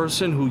one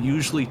person who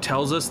usually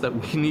tells us that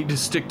we need to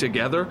stick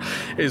together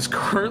is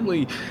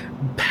currently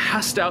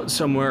passed out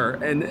somewhere,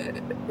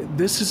 and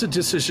this is a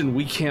decision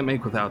we can't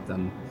make without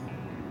them.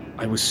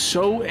 I was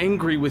so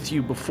angry with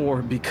you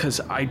before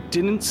because I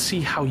didn't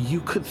see how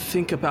you could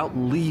think about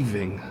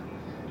leaving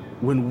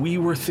when we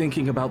were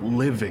thinking about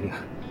living.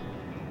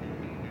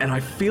 And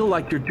I feel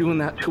like you're doing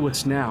that to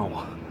us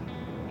now.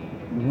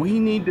 We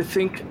need to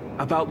think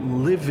about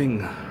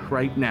living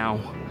right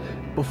now.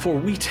 before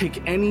we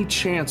take any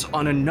chance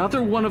on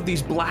another one of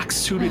these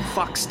black-suited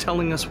fucks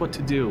telling us what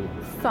to do.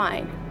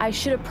 Fine. I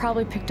should have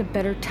probably picked a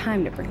better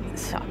time to bring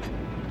this up.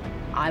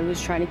 I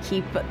was trying to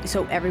keep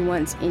so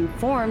everyone's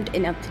informed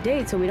and up to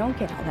date so we don't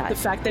get all that. The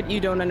fact that you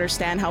don't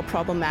understand how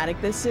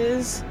problematic this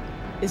is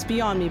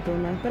beyond me,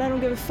 Boomer. But I don't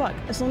give a fuck.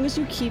 As long as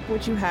you keep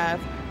what you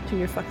have to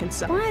your fucking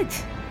self.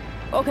 What?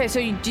 Okay, so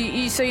you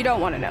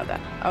don't want to know that.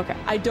 Okay.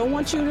 I don't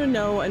want you to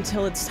know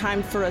until it's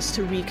time for us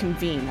to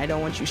reconvene. I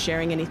don't want you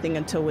sharing anything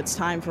until it's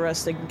time for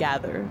us to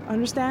gather.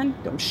 Understand?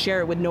 Don't share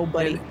it with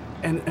nobody.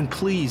 And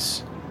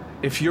please,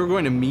 if you're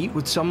going to meet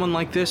with someone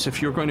like this,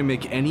 if you're going to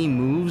make any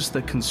moves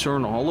that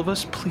concern all of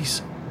us,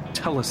 please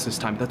tell us this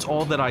time. That's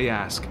all that I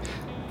ask.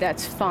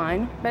 That's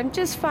fine, but I'm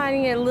just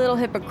finding it a little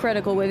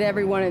hypocritical with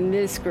everyone in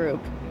this group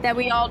that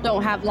we all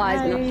don't have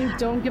lives. I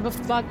don't give a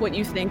fuck what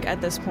you think at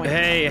this point.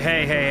 Hey.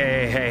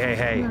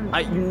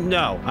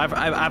 No,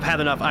 I've had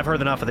enough. I've heard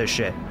enough of this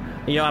shit.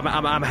 You know,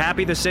 I'm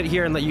happy to sit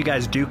here and let you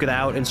guys duke it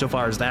out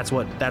insofar as that's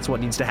what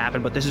needs to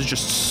happen, but this is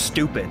just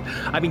stupid.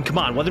 I mean, come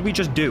on, what did we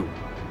just do?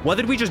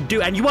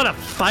 And you want to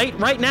fight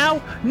right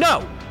now?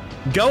 No!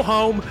 Go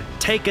home,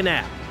 take a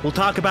nap. We'll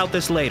talk about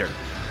this later.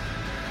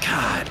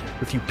 God,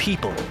 with you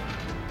people.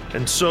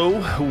 And so,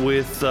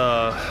 with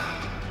a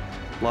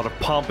lot of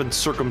pomp and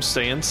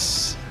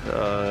circumstance,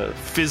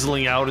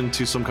 fizzling out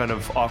into some kind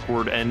of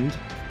awkward end,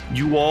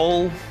 you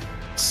all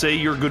say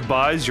your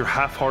goodbyes, your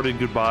half-hearted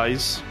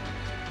goodbyes,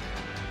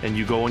 and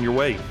you go on your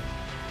way.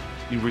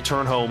 You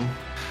return home.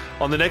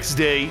 On the next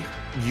day,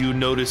 you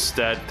notice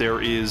that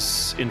there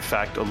is, in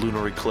fact, a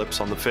lunar eclipse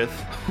on the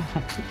 5th.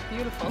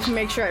 Beautiful.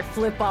 Make sure I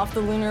flip off the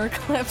lunar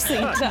eclipse the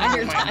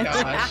entire time.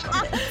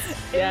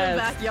 In the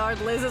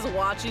backyard, Liz is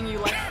watching you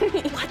like,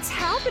 what's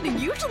happening?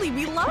 Usually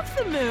we love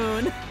the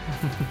moon.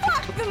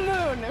 Fuck the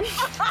moon.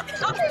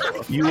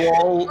 You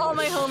all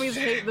my homies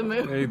hate the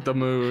moon. Hate the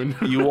moon.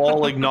 You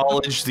all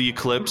acknowledge the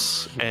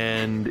eclipse,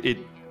 and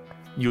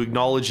you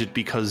acknowledge it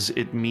because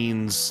it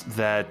means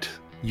that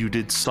you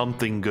did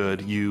something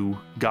good. You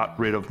got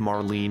rid of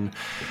Marlene.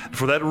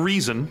 For that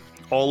reason,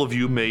 all of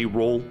you may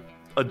roll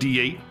a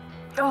d8,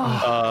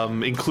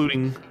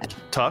 including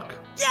Tuck.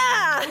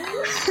 Yeah!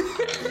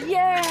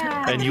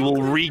 Yeah! And you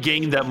will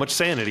regain that much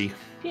sanity.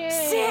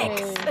 Yay.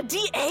 6! A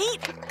d8?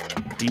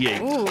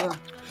 D8. Ooh.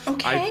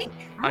 Okay.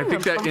 I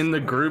think that in the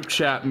group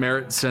chat,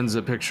 Merritt sends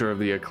a picture of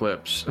the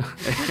eclipse.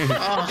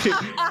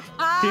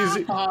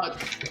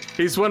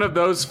 He's one of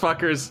those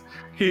fuckers.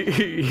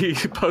 He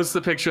posts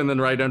the picture and then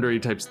right under he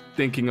types,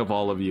 thinking of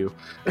all of you.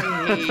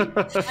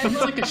 It's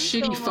like a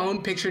shitty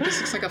phone picture. It just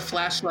looks like a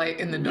flashlight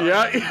in the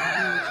dark.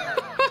 Yeah.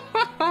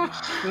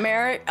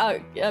 Merritt,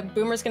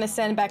 Boomer's gonna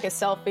send back a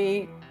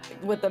selfie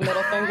with the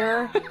middle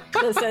finger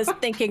that says,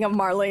 thinking of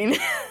Marlene.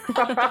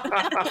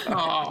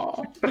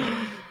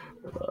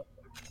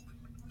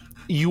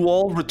 You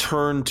all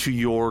return to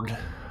your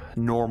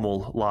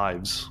normal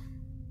lives.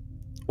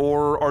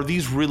 Or are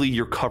these really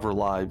your cover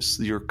lives,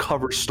 your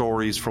cover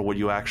stories for what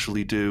you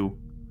actually do?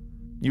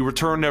 You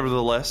return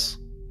nevertheless,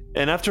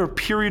 and after a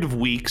period of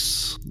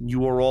weeks,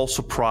 you are all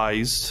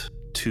surprised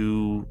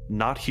to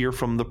not hear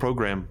from the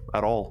program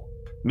at all.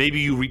 Maybe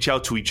you reach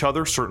out to each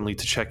other, certainly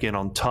to check in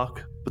on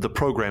Tuck, but the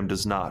program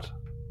does not.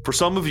 For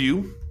some of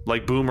you,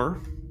 like Boomer,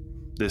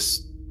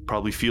 this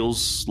probably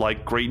feels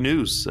like great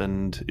news,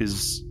 and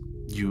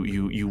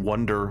you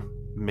wonder,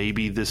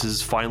 maybe this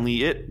is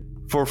finally it.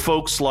 For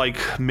folks like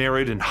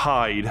Merritt and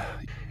Hyde,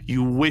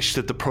 you wish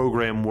that the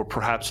program were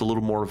perhaps a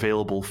little more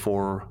available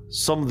for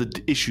some of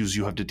the issues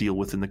you have to deal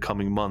with in the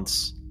coming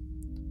months.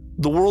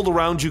 The world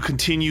around you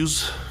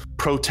continues.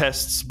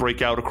 Protests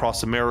break out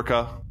across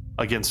America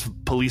against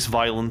police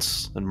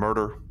violence and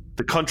murder.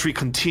 The country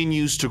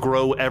continues to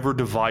grow ever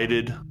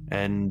divided,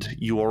 and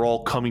you are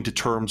all coming to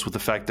terms with the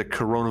fact that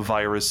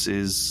coronavirus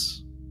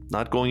is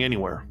not going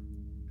anywhere.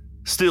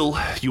 Still,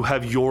 you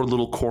have your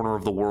little corner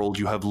of the world.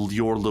 You have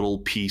your little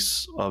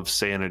piece of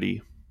sanity.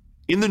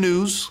 In the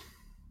news,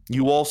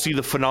 you all see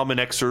the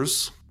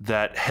Phenomenexers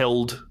that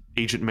held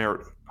Agent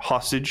Merritt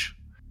hostage,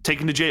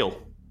 taken to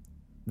jail.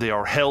 They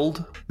are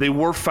held. They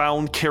were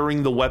found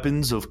carrying the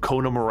weapons of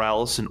Kona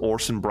Morales and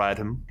Orson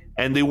Bradham,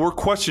 and they were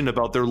questioned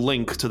about their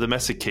link to the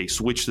Messick case,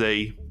 which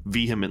they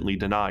vehemently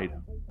denied.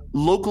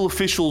 Local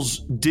officials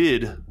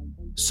did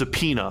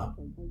subpoena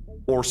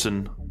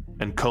Orson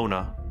and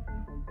Kona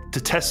to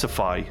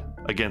testify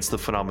against the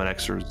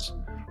Phenomenexers.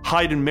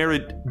 Hyde and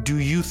Merritt, do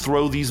you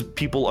throw these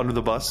people under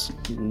the bus?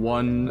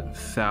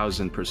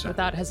 1,000%.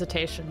 Without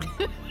hesitation.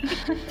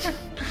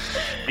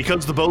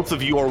 Because the both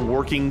of you are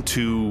working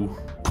to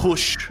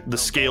push the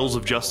scales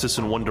of justice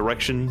in one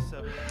direction,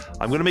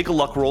 I'm going to make a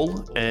luck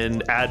roll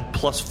and add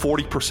plus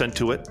 40%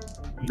 to it.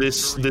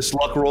 This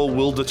luck roll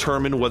will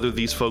determine whether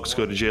these folks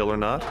go to jail or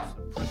not.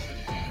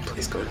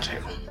 Please go to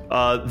jail.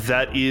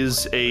 That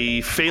is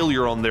a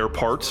failure on their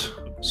part.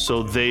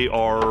 So they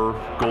are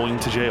going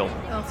to jail.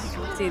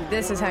 See,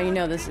 this is how you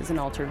know this is an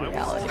altered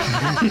reality.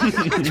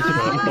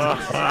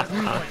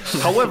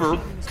 However,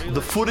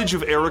 the footage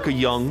of Erica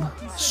Young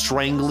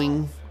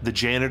strangling the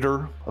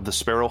janitor of the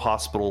Sparrow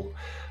Hospital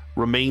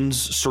remains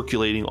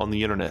circulating on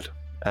the internet,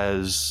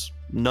 as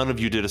none of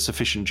you did a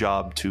sufficient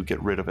job to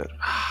get rid of it.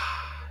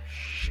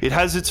 It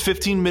has its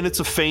 15 minutes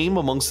of fame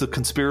amongst the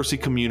conspiracy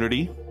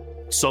community.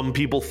 Some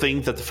people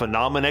think that the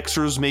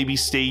Phenomenexers maybe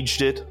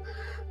staged it,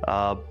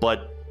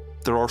 but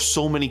there are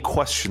so many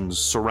questions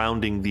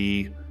surrounding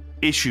the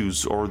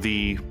issues or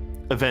the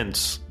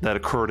events that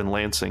occurred in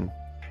Lansing.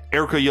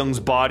 Erica Young's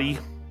body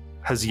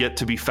has yet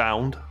to be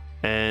found,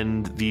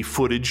 and the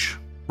footage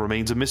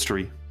remains a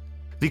mystery.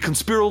 The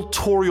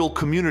conspiratorial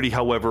community,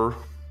 however,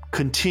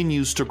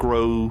 continues to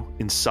grow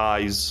in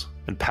size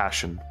and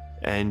passion,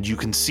 and you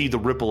can see the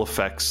ripple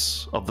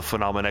effects of the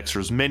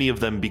Phenomenexers, many of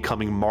them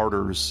becoming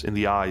martyrs in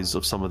the eyes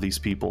of some of these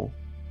people.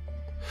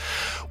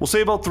 We'll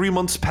say about 3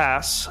 months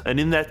pass, and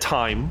in that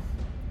time,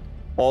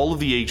 all of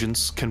the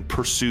agents can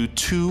pursue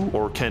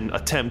can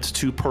attempt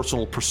 2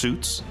 personal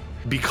pursuits.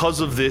 Because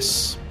of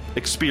this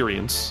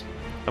experience,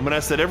 I'm going to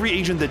ask that every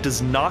agent that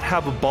does not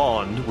have a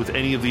bond with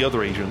any of the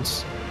other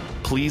agents,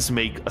 please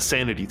make a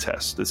sanity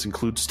test. This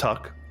includes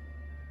Tuck.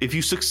 If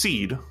you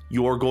succeed,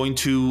 you are going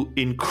to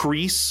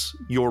increase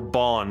your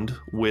bond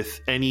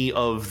with any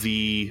of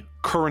the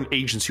current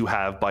agents you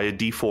have by a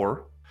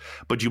D4,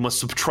 but you must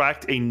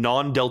subtract a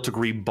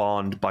non-Delta-degree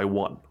bond by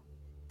 1.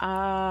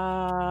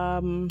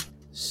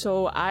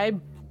 So I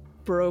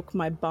broke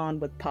my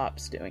bond with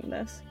Pops doing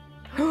this.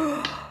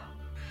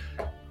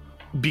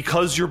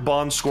 Because your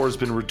bond score has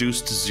been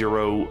reduced to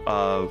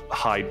 0,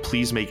 Hyde,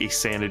 please make a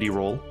sanity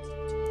roll.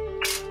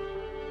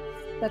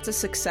 That's a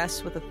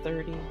success with a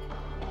 30.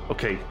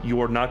 Okay,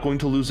 you are not going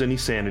to lose any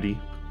sanity,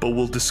 but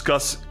we'll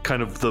discuss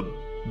kind of the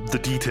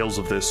details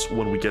of this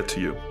when we get to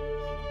you.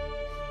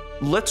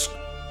 Let's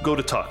go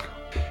to Tuck.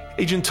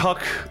 Agent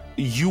Tuck,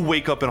 you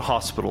wake up in a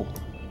hospital.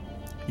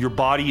 Your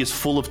body is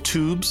full of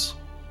tubes,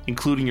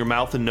 including your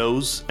mouth and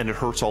nose, and it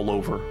hurts all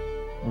over.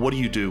 What do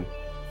you do?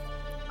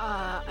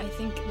 I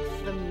think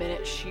the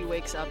minute she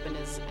wakes up and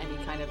is any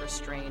kind of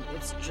restrained,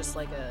 it's just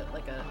like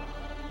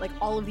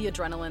all of the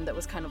adrenaline that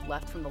was kind of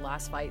left from the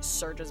last fight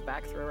surges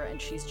back through her,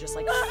 and she's just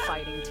like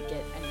fighting to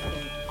get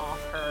anything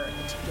off her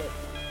and to get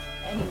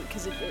any,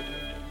 because it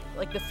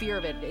like the fear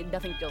of it,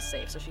 nothing feels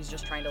safe. So she's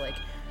just trying to like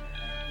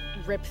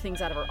rip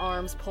things out of her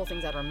arms, pull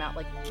things out of her mouth,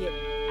 like get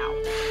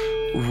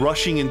out.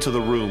 Rushing into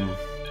the room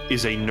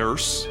is a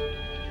nurse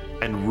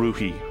and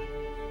Ruhi.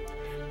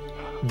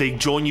 They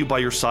join you by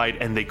your side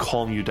and they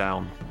calm you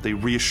down. They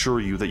reassure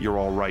you that you're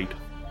all right.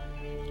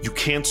 You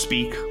can't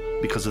speak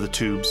because of the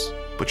tubes,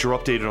 but you're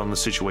updated on the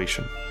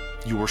situation.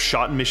 You were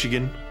shot in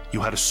Michigan.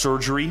 You had a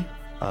surgery,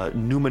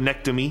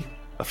 pneumonectomy,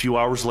 a few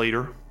hours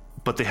later,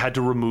 but they had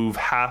to remove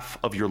half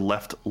of your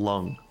left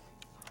lung.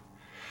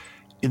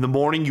 In the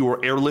morning, you were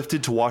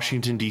airlifted to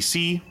Washington,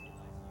 D.C.,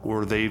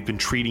 where they've been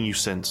treating you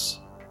since.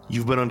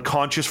 You've been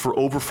unconscious for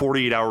over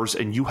 48 hours,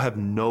 and you have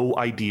no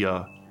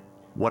idea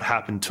what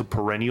happened to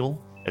Perennial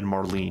and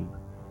Marlene.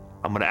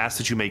 I'm going to ask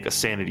that you make a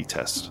sanity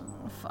test.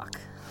 Oh, fuck.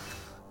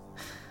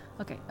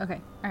 Okay, all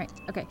right,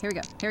 okay, here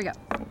we go.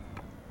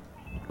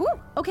 Ooh,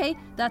 okay,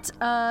 that's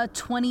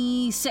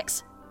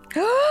 26.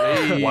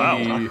 Hey.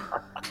 Wow.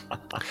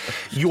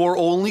 You're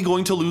only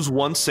going to lose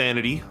 1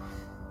 sanity.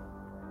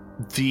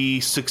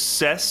 The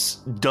success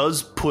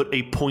does put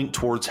a point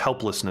towards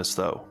helplessness,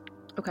 though.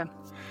 Okay.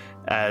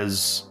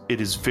 As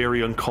it is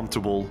very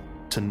uncomfortable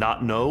to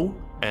not know,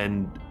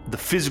 and the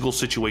physical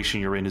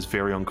situation you're in is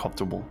very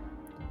uncomfortable.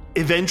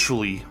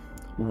 Eventually,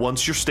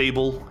 once you're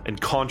stable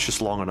and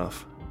conscious long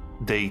enough,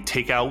 they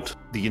take out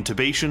the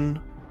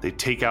intubation, they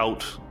take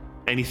out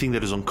anything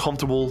that is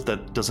uncomfortable,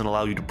 that doesn't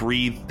allow you to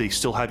breathe. They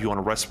still have you on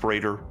a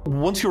respirator.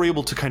 Once you're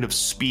able to kind of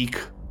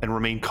speak and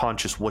remain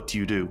conscious, what do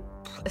you do?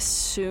 As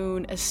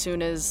soon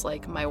as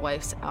like my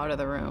wife's out of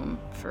the room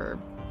for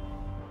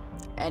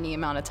any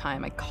amount of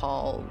time, I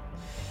call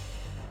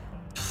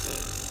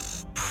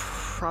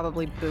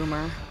probably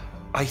Boomer.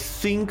 I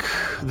think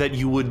that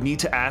you would need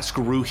to ask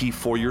Ruhi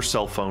for your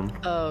cell phone.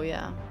 Oh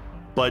yeah.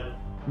 But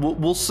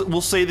we'll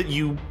say that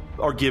you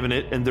are given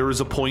it, and there is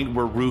a point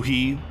where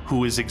Ruhi,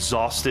 who is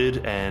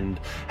exhausted and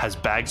has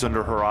bags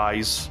under her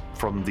eyes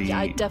from the... Yeah,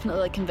 I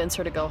definitely like convince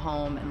her to go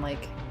home and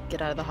like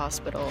get out of the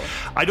hospital.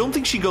 I don't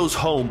think she goes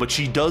home, but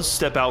she does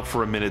step out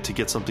for a minute to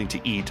get something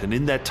to eat, and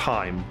in that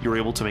time, you're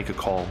able to make a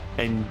call,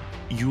 and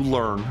you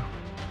learn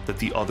that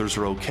the others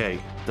are okay,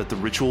 that the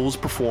ritual was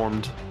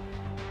performed,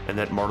 and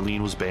that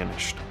Marlene was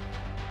banished.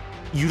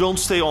 You don't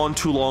stay on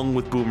too long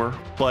with Boomer,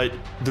 but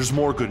there's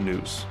more good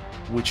news,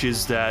 which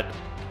is that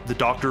the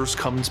doctors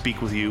come and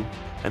speak with you,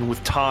 and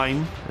with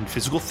time and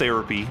physical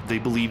therapy, they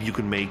believe you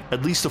can make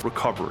at least a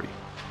recovery.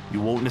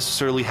 You won't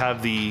necessarily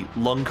have the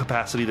lung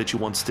capacity that you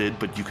once did,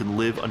 but you can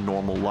live a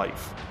normal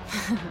life.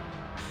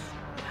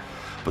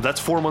 But that's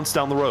 4 months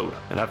down the road,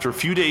 and after a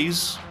few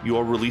days, you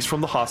are released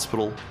from the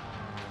hospital,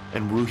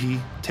 and Ruhi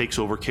takes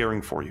over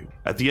caring for you.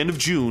 At the end of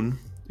June,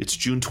 it's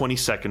June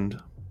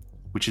 22nd,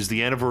 which is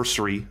the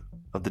anniversary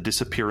of the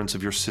disappearance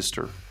of your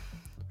sister.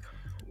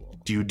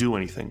 Do you do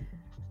anything?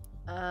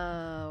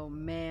 Oh,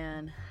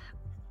 man.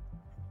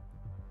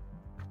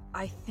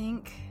 I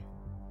think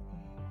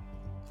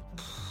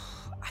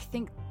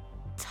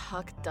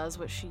Tuck does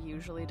what she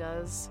usually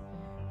does,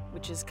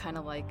 which is kind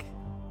of like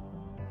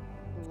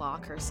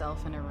lock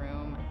herself in a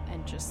room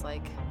and just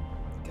like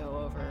go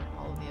over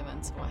all of the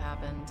events of what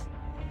happened.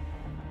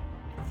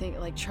 I think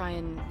like try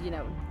and,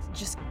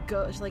 just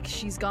go, like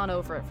she's gone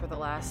over it for the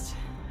last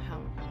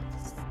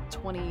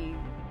 20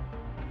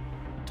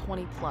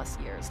 plus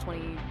years,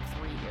 23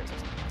 years or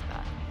something like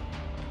that.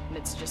 And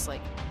it's just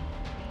like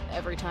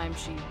every time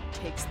she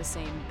takes the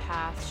same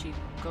path, she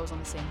goes on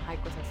the same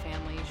hike with her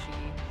family, she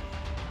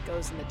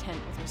goes in the tent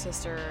with her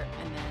sister,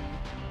 and then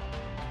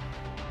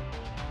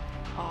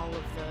all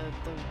of the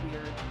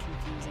weird,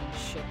 confusing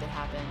shit that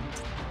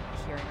happened,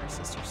 hearing her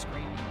sister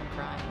screaming and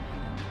crying,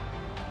 and then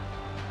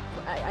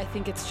I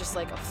think it's just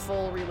like a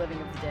full reliving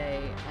of the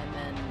day, and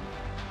then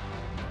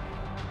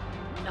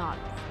not,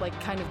 like,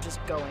 kind of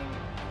just going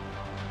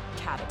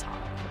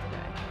catatonic for the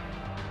day.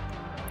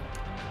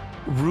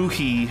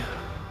 Ruhi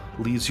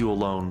leaves you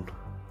alone.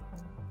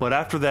 But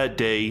after that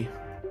day,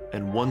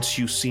 and once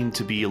you seem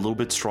to be a little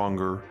bit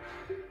stronger,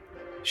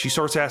 she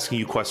starts asking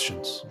you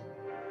questions.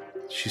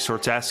 She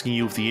starts asking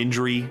you if the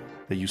injury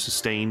that you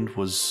sustained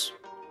was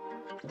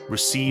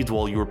received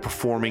while you were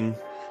performing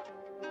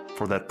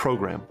for that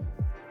program.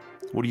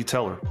 What do you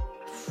tell her?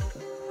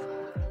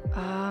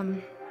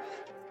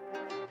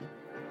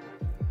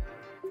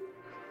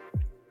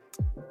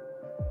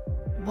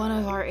 One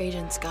of our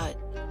agents got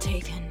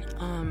taken,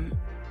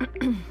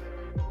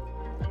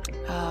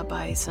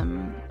 by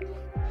some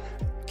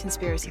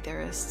conspiracy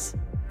theorists.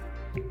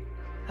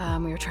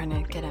 We were trying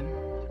to get him.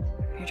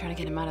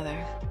 Out of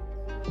there.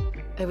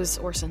 It was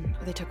Orson.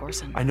 They took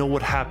Orson. I know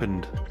what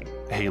happened,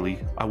 Haley.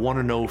 I want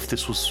to know if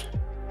this was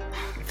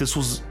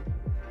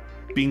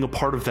being a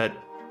part of that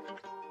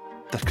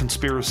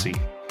conspiracy.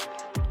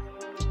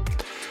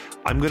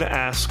 I'm going to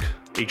ask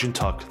Agent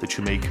Tuck that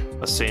you make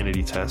a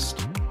sanity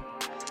test.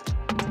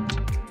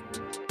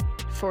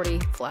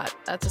 40 flat.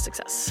 That's a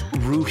success.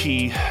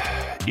 Ruhi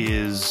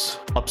is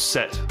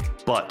upset,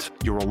 but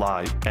you're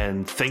alive.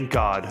 And thank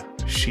God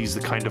she's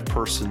the kind of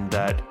person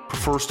that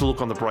prefers to look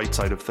on the bright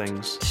side of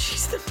things.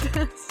 She's the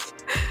best.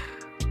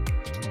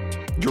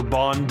 Your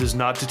bond does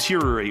not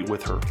deteriorate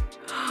with her,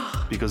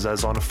 because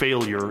as on a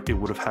failure, it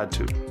would have had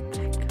to.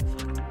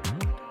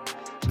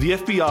 The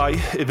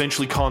FBI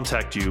eventually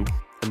contact you,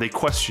 and they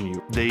question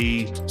you.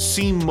 They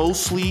seem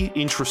mostly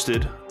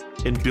interested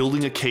in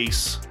building a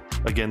case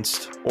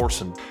against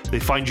Orson.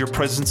 They find your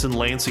presence in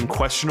Lansing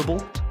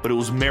questionable, but it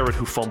was Merritt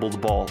who fumbled the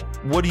ball.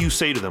 What do you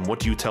say to them? What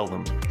do you tell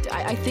them?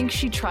 I think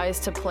she tries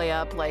to play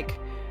up, like,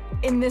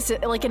 in this,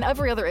 like in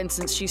every other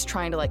instance, she's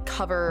trying to like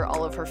cover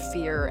all of her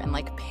fear and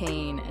like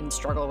pain and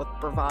struggle with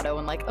bravado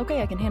and like,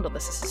 okay, I can handle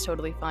this. This is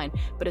totally fine.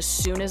 But as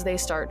soon as they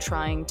start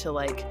trying to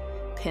like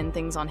pin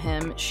things on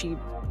him, she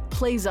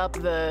plays up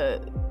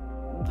the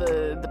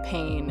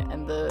pain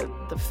and the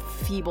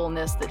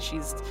feebleness that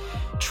she's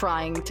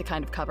trying to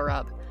kind of cover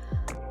up.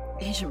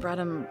 Agent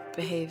Bradham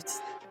behaved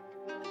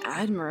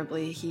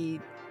admirably. He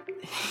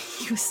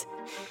was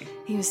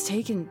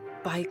taken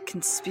by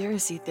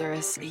conspiracy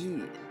theorists.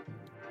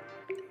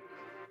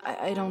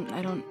 I don't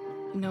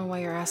know why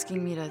you're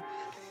asking me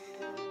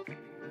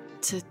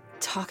to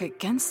talk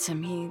against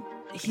him.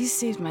 He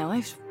saved my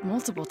life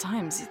multiple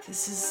times.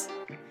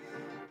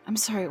 I'm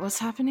sorry, what's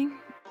happening?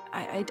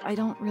 I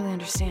don't really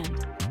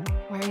understand.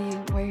 Why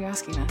are you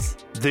asking this?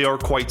 They are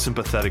quite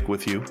sympathetic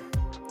with you,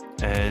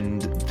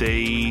 and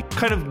they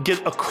kind of get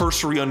a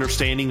cursory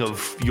understanding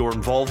of your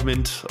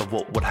involvement, of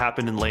what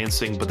happened in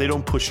Lansing, but they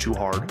don't push too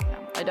hard.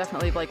 I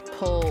definitely I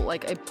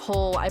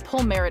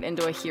pull Merritt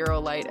into a hero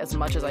light as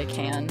much as I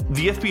can.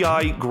 The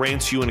FBI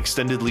grants you an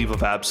extended leave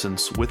of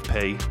absence with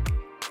pay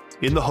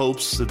in the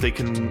hopes that they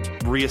can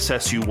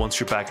reassess you once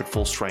you're back at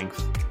full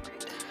strength.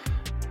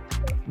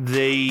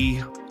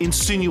 They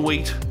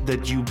insinuate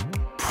that you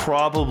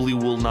probably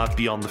will not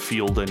be on the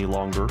field any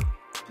longer.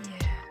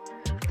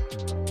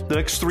 The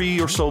next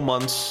 3 or so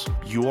months,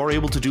 you are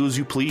able to do as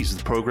you please.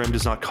 The program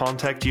does not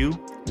contact you.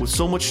 With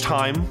so much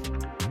time,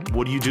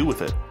 what do you do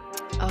with it?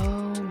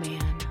 Oh, man.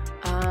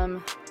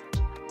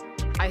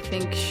 I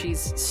think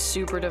she's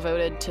super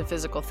devoted to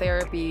physical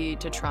therapy,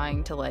 to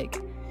trying to,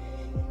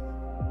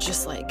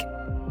 just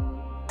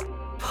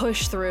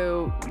push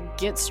through,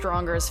 get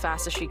stronger as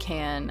fast as she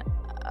can.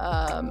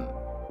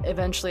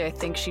 Eventually, I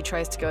think she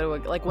tries to go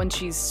to when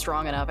she's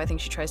strong enough, I think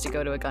she tries to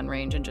go to a gun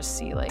range and just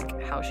see,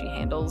 how she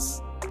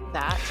handles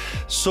that.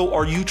 So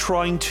are you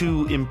trying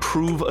to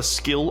improve a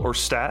skill or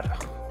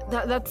stat?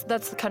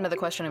 That's kind of the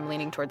question I'm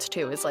leaning towards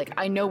too, is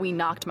I know we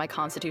knocked my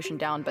constitution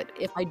down, but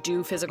if I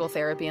do physical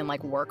therapy and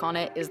work on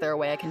it, is there a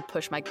way I can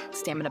push my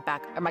stamina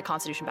back, or my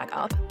constitution back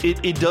up?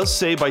 It does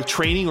say by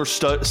training or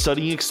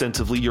studying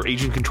extensively, your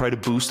agent can try to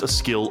boost a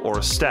skill or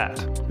a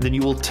stat. Then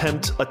you will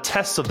attempt a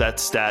test of that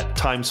stat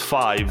times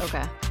 5.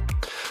 Okay.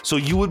 So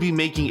you would be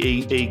making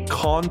a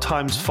con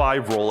times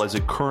 5 roll as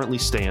it currently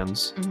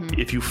stands. Mm-hmm.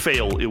 If you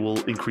fail, it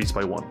will increase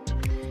by 1.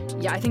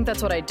 Yeah, I think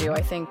that's what I do.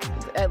 I think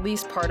at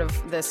least part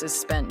of this is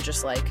spent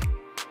just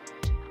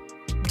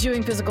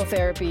doing physical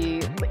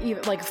therapy,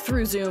 like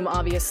through Zoom,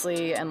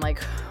 obviously, and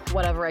like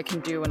whatever I can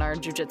do in our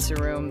jujitsu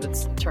room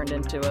that's turned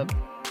into a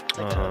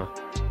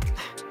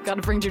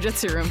gotta bring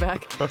jujitsu room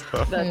back.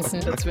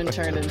 That's been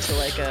turned into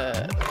like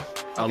a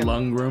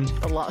lung room,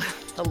 a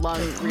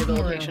lung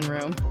rehabilitation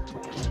room.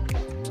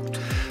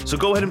 So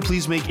go ahead and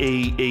please make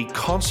a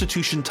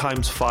Constitution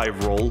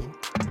 ×5 roll.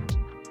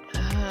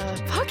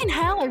 Fucking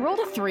hell! I rolled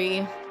a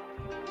 3.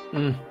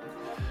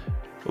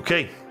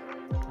 Okay,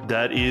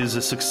 that is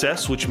a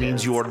success, which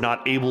means you are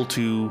not able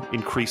to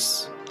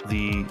increase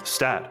the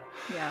stat.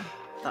 Yeah.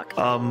 Fuck.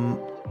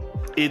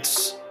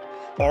 It's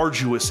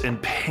arduous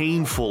and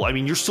painful. I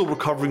mean, you're still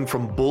recovering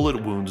from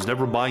bullet wounds,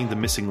 never mind the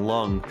missing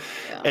lung.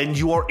 Yeah. And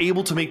you are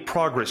able to make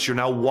progress. You're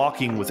now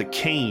walking with a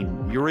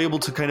cane. You're able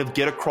to kind of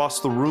get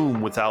across the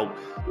room without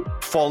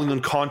falling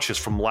unconscious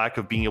from lack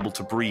of being able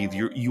to breathe.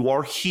 You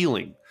are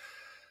healing,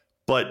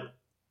 but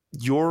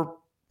you're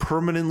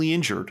permanently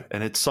injured,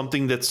 and it's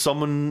something that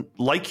someone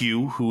like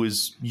you, who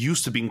is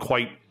used to being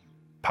quite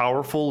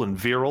powerful and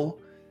virile,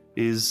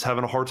 is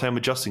having a hard time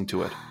adjusting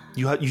to it.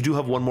 You do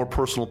have one more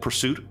personal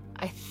pursuit.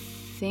 I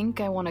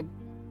think I want to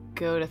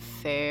go to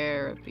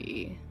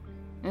therapy.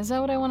 Is that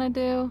what I want to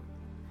do?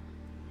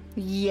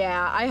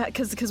 Yeah,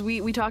 because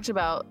we talked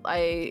about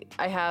I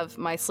have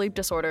my sleep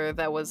disorder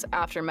that was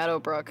after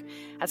Meadowbrook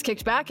has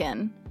kicked back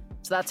in,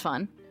 so that's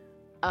fun.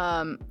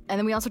 And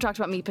then we also talked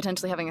about me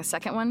potentially having a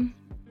second one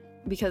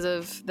because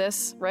of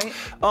this, right?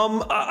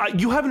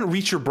 You haven't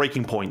reached your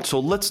breaking point, so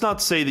let's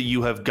not say that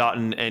you have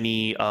gotten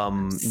any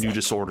new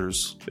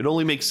disorders. It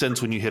only makes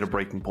sense when you hit a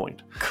breaking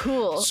point.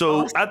 Cool.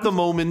 So at the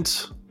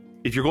moment,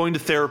 if you're going to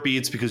therapy,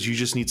 it's because you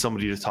just need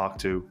somebody to talk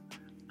to.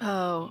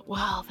 Oh,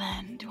 well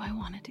then, do I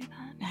want to do that?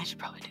 I should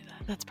probably do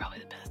that. That's probably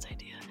the best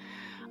idea.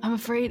 I'm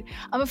afraid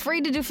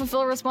to do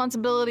fulfill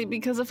responsibility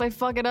because if I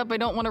fuck it up, I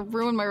don't want to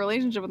ruin my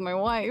relationship with my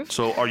wife.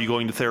 So are you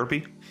going to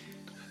therapy?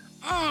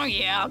 Oh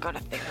yeah, I'll go to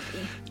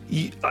therapy.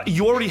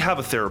 You already have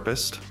a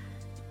therapist.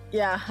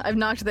 Yeah, I've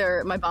knocked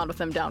my bond with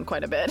them down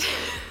quite a bit.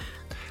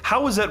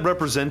 How is that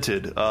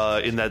represented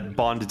in that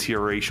bond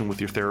deterioration with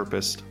your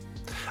therapist?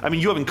 I mean,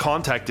 you haven't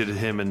contacted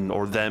him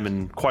or them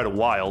in quite a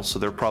while, so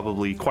they're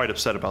probably quite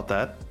upset about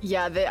that.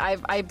 Yeah,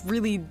 I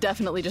really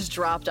definitely just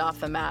dropped off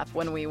the map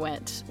when we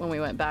went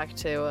back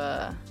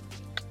to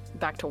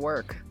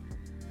work.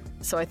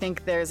 So I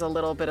think there's a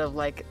little bit of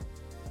like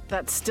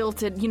that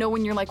stilted,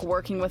 when you're like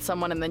working with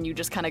someone and then you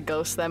just kind of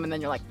ghost them and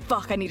then you're like,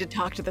 fuck, I need to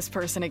talk to this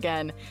person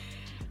again.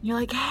 And you're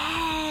like,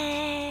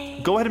 hey.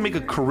 Go ahead and make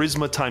a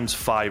charisma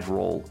 ×5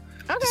 roll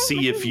to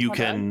see if you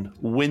can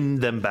win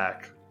them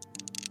back.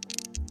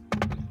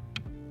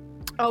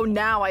 Oh,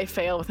 now I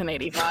fail with an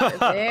 85.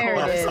 There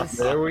it is.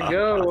 There we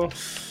go.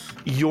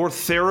 Your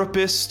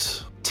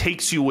therapist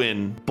takes you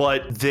in,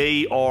 but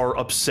they are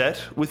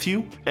upset with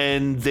you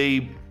and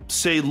they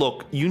say,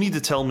 look, you need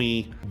to tell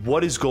me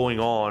what is going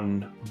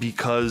on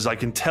because I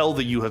can tell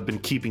that you have been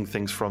keeping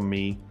things from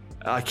me.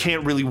 I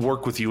can't really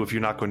work with you if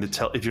you're not going to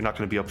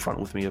be upfront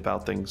with me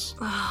about things.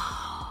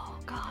 Oh,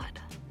 God.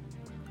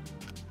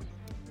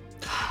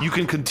 You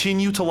can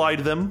continue to lie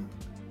to them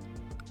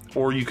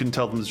or you can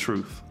tell them the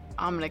truth.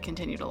 I'm going to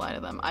continue to lie to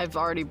them. I've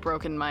already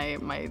broken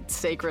my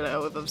sacred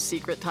oath of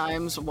secret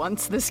times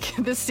once this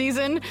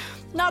season,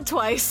 not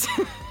twice.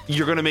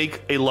 You're going to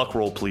make a luck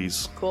roll,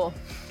 please. Cool.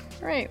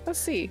 All right, let's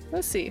see.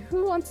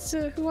 Who wants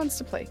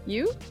to play?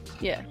 You?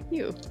 Yeah,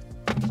 you.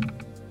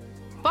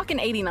 Fucking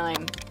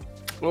 89.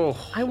 Oh.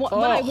 But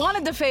I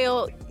wanted to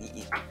fail.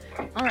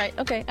 All right,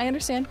 okay, I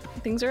understand.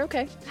 Things are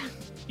okay.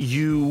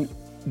 You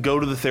go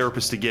to the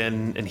therapist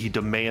again, and he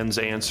demands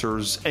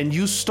answers, and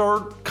you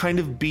start kind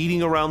of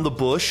beating around the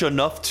bush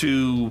enough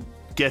to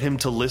get him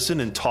to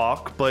listen and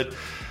talk, but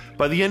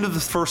by the end of the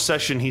first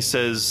session, he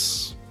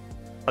says,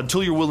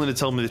 until you're willing to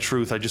tell me the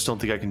truth, I just don't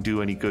think I can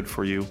do any good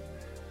for you.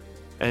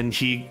 And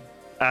he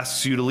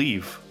asks you to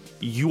leave.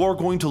 You are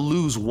going to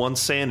lose 1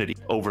 sanity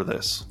over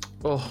this.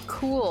 Oh,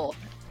 cool.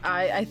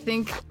 I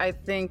think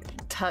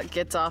Tut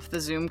gets off the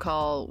Zoom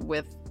call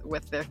with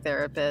their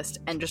therapist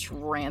and just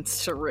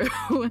rants to Rue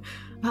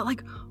about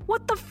like,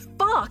 what the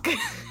fuck?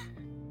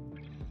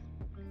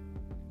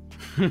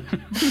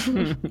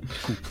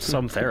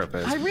 Some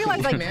therapist. I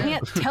realize I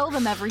can't tell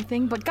them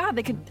everything, but God,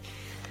 they could.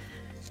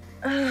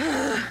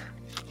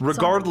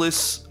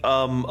 Regardless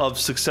of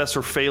success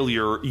or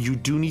failure, you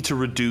do need to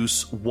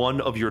reduce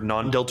one of your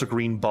non-Delta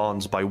Green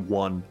bonds by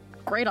 1.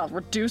 Great, I'll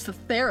reduce the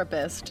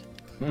therapist.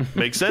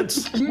 Makes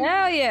sense.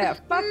 Hell yeah,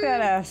 fuck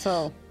that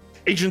asshole.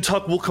 Agent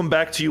Tuck, we'll come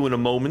back to you in a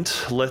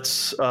moment.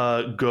 Let's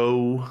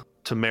go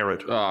to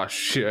Merritt. Oh,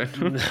 shit.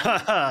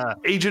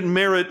 Agent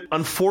Merritt,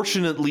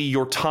 unfortunately,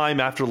 your time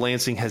after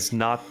Lansing has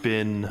not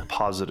been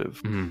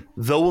positive.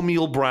 Though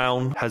Emil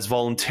Brown has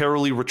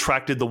voluntarily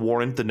retracted the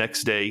warrant the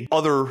next day,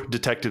 other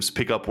detectives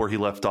pick up where he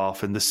left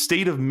off, and the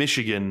state of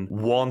Michigan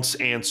wants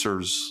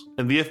answers,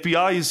 and the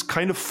FBI is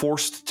kind of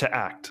forced to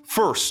act.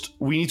 First,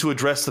 we need to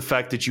address the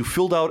fact that you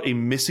filled out a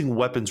missing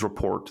weapons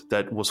report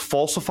that was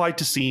falsified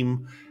to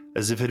seem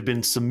as if it had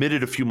been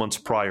submitted a few months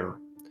prior.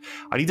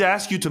 I need to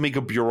ask you to make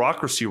a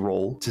bureaucracy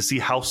roll to see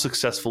how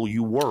successful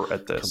you were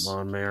at this. Come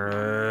on,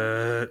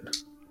 Merritt.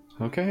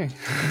 Okay.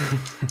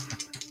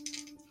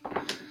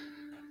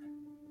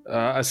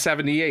 A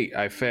 78.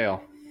 I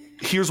fail.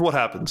 Here's what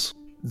happens.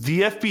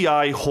 The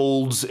FBI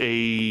holds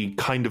a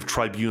kind of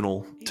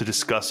tribunal to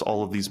discuss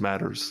all of these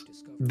matters.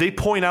 They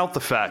point out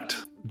the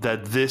fact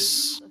that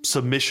this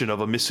submission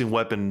of a missing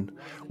weapon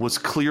was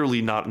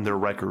clearly not in their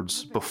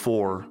records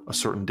before a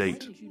certain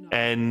date,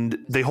 and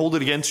they hold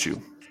it against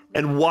you.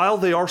 And while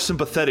they are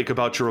sympathetic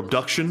about your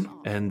abduction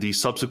and the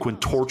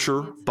subsequent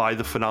torture by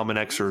the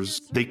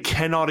Phenomenexers, they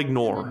cannot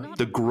ignore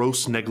the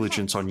gross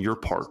negligence on your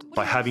part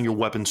by having your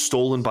weapon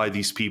stolen by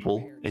these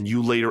people and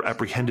you later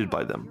apprehended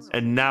by them.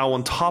 And now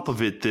on top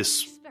of it,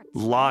 this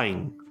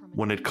lying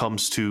when it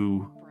comes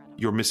to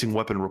your missing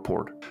weapon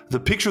report. The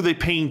picture they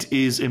paint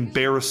is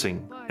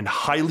embarrassing and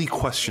highly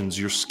questions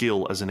your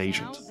skill as an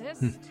agent.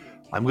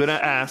 I'm going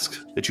to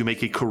ask that you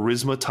make a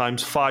charisma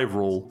times 5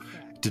 roll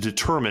to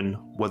determine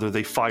whether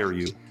they fire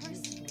you.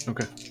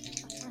 Okay.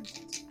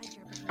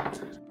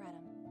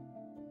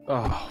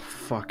 Oh,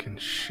 fucking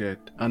shit.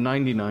 A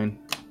 99.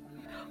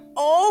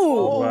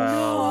 Oh!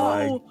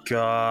 Wow, my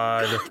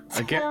God.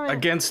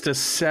 Against a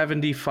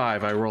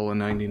 75, I roll a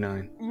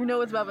 99. You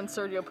know it's bad when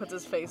Sergio puts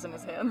his face in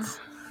his hands.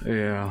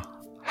 Yeah.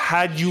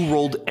 Had you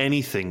rolled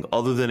anything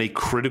other than a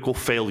critical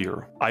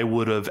failure, I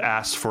would have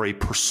asked for a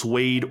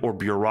persuade or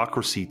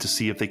bureaucracy to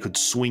see if they could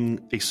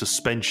swing a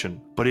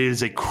suspension, but it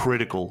is a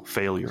critical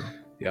failure.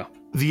 Yeah.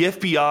 The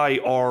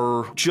FBI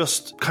are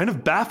just kind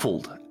of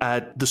baffled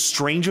at the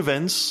strange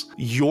events,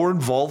 your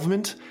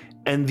involvement,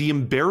 and the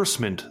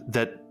embarrassment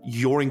that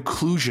your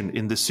inclusion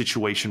in this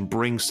situation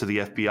brings to the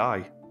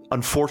FBI.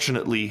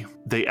 Unfortunately,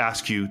 they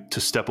ask you to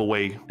step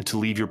away and to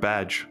leave your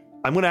badge.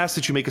 I'm going to ask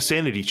that you make a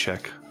sanity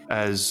check,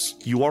 as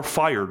you are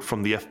fired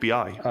from the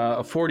FBI.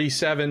 A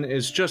 47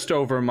 is just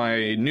over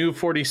my new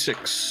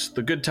 46,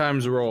 the good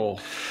times roll.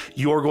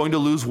 You are going to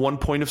lose 1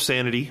 point of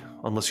sanity,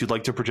 unless you'd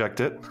like to project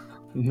it.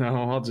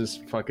 No, I'll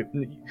just fuck it.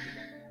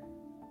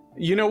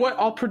 You know what?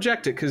 I'll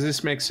project it, because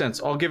this makes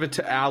sense. I'll give it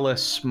to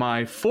Alice,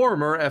 my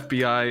former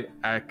FBI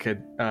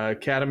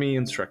Academy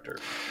instructor.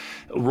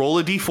 Roll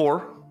a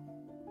d4,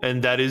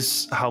 and that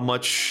is how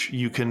much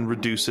you can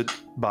reduce it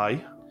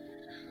by.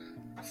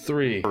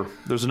 3.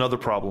 There's another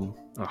problem.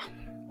 Oh.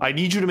 I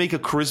need you to make a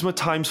charisma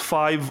times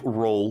 5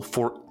 roll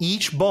for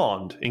each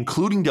bond,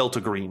 including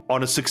Delta Green.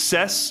 On a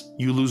success,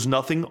 you lose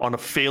nothing. On a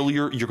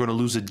failure, you're going to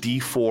lose a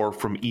d4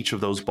 from each of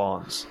those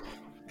bonds.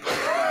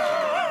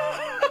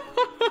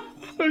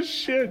 Oh,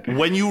 shit.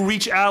 When you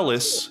reach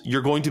Alice,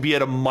 you're going to be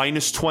at a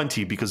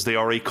 -20 because they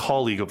are a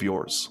colleague of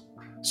yours.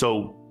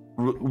 So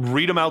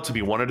read them out to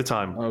me one at a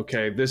time.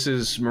 Okay, this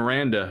is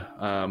Miranda,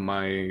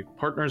 my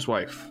partner's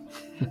wife.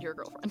 Your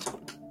girlfriend.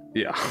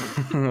 Yeah.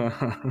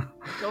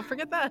 Don't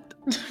forget that.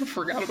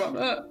 Forgot about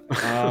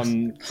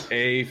that.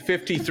 A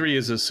 53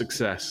 is a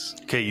success.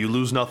 Okay, you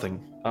lose nothing.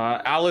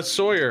 Alice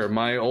Sawyer,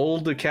 my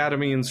old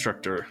academy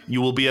instructor.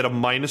 You will be at a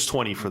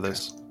 -20 for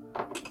this.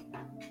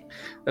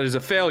 That is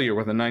a failure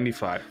with a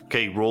 95.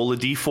 Okay, roll a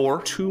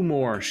d4. 2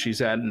 more.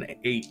 She's at an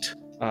 8.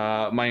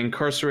 My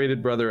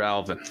incarcerated brother,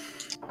 Alvin.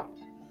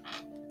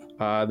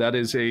 That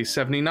is a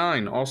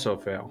 79, also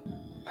fail.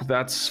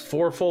 That's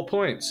 4 full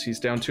points. He's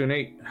down to an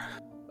 8.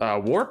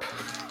 Warp?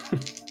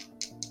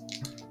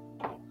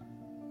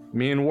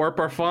 Me and Warp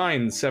are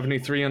fine.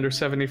 73 under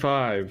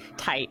 75.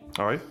 Tight.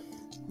 All right.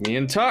 Me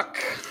and Tuck.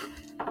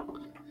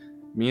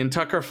 Me and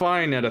Tuck are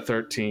fine at a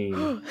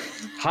 13.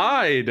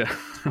 Hyde.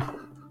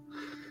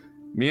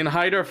 Me and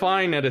Hyde are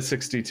fine at a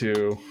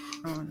 62.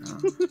 Oh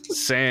no.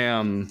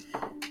 Sam.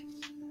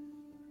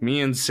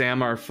 Me and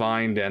Sam are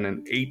fine at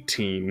an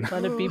 18.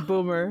 Let it be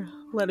Boomer.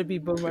 Let it be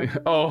Boomer.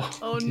 Oh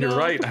no. You're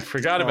right. I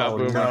forgot about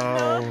Boomer.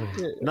 No,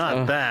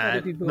 not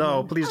that.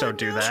 No, please don't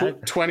do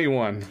that.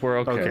 21. We're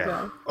okay.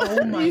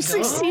 Oh my You god.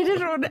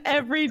 succeeded on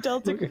every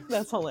Delta.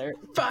 That's hilarious.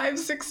 5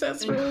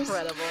 success rolls.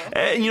 Incredible.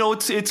 And,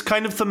 it's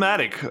kind of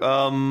thematic.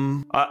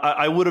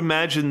 I would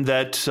imagine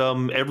that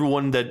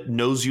everyone that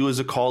knows you as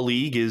a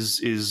colleague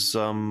is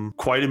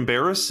quite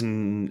embarrassed,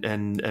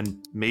 and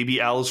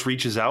maybe Alice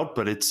reaches out,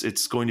 but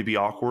it's going to be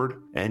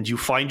awkward, and you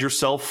find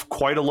yourself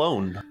quite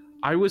alone.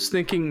 I was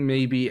thinking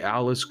maybe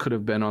Alice could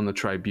have been on the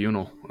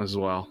tribunal as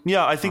well.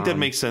 Yeah, I think that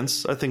makes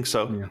sense. I think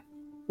so. Yeah.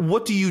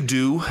 What do you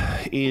do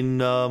in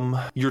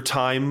your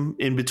time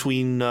in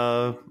between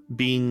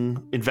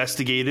being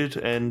investigated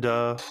and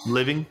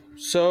living?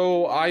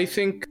 So I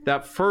think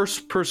that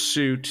first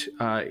pursuit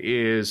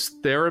is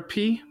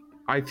therapy.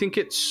 I think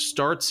it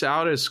starts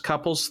out as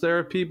couples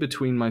therapy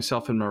between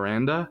myself and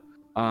Miranda.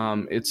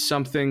 It's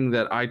something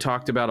that I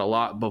talked about a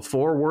lot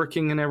before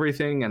working and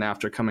everything, and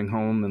after coming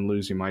home and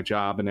losing my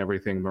job and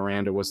everything,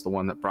 Miranda was the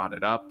one that brought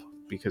it up,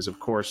 because of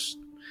course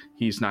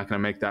he's not going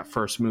to make that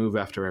first move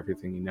after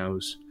everything he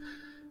knows.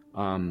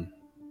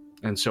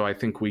 And so I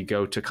think we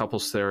go to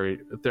couples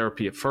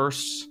therapy at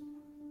first,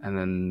 and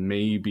then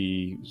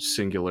maybe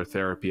singular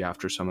therapy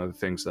after some of the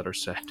things that are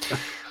said.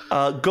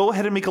 Go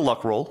ahead and make a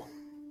luck roll.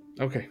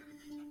 Okay.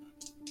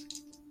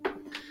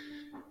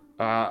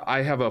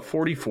 I have a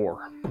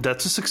 44.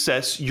 That's a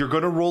success. You're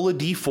going to roll a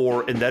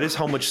d4, and that is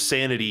how much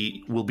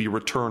sanity will be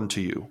returned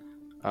to you.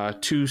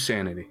 2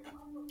 sanity.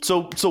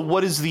 So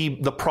what is the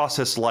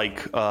process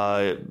like?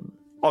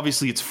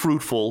 Obviously, it's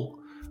fruitful,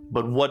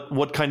 but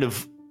what kind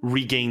of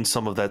regains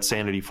some of that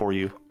sanity for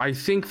you? I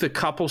think the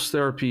couples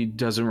therapy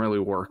doesn't really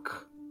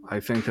work. I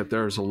think that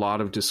there's a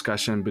lot of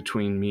discussion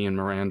between me and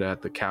Miranda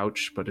at the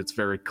couch, but it's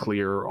very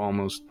clear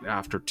almost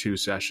after 2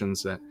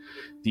 sessions that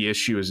the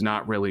issue is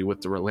not really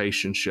with the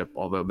relationship,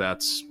 although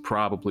that's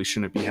probably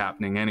shouldn't be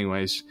happening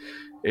anyways.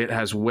 It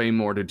has way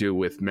more to do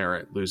with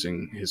Merritt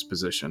losing his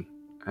position.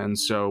 And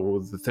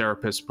so the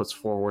therapist puts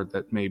forward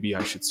that maybe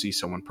I should see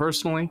someone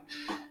personally,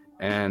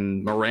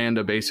 and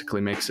Miranda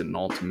basically makes it an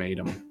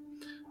ultimatum.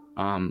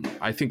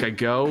 I think I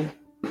go,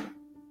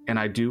 and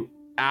I do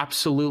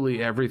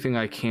absolutely everything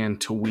I can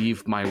to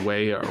weave my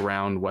way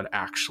around what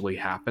actually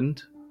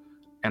happened,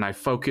 and I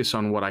focus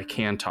on what I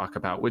can talk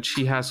about, which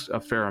he has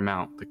a fair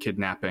amount. The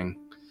kidnapping.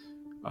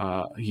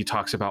 He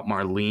talks about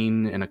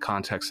Marlene in a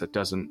context that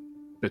doesn't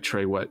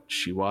betray what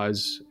she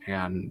was,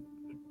 and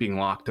being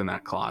locked in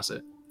that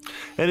closet.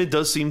 And it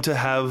does seem to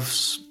have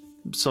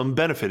some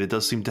benefit. It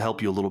does seem to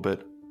help you a little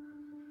bit.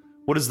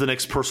 What is the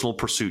next personal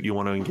pursuit you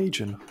want to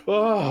engage in?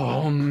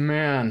 Oh,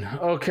 man.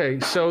 Okay,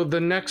 so the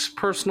next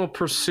personal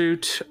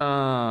pursuit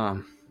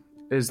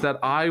is that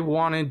I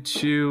wanted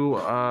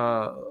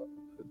to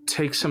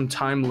take some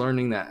time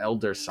learning that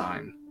elder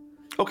sign.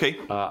 Okay.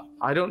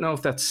 I don't know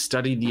if that's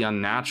study the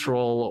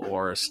unnatural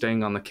or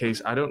staying on the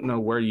case. I don't know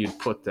where you'd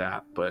put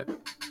that, but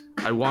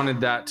I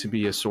wanted that to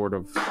be a sort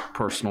of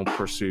personal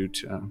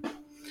pursuit.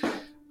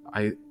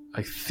 I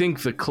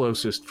think the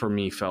closest for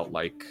me felt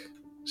like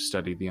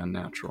study the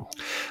unnatural.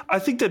 I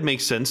think that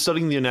makes sense.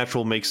 Studying the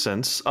unnatural makes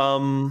sense.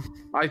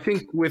 I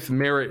think with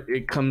Merritt,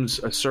 it comes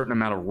a certain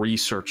amount of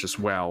research as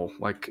well.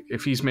 Like,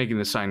 if he's making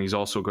the sign, he's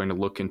also going to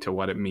look into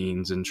what it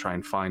means and try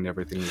and find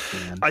everything he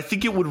can. I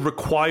think it would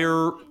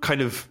require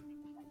kind of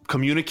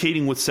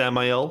communicating with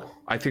Samael.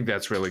 I think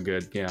that's really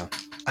good, yeah.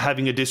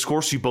 Having a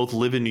discourse. You both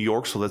live in New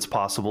York, so that's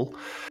possible.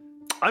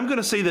 I'm going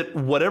to say that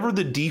whatever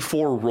the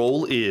D4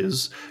 roll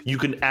is, you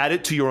can add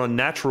it to your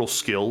unnatural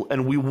skill,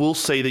 and we will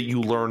say that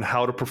you learn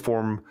how to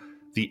perform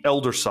the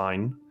elder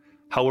sign.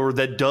 However,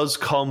 that does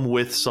come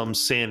with some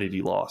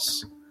sanity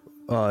loss.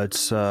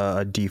 It's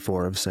a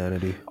D4 of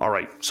sanity. All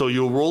right, so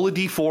you'll roll a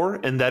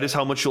D4, and that is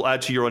how much you'll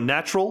add to your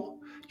unnatural.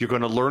 You're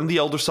going to learn the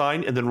elder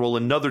sign, and then roll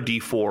another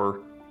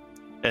D4,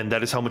 and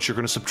that is how much you're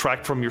going to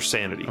subtract from your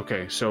sanity.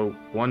 Okay, so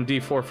 1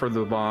 D4 for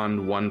the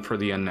bond, 1 for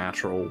the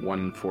unnatural,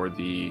 1 for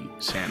the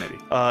sanity.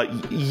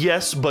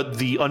 Yes, but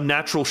the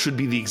unnatural should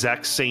be the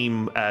exact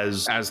same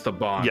as the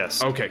bond.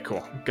 Yes. Okay,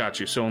 cool. Got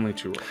you. So only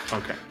 2 rolls.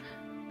 Okay.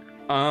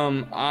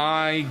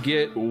 I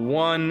get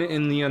 1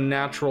 in the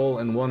unnatural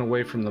and 1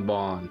 away from the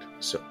bond.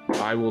 So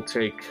I will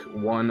take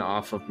 1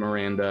 off of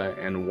Miranda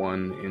and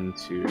 1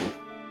 into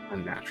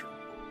unnatural.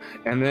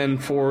 And then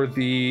for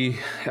the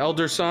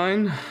elder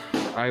sign,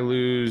 I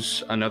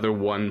lose another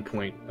 1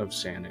 point of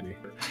sanity.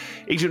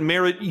 Agent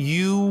Merritt,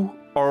 you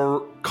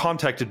are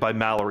contacted by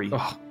Mallory,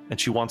 and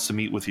she wants to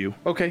meet with you.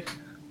 Okay.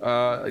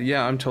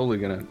 Yeah, I'm totally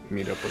gonna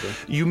meet up with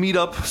her. You meet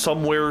up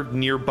somewhere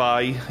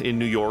nearby in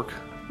New York.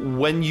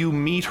 When you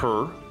meet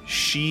her,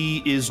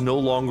 she is no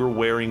longer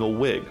wearing a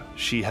wig.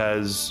 She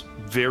has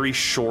very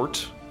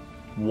short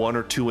 1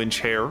 or 2 inch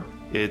hair.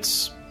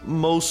 It's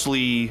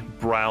mostly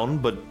brown,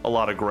 but a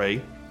lot of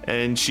gray.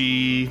 And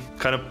she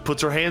kind of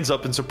puts her hands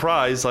up in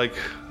surprise, like,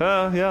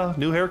 yeah,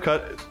 new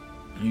haircut.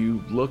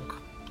 You look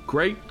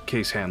great,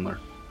 case handler.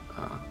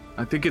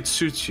 I think it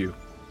suits you.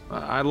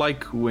 I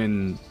like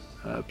when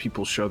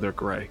people show their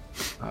gray.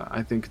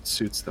 I think it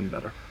suits them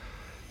better.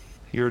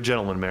 You're a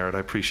gentleman, Merritt. I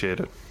appreciate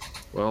it.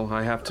 Well,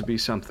 I have to be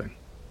something.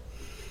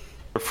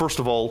 First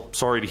of all,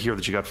 sorry to hear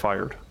that you got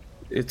fired.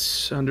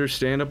 It's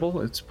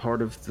understandable. It's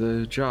part of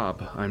the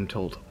job, I'm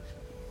told.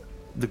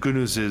 The good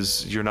news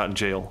is you're not in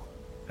jail,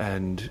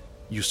 and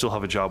you still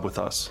have a job with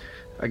us.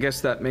 I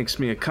guess that makes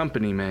me a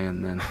company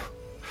man, then.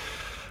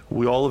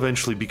 We all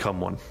eventually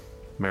become one,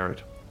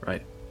 Merritt.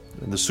 Right.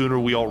 And the sooner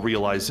we all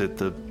realize it,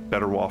 the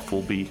better off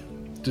we'll be.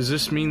 Does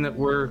this mean that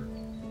we're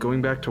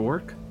going back to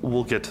work?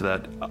 We'll get to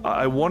that.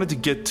 I wanted to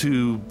get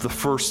to the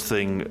first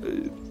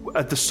thing.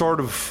 At the start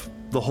of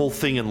the whole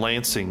thing in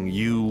Lansing,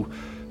 you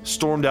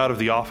stormed out of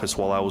the office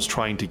while I was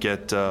trying to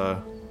get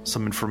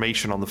some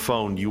information on the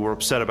phone. You were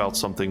upset about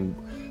something.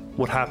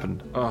 What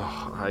happened?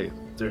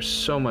 There's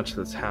so much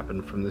that's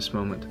happened from this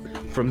moment.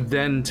 From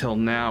then till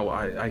now,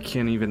 I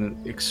can't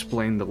even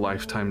explain the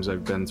lifetimes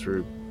I've been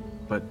through.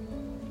 But,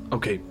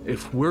 okay,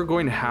 if we're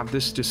going to have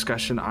this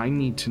discussion, I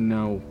need to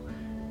know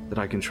that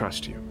I can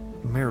trust you.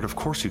 Merritt, of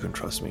course you can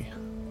trust me.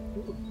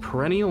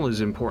 Perennial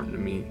is important to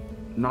me,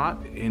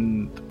 not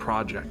in the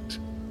project,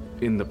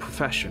 in the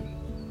profession.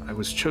 I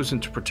was chosen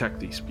to protect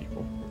these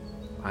people.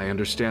 I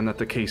understand that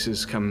the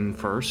cases come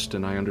first,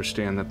 and I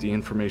understand that the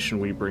information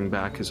we bring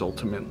back is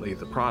ultimately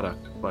the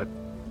product, but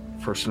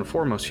first and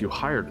foremost, you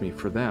hired me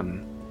for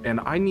them,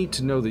 and I need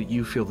to know that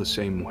you feel the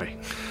same way.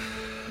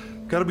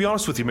 Gotta be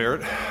honest with you,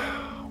 Merritt.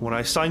 when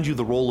I assigned you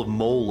the role of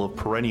Mole of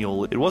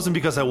Perennial, it wasn't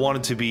because I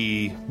wanted to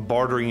be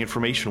bartering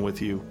information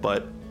with you,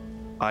 but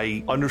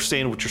I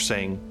understand what you're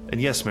saying. And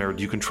yes, Merritt,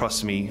 you can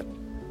trust me.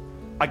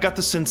 I got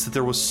the sense that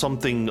there was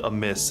something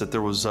amiss, that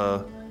there was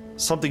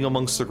something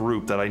amongst the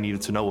group that I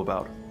needed to know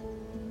about.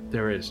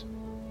 There is.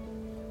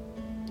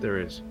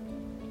 There is.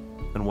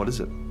 And what is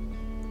it?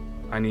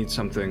 I need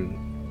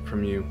something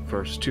from you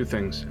first. 2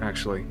 things,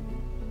 actually.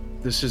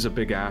 This is a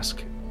big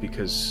ask,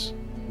 because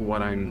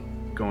what I'm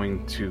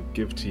going to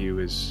give to you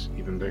is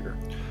even bigger.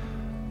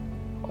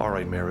 All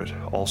right, Merritt,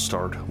 I'll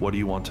start. What do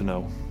you want to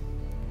know?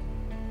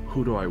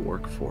 Who do I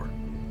work for?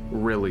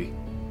 Really,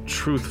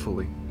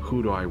 truthfully,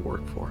 who do I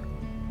work for?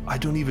 I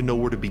don't even know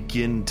where to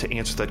begin to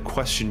answer that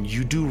question.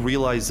 You do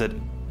realize that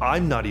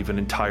I'm not even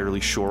entirely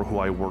sure who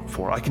I work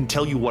for. I can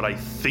tell you what I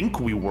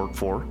think we work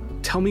for.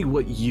 Tell me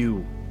what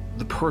you,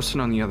 the person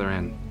on the other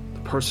end,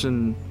 the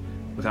person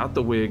without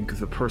the wig,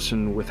 the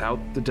person without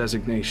the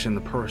designation,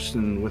 the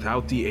person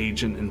without the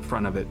agent in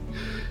front of it,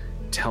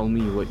 tell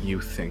me what you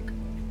think.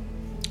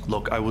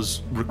 Look, I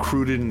was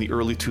recruited in the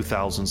early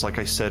 2000s, like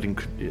I said,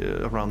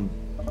 around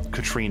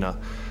Katrina.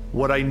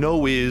 What I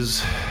know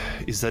is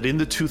that in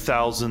the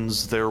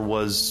 2000s there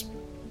was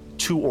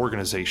 2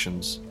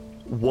 organizations.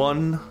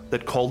 One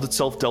that called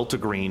itself Delta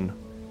Green,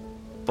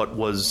 but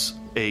was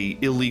a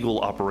illegal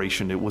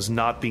operation. It was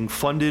not being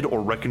funded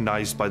or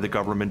recognized by the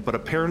government, but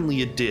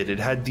apparently it did. It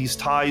had these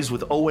ties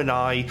with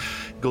ONI,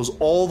 goes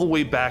all the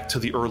way back to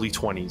the early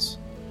 20s.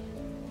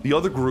 The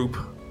other group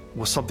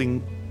was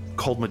something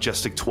called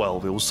Majestic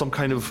 12. It was some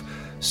kind of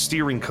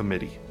steering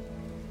committee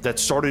that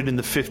started in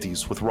the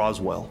 50s with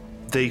Roswell.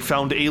 They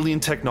found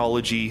alien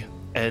technology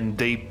and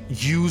they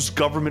used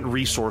government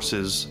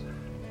resources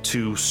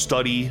to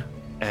study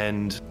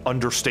and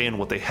understand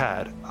what they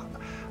had.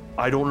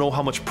 I don't know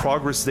how much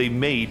progress they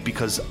made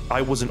because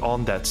I wasn't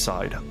on that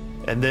side.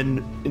 And then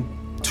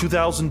in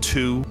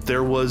 2002,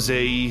 there was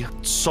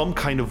some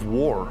kind of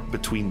war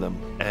between them,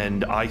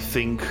 and I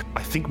think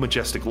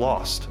Majestic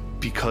lost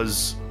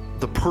because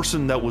the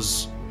person that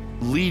was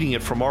leading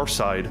it from our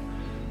side,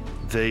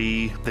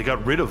 they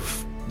got rid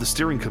of the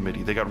steering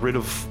committee. They got rid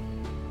of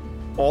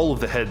all of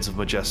the heads of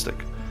Majestic.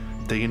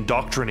 They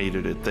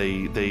indoctrinated it.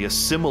 They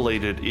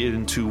assimilated it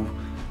into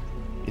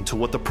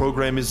what the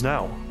program is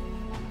now.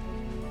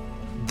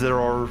 There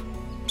are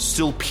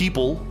still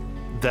people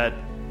that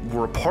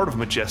were a part of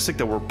Majestic,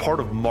 that were a part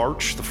of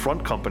March, the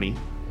front company,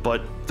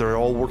 but they're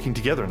all working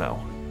together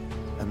now.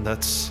 And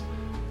that's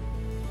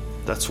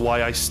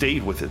why I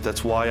stayed with it.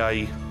 That's why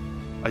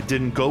I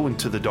didn't go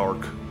into the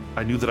dark.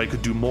 I knew that I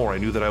could do more. I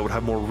knew that I would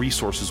have more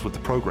resources with the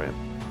program.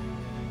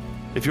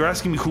 If you're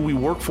asking me who we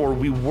work for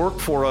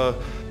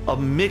a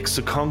mix,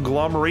 a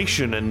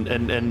conglomeration, and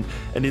an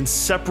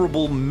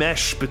inseparable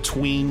mesh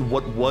between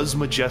what was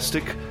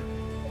Majestic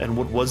and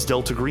what was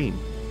Delta Green.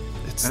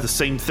 It's the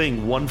same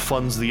thing. One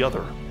funds the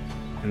other.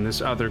 And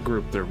this other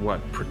group, they're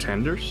what,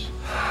 pretenders?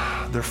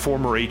 They're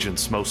former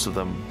agents, most of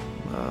them.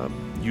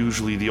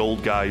 Usually the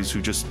old guys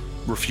who just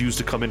refused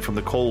to come in from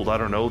the cold. I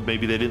don't know,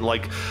 maybe they didn't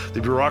like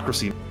the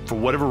bureaucracy. For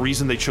whatever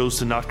reason, they chose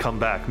to not come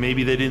back.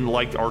 Maybe they didn't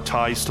like our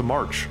ties to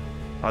March.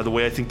 Either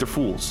way, I think they're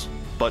fools.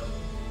 But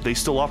they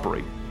still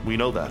operate. We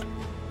know that.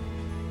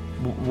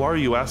 Why are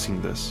you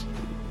asking this?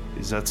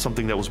 Is that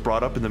something that was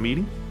brought up in the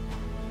meeting?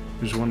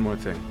 There's one more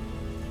thing,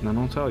 and then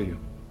I'll tell you.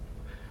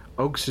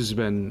 Oaks has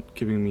been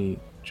giving me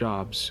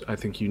jobs. I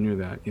think you knew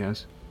that,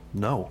 yes?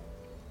 No.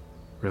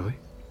 Really?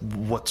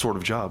 What sort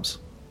of jobs?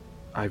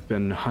 I've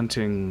been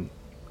hunting.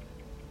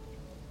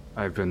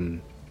 I've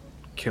been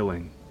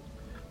killing.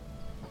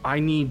 I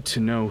need to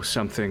know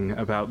something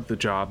about the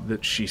job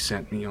that she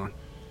sent me on.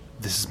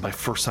 This is my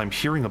first time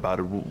hearing about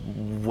it.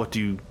 What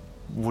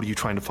are you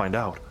trying to find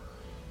out?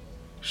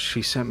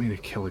 She sent me to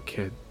kill a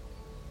kid.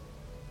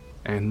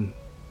 And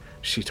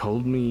she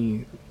told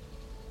me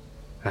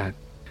that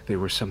they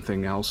were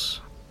something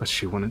else, but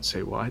she wouldn't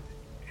say what.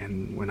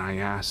 And when I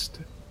asked,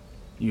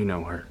 you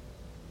know her,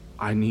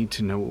 I need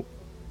to know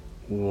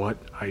what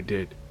I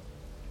did.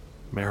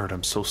 Merritt,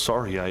 I'm so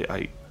sorry.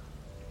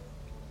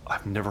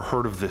 I've never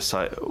heard of this.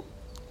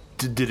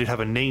 Did it have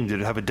a name? Did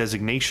it have a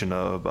designation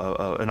of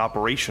an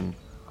operation?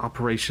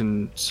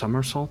 Operation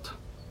Somersault?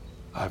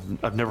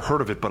 I've never heard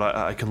of it, but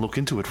I can look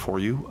into it for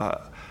you.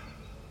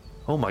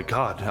 Oh my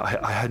God,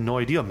 I had no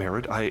idea,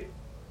 Merritt. I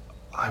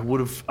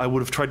would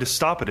have tried to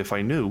stop it if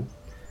I knew.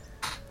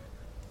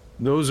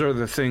 Those are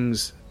the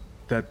things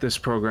that this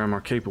program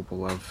are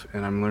capable of,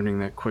 and I'm learning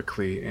that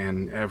quickly,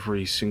 and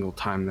every single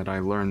time that I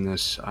learn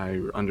this,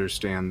 I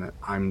understand that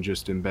I'm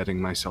just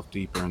embedding myself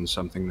deeper in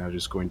something that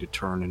is going to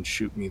turn and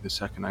shoot me the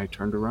second I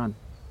turn to run.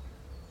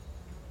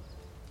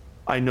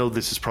 I know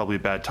this is probably a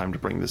bad time to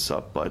bring this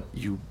up, but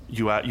you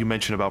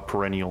mentioned about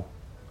Perennial.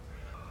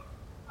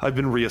 I've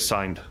been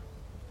reassigned.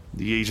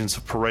 The agents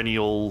of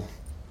Perennial,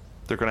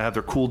 they're going to have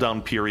their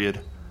cooldown period,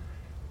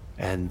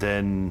 and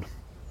then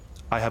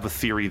I have a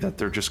theory that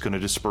they're just going to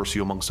disperse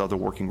you amongst other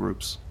working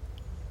groups.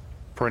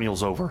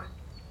 Perennial's over.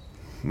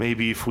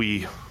 Maybe if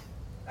we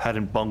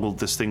hadn't bungled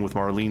this thing with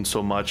Marlene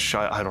so much,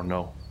 I don't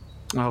know.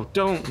 Oh,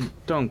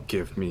 don't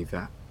give me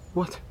that.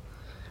 What?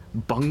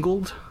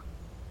 Bungled?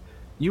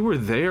 You were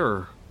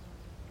there,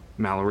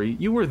 Mallory.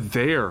 You were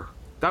there.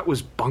 That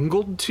was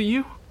bungled to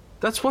you?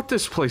 That's what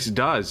this place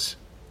does.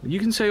 You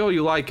can say all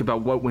you like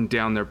about what went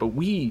down there, but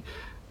we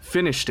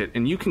finished it,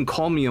 and you can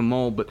call me a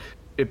mole, but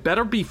it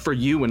better be for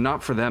you and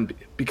not for them,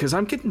 because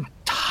I'm getting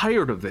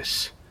tired of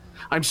this.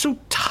 I'm so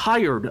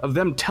tired of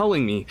them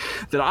telling me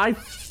that I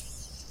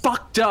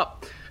fucked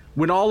up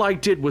when all I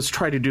did was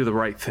try to do the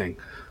right thing.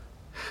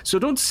 So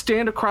don't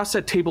stand across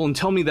that table and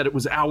tell me that it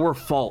was our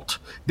fault.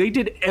 They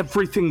did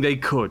everything they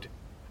could,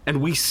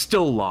 and we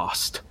still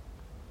lost.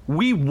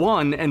 We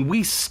won, and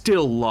we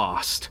still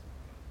lost.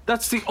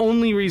 That's the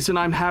only reason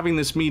I'm having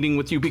this meeting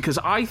with you, because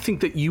I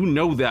think that you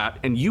know that,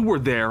 and you were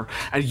there,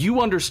 and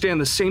you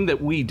understand the same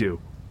that we do.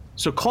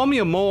 So call me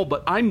a mole,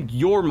 but I'm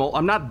your mole.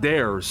 I'm not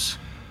theirs.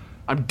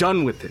 I'm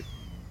done with it.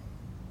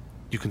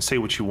 You can say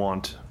what you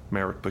want,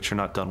 Merritt, but you're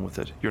not done with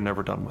it. You're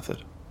never done with it.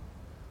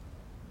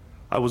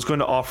 I was going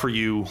to offer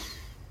you,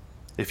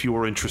 if you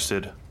were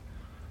interested,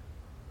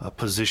 a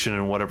position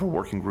in whatever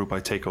working group I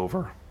take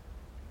over,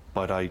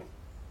 but I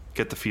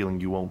get the feeling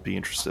you won't be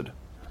interested.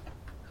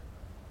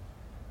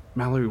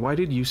 Mallory, why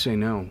did you say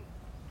no?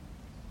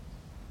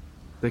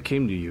 They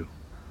came to you.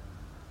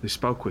 They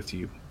spoke with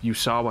you. You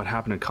saw what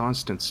happened to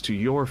Constance, to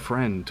your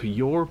friend, to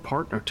your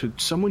partner, to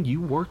someone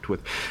you worked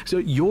with. So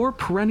you're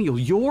Perennial,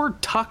 you're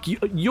Tuck,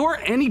 you're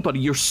anybody,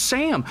 you're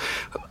Sam.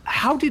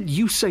 How did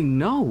you say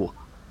no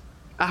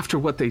after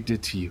what they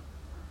did to you?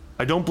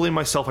 I don't blame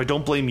myself, I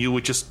don't blame you,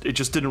 it just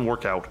didn't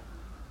work out.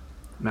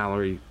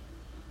 Mallory,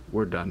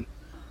 we're done.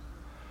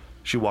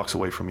 She walks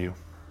away from you.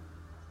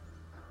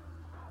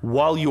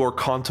 While you are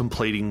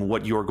contemplating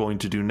what you're going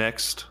to do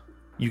next,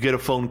 you get a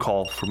phone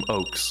call from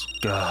Oaks.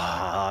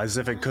 As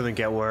if it couldn't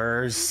get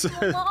worse.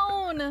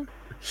 Alone.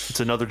 It's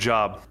another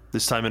job,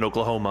 this time in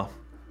Oklahoma.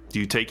 Do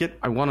you take it?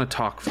 I want to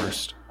talk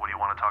first. What do you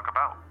want to talk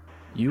about?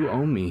 You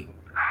owe me.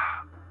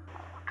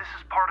 This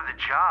is part of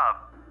the job,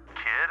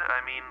 kid.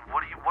 I mean,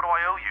 what do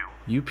I owe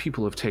you? You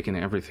people have taken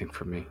everything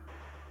from me.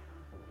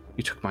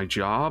 You took my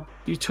job.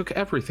 You took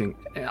everything.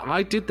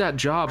 I did that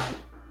job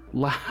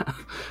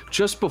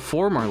just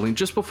before Marlene,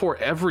 just before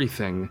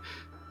everything.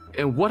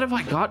 And what have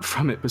I got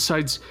from it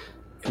besides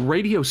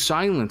radio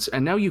silence?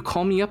 And now you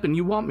call me up and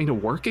you want me to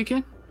work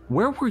again?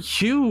 Where were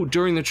you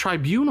during the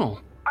tribunal?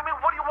 I mean,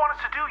 what do you want us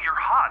to do? You're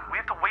hot. We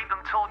have to wait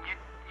until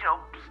you know,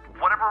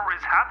 whatever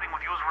is happening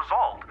with you is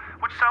resolved.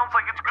 Which sounds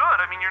like it's good.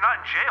 I mean, you're not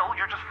in jail.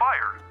 You're just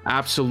fired.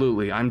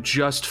 Absolutely. I'm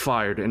just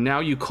fired. And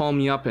now you call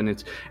me up and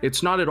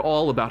it's not at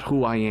all about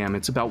who I am.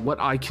 It's about what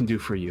I can do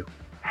for you.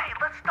 Hey,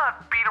 let's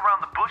not beat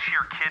around the bush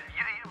here, kid.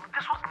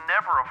 This was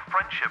never a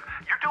friendship.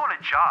 You're doing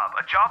a job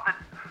that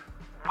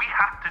we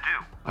have to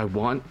do. I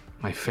want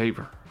my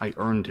favor. I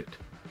earned it.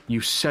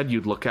 You said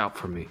you'd look out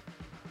for me.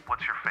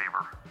 What's your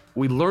favor?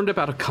 We learned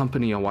about a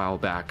company a while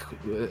back,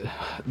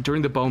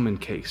 during the Bowman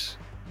case,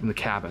 in the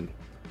cabin.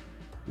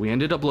 We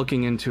ended up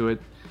looking into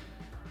it.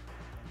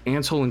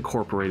 Ansel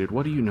Incorporated,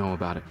 what do you know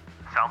about it?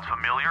 Sounds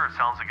familiar. It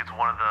sounds like it's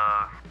one of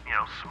the,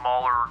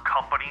 smaller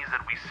companies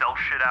that we sell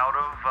shit out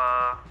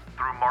of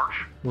through March.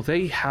 Well,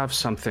 they have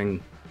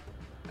something,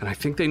 and I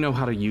think they know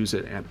how to use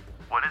it. And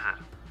what is it?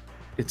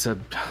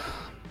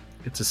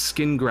 It's a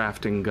skin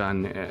grafting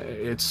gun.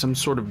 It's some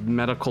sort of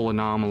medical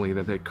anomaly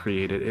that they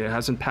created. It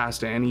hasn't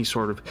passed any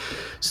sort of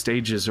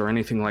stages or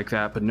anything like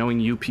that, but knowing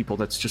you people,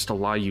 that's just a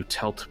lie you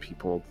tell to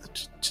people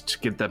to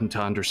get them to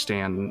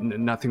understand.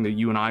 Nothing that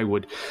you and I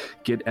would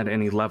get at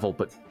any level,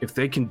 but if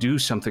they can do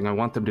something, I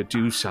want them to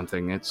do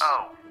something.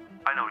 Oh,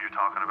 I know what you're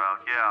talking about.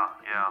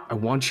 Yeah. I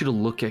want you to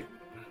look at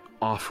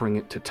offering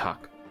it to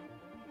Tuck.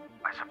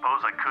 I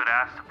suppose I could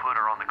ask to put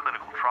her on the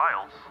clinical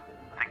trials.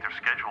 I think they're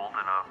scheduled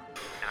in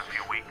a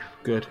few weeks.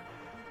 Good.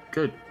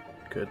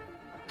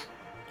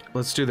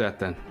 Let's do that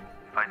then.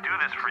 If I do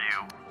this for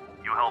you,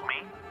 you help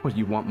me? What,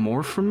 you want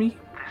more from me?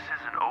 This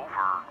isn't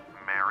over,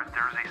 Merritt.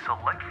 There's a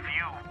select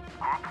few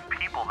group of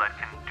people that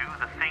can do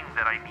the thing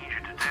that I need you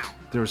to do.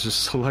 There's a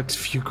select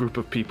few group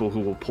of people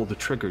who will pull the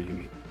trigger, you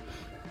mean?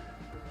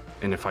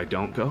 And if I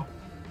don't go?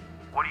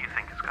 What do you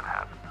think is going to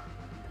happen?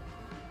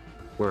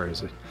 Where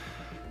is it?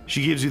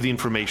 She gives you the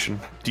information.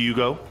 Do you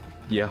go?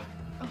 Yeah.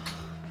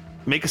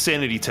 Make a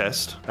sanity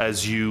test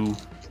as you,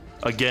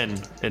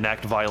 again,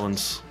 enact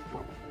violence.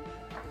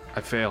 I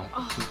fail.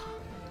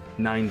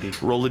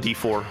 90. Roll a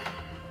d4.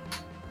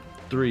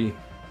 3.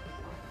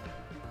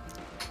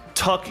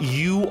 Tuck,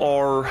 you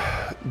are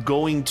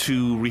going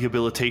to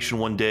rehabilitation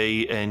one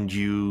day and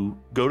you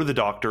go to the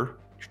doctor,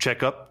 you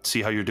check up,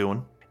 see how you're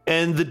doing.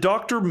 And the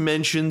doctor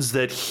mentions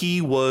that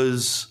he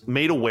was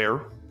made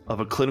aware of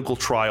a clinical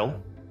trial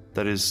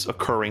that is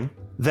occurring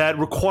that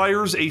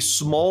requires a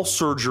small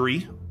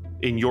surgery,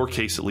 in your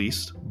case at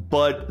least,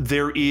 but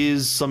there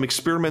is some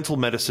experimental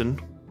medicine,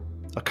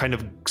 a kind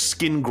of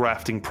skin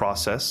grafting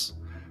process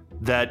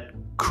that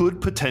could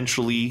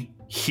potentially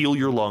heal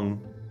your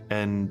lung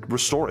and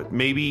restore it.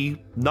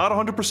 Maybe not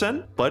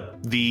 100%,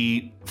 but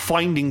the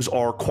findings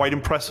are quite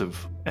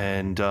impressive.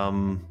 And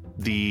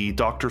The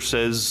doctor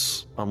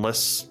says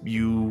unless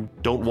you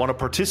don't want to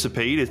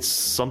participate, it's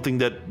something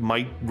that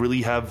might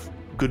really have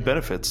good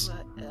benefits.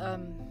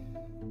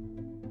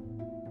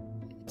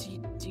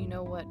 Do you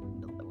know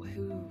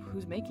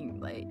who's making,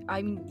 like,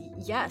 I mean,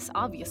 yes,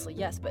 obviously,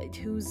 yes, but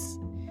who's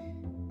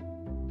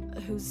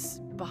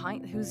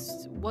behind,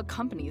 what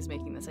company is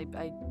making this?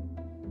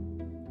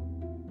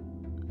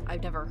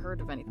 I've never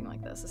heard of anything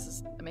like this. This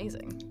is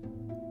amazing.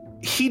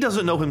 He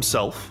doesn't know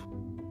himself,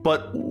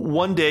 but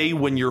one day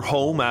when you're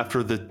home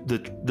after the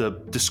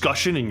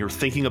discussion and you're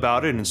thinking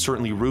about it, and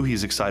certainly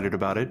Ruhi's excited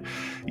about it,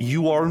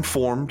 you are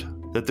informed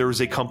that there is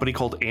a company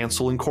called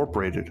Ansel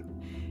Incorporated.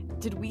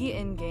 Did we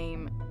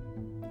in-game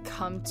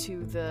come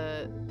to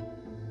the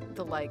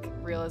like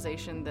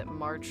realization that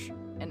March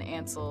and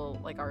Ansel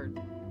like are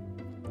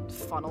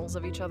funnels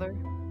of each other?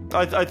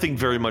 I think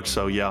very much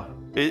so, yeah.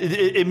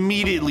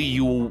 Immediately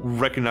you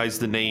recognize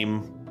the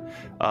name.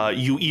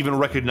 You even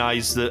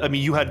recognize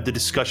you had the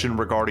discussion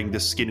regarding the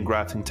skin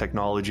grafting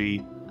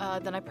technology.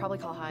 Then I'd probably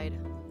call Hyde.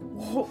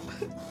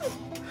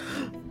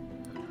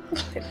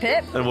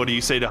 Pip. And what do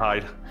you say to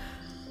Hyde?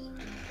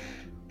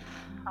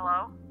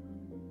 Hello?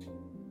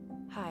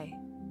 Hi.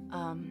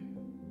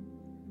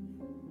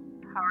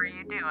 How are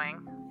you doing?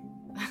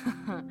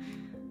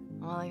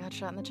 Well, I got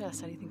shot in the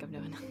chest. How do you think I'm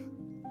doing?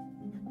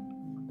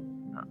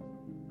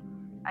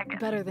 I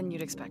guess. Better than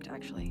you'd expect,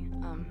 actually.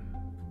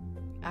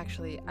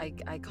 Actually,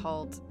 I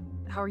called...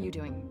 How are you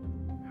doing?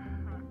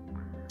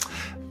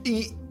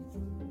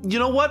 You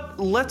know what?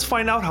 Let's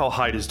find out how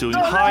Hyde is doing.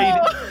 Oh,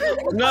 Hyde...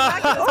 no!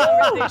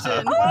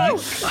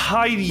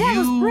 Hyde, that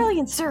was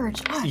brilliant,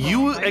 Surge.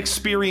 You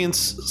experience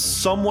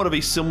somewhat of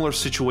a similar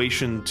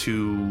situation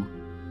to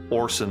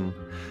Orson.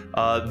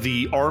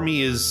 The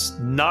army is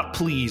not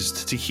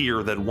pleased to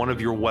hear that one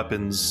of your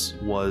weapons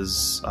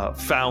was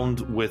found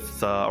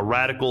with a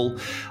radical.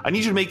 I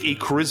need you to make a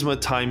charisma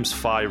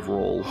 ×5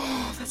 roll.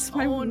 Oh, that's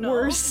my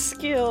worst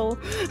skill.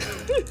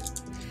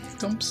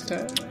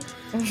 Dumpster.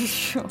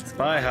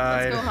 Bye,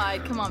 Hyde. Let's go,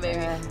 Hyde. Come on, baby.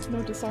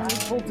 No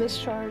dishonorable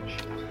discharge.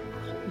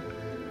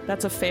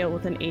 That's a fail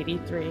with an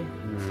 83.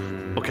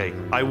 Okay,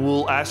 I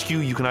will ask you.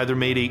 You can either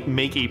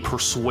make a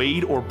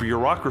persuade or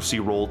bureaucracy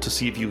roll to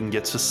see if you can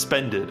get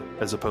suspended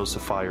as opposed to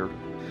fired.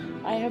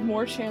 I have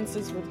more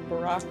chances with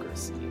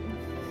bureaucracy.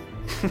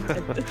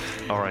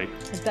 All right.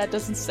 That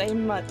doesn't say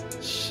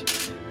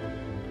much.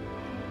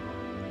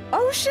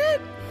 Oh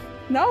shit!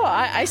 No,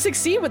 I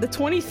succeed with a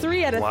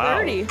 23 out of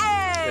 30.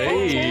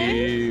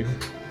 Hey.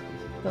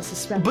 They'll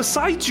suspend.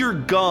 Besides your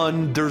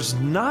gun, there's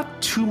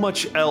not too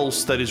much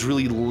else that is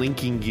really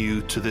linking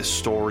you to this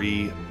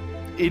story.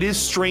 It is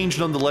strange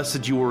nonetheless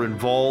that you were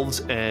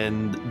involved,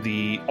 and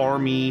the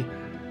army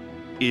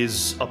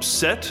is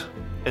upset,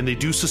 and they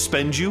do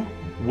suspend you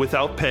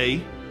without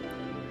pay,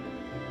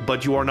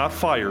 but you are not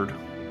fired.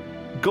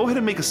 Go ahead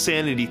and make a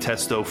sanity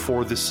test, though,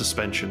 for this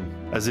suspension,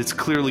 as it's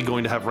clearly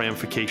going to have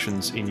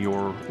ramifications in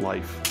your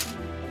life.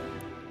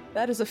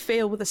 That is a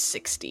fail with a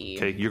 60.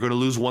 Okay, you're going to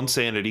lose 1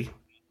 sanity.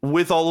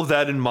 With all of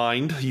that in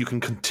mind, you can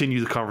continue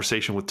the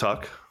conversation with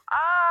Tuck.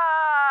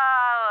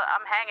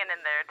 I'm hanging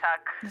in there,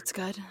 Tuck. That's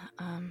good.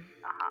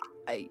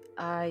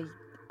 I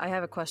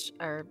have a question.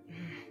 Or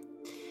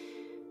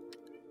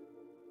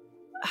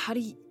how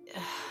do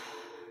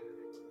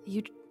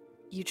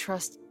you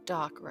trust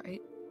Doc,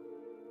 right?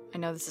 I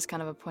know this is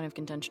kind of a point of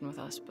contention with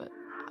us, but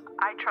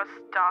I trust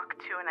Doc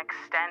to an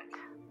extent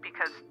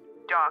because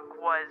Doc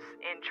was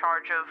in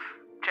charge of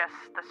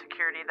just the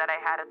security that I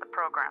had at the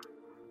program.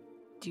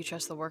 Do you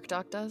trust the work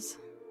Doc does?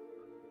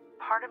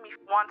 Part of me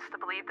wants to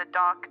believe that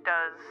Doc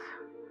does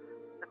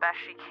the best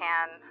she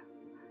can,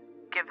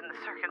 given the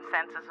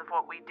circumstances of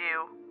what we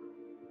do,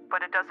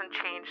 but it doesn't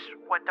change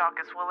what Doc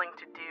is willing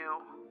to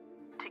do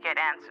to get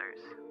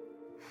answers.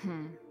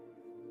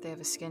 They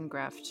have a skin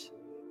graft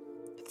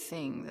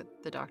thing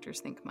that the doctors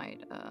think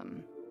might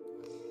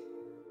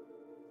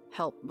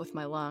help with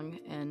my lung,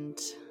 and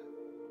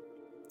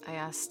I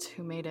asked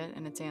who made it,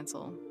 and it's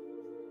Ansel,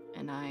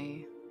 and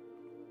I'm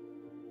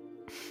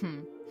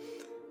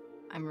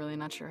really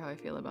not sure how I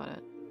feel about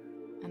it,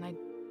 and I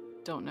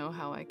don't know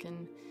how I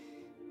can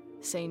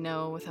say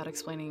no without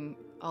explaining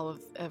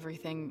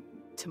everything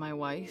to my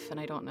wife, and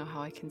I don't know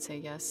how I can say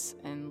yes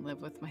and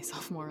live with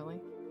myself morally.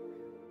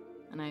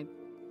 And I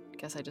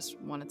guess I just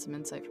wanted some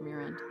insight from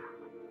your end.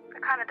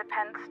 It kind of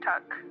depends,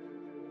 Tuck.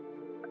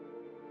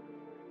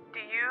 Do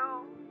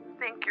you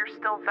think you're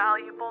still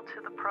valuable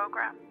to the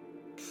program?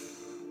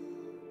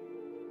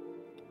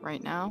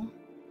 Right now?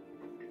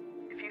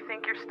 If you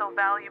think you're still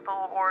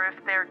valuable, or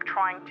if they're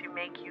trying to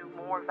make you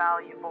more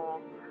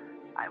valuable,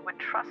 I would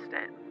trust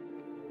it.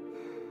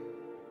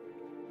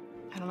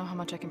 I don't know how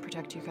much I can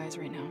protect you guys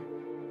right now,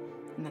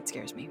 and that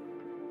scares me.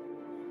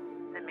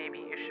 Then maybe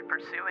you should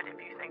pursue it if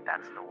you think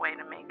that's the way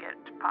to make it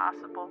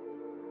possible.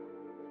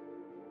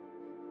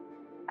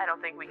 I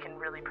don't think we can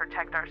really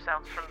protect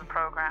ourselves from the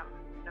program,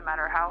 no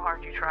matter how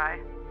hard you try.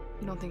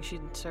 You don't think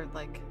she'd insert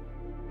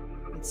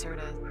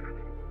a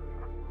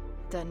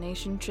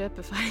detonation chip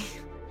if I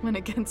went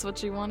against what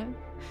she wanted?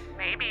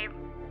 Maybe,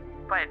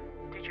 but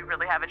did you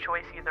really have a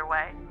choice either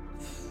way?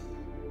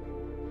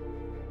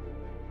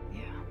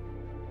 Yeah.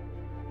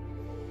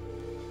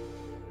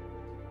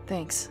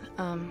 Thanks.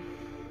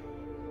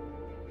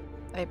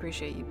 I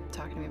appreciate you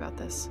talking to me about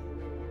this.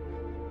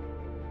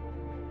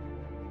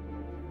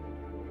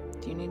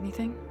 Do you need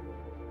anything?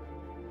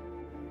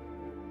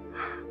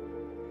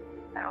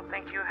 I don't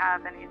think you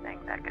have anything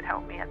that could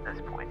help me at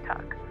this point,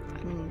 Tuck.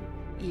 I mean,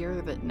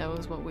 ear that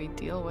knows what we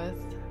deal with.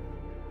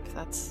 If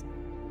that's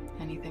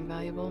anything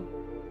valuable.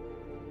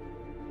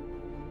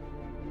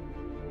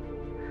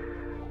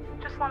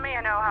 Just let me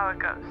know how it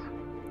goes.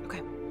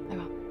 Okay, I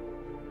will.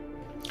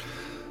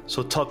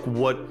 So, Tuck,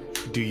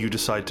 what do you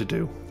decide to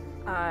do?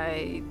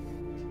 I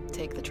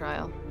take the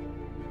trial.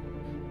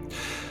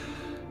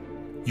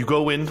 You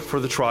go in for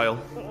the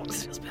trial. Oh,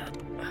 this feels bad.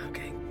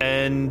 Okay.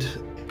 And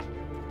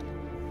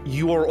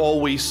you are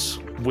always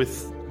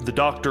with the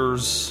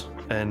doctors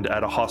and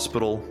at a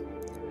hospital.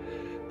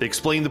 They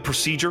explain the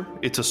procedure.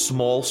 It's a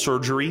small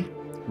surgery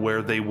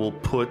where they will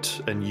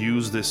put and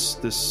use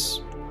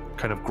this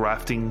kind of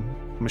grafting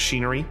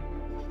machinery.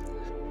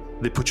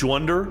 They put you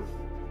under,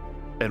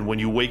 and when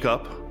you wake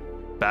up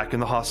back in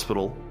the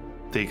hospital,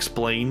 they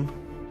explain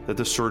that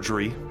the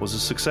surgery was a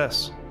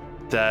success.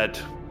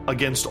 That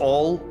against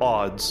all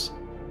odds,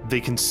 they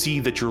can see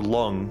that your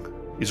lung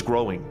is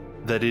growing,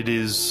 that it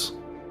is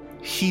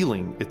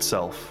healing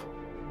itself,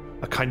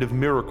 a kind of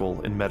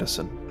miracle in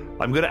medicine.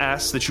 I'm going to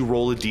ask that you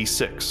roll a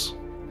d6.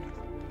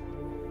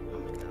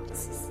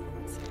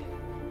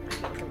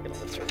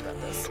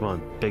 Come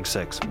on, big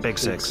six. Big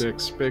six.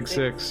 Big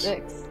six.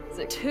 Six.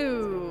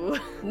 2.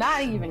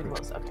 Not even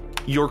close. Okay.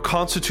 Your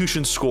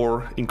constitution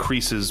score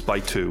increases by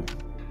 2.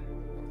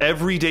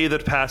 Every day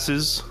that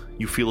passes,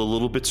 you feel a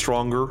little bit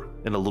stronger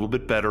and a little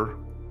bit better.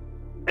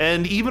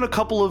 And even a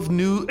couple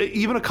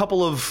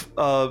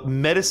of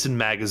medicine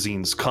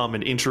magazines come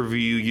and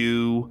interview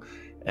you,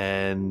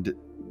 and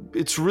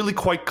it's really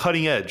quite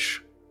cutting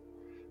edge.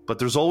 But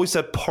there's always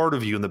that part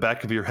of you in the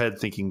back of your head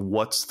thinking,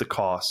 what's the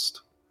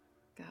cost?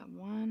 Got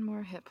one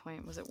more hit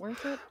point. Was it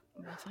worth it?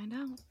 We'll find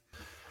out.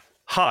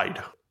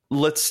 Hyde,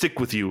 let's stick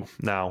with you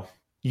now.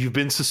 You've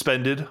been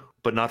suspended,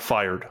 but not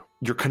fired.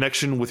 Your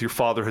connection with your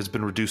father has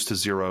been reduced to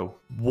 0.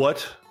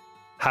 What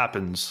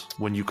happens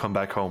when you come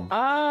back home?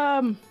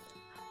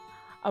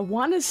 I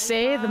want to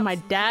say that my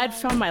dad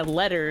found my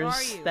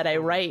letters that I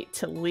write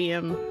to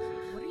Liam.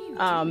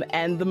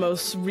 And the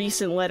most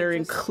recent letter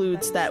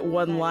includes that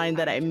one line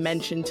that I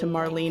mentioned to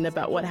Marlene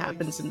about what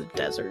happens in the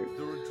desert.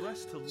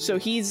 So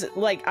he's at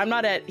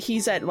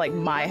like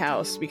my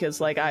house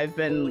because like I've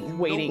been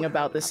waiting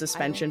about the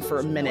suspension for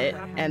a minute,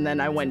 and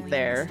then I went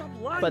there.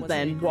 But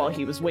then while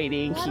he was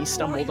waiting, he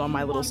stumbled on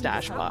my little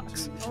stash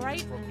box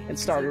and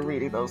started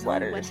reading those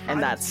letters.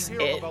 And that's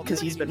it,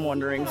 because he's been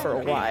wondering for a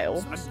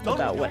while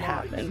about what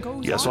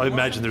happened. Yeah, so I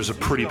imagine there's a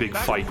pretty big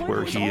fight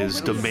where he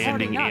is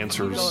demanding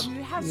answers.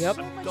 Yep.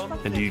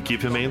 And do you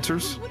give him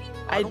answers?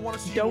 I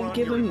don't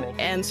give him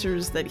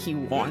answers that he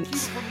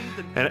wants.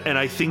 And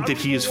I think that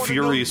he is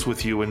furious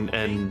with you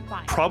and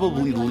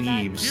probably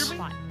leaves,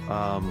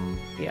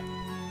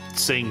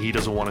 saying he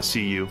doesn't want to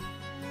see you.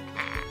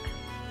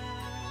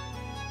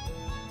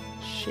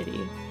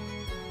 Shitty.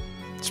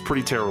 It's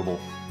pretty terrible.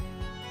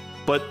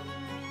 But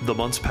the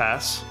months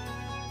pass,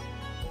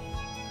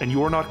 and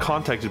you are not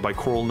contacted by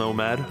Coral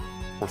Nomad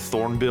or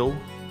Thornbill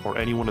or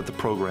anyone at the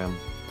program.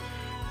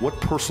 What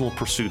personal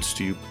pursuits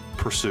do you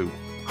pursue?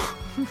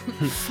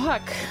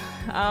 Fuck.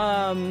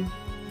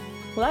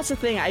 Well, that's the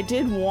thing. I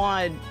did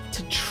want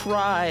to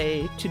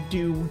try to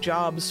do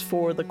jobs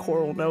for the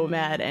Coral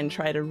Nomad and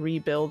try to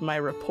rebuild my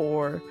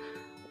rapport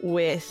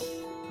with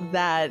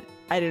that.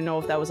 I didn't know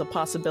if that was a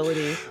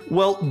possibility.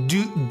 Well,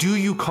 do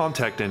you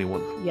contact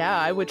anyone? Yeah,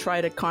 I would try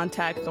to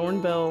contact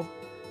Thornbill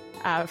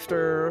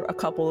after a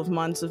couple of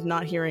months of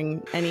not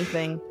hearing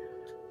anything.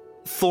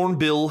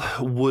 Thornbill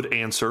would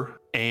answer,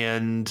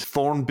 and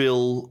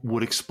Thornbill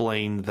would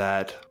explain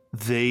that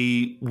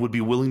they would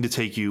be willing to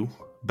take you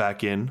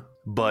back in,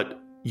 but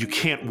you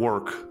can't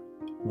work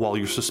while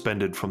you're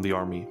suspended from the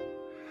army.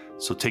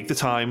 So take the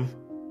time.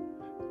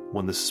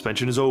 When the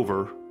suspension is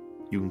over,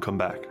 you can come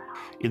back.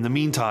 In the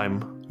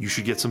meantime, you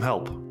should get some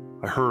help.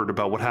 I heard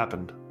about what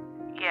happened.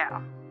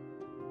 Yeah.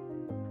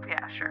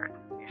 Yeah, sure.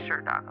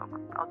 Sure, Doc.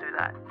 I'll do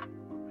that.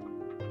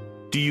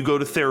 Do you go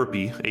to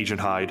therapy, Agent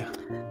Hyde?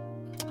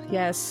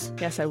 Yes,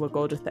 I will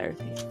go to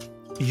therapy.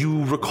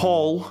 You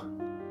recall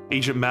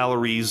Agent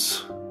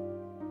Mallory's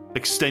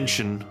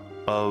extension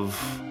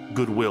of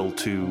goodwill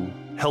to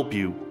help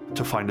you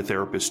to find a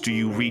therapist. Do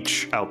you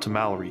reach out to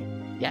Mallory?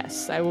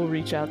 Yes, I will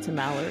reach out to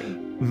Mallory.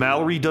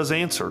 Mallory does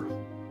answer.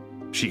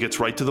 She gets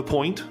right to the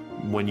point.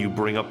 When you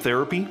bring up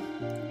therapy,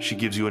 she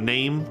gives you a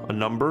name, a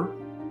number,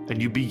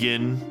 and you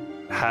begin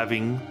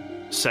having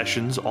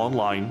sessions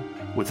online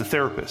with a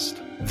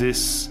therapist.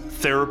 This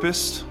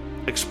therapist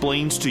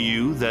explains to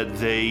you that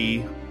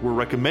they were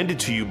recommended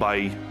to you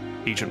by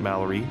Agent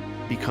Mallory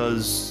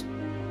because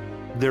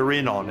they're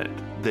in on it.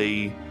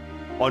 They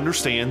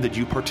understand that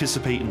you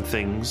participate in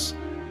things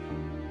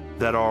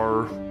that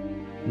are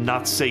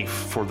not safe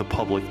for the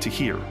public to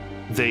hear.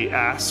 They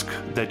ask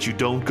that you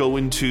don't go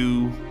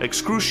into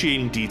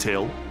excruciating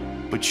detail,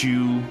 but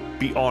you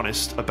be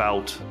honest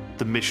about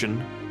the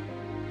mission,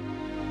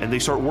 and they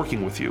start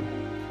working with you.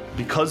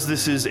 Because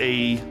this is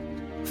a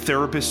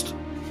therapist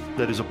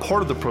that is a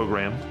part of the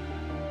program,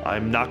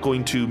 I'm not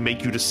going to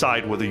make you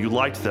decide whether you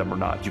liked them or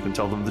not. You can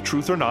tell them the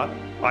truth or not.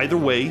 Either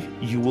way,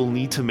 you will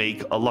need to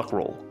make a luck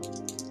roll.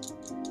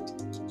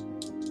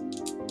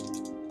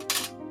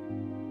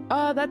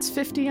 That's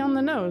 50 on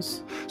the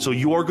nose. So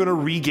you are going to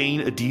regain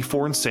a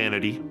D4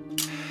 insanity.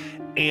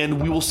 And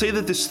we will say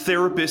that this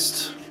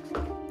therapist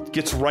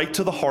gets right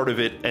to the heart of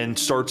it and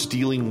starts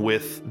dealing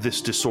with this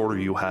disorder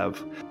you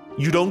have.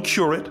 You don't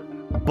cure it,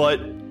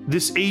 but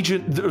this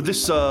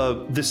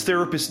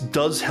therapist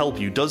does help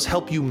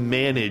you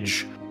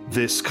manage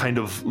this kind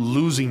of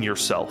losing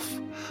yourself.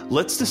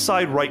 Let's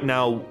decide right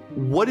now,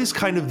 what is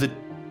kind of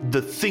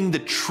the thing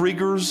that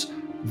triggers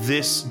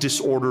this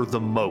disorder the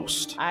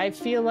most? I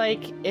feel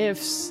like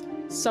if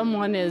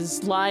someone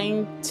is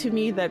lying to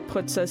me that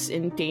puts us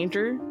in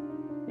danger,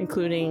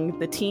 including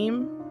the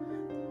team,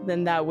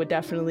 then that would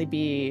definitely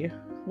be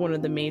one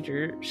of the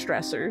major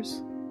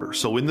stressors.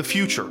 So in the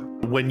future,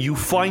 when you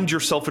find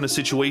yourself in a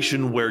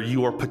situation where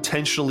you are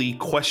potentially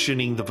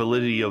questioning the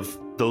validity of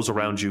those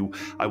around you,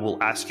 I will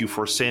ask you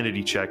for a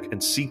sanity check,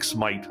 and Seeks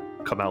might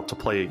come out to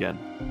play again.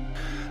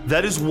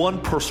 That is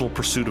one personal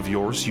pursuit of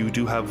yours. You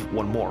do have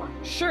one more.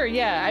 Sure,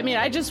 yeah. I mean,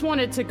 I just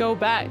wanted to go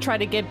back, try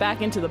to get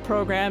back into the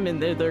program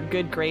and their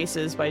good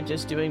graces by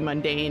just doing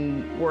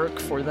mundane work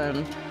for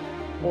them,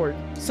 or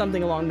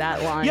something along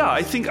that line. Yeah,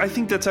 I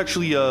think that's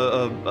actually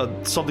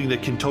something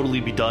that can totally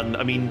be done.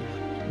 I mean,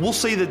 we'll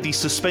say that the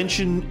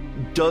suspension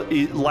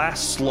it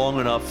lasts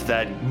long enough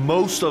that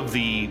most of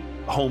the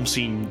home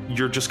scene,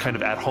 you're just kind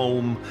of at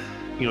home,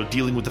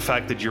 dealing with the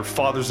fact that your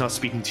father's not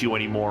speaking to you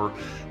anymore,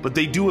 but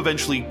they do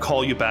eventually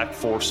call you back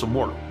for some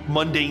work.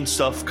 Mundane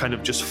stuff, kind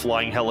of just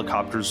flying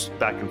helicopters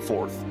back and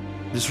forth.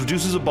 This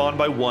reduces a bond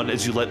by 1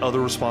 as you let other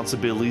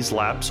responsibilities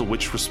lapse. So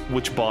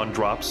which bond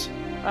drops?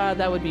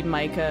 That would be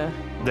Micah.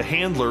 The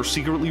handler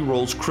secretly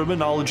rolls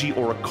criminology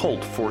or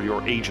occult for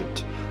your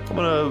agent. I'm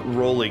gonna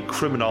roll a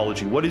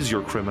criminology. What is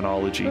your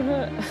criminology?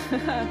 A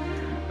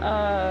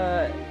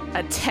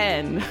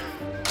 10.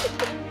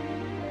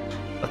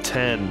 A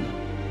 10.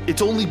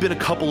 It's only been a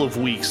couple of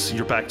weeks,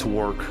 you're back to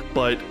work,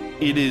 but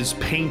it is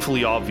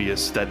painfully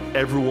obvious that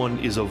everyone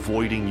is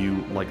avoiding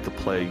you like the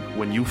plague.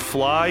 When you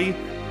fly,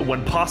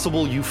 when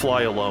possible, you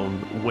fly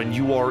alone. When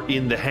you are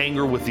in the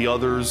hangar with the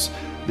others,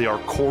 they are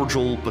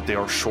cordial, but they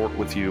are short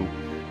with you.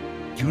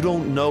 You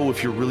don't know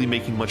if you're really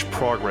making much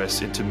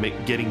progress into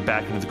getting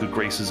back into the good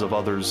graces of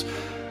others.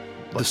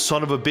 The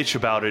son of a bitch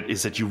about it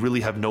is that you really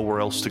have nowhere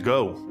else to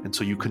go, and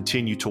so you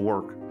continue to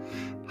work.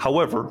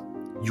 However,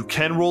 you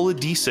can roll a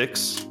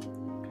d6.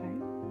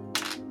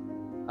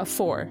 A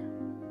 4.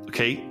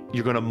 Okay,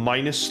 you're going to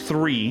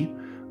 -3.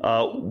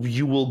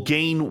 You will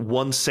gain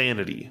 1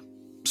 sanity.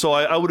 So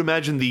I would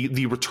imagine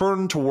the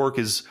return to work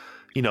is,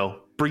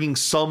 bringing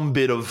some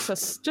bit of...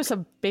 Just a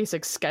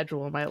basic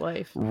schedule in my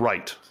life.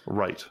 Right.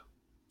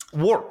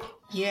 Warp.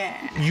 Yeah.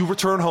 You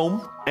return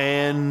home,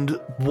 and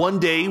one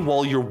day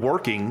while you're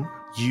working,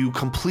 you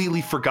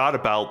completely forgot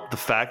about the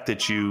fact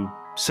that you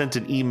sent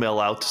an email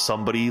out to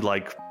somebody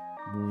like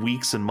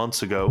weeks and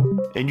months ago,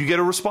 and you get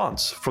a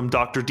response from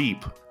Dr.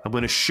 Deep. I'm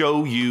going to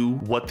show you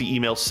what the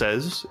email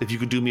says. If you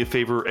could do me a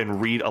favor and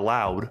read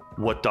aloud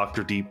what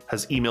Dr. Deep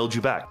has emailed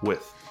you back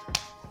with.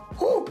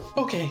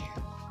 Okay.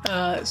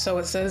 So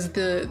it says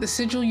the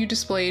sigil you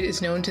displayed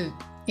is known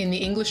in the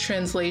English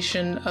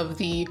translation of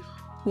the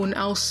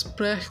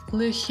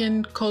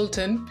Unaussprechlichen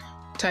Kulten,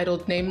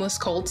 titled Nameless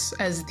Cults,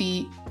 as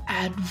the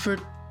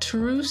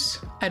Adverterus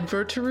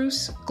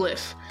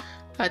glyph.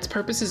 Its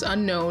purpose is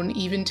unknown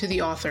even to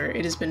the author.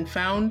 It has been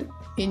found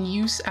in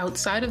use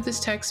outside of this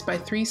text by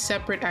 3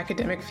 separate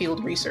academic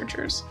field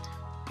researchers.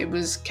 It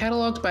was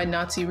cataloged by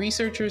Nazi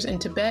researchers in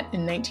Tibet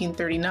in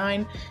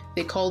 1939.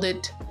 They called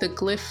it the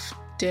Glyph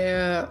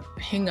der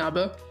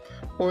Hingabe,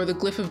 or the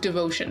Glyph of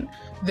Devotion.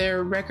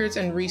 Their records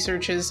and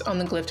researches on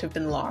the glyph have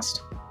been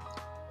lost.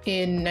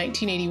 In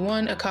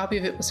 1981, a copy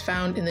of it was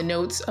found in the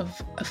notes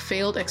of a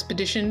failed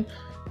expedition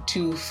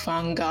to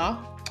Phang Nga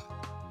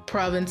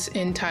province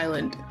in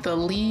Thailand. The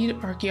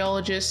lead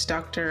archaeologist,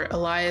 Dr.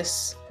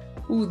 Elias...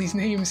 Ooh, these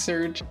names,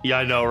 Serge. Yeah,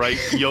 I know, right?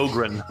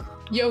 Yogren.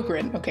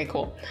 Yogren. Okay,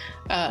 cool.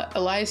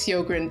 Elias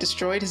Yogren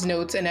destroyed his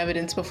notes and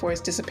evidence before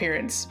his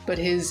disappearance, but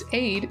his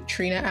aide,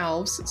 Trina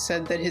Alves,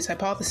 said that his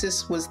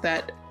hypothesis was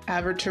that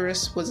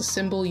Averterus was a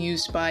symbol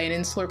used by an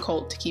insular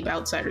cult to keep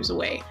outsiders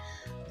away.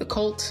 The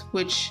cult,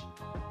 which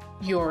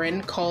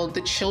Yoren called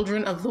the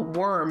Children of the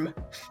Worm,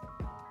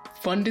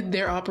 funded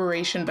their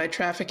operation by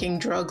trafficking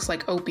drugs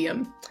like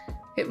opium.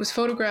 It was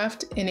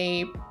photographed in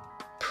a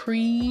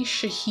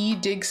pre-Shahi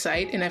dig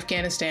site in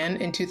Afghanistan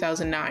in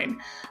 2009.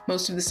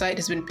 Most of the site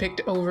has been picked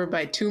over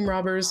by tomb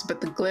robbers,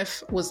 but the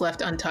glyph was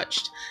left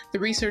untouched. The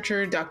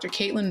researcher, Dr.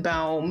 Caitlin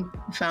Baum,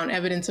 found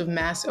evidence of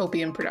mass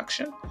opium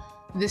production.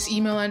 This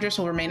email address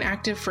will remain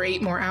active for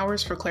 8 more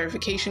hours for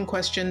clarification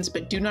questions,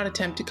 but do not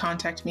attempt to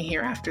contact me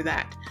here after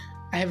that.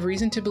 I have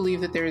reason to believe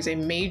that there is a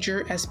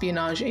major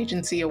espionage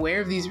agency aware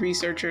of these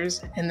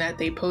researchers and that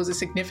they pose a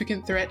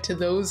significant threat to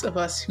those of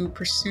us who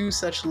pursue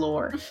such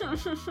lore.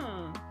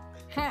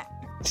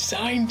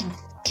 Signed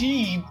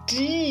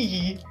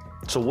DD.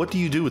 So what do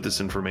you do with this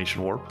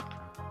information, Warp?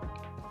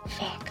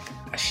 Fuck.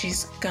 She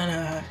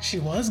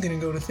was gonna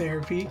go to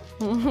therapy.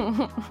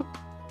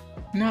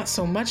 Not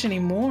so much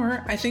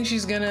anymore. I think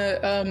she's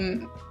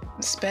gonna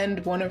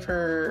spend one of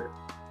her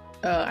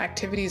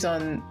activities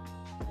on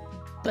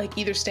like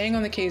either staying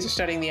on the case or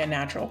studying the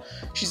unnatural.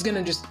 She's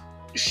gonna just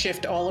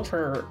shift all of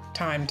her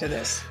time to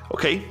this.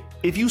 Okay,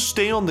 if you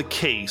stay on the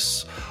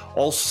case,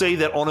 I'll say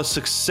that on a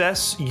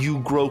success, you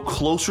grow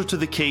closer to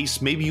the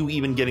case. Maybe you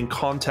even get in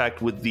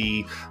contact with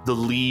the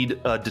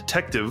lead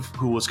detective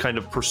who was kind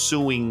of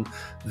pursuing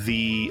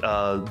the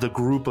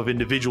group of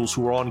individuals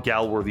who were on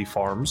Galworthy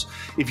Farms.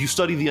 If you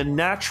study the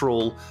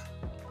unnatural,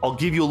 I'll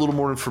give you a little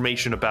more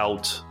information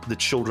about the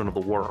Children of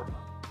the Worm.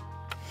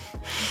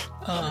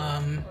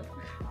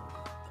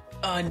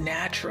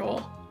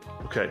 Unnatural.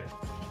 Okay.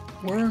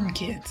 Worm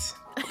kids.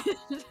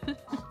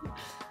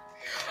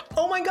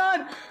 Oh my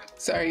god!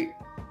 Sorry.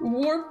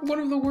 Warp, one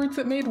of the words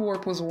that made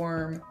warp was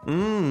worm.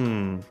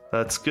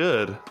 That's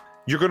good.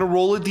 You're gonna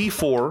roll a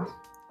d4,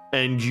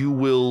 and you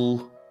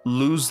will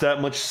lose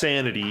that much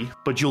sanity,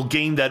 but you'll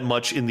gain that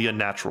much in the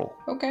unnatural.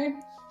 Okay.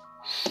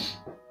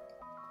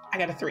 I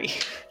got a 3.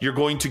 You're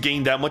going to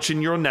gain that much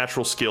in your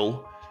unnatural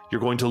skill.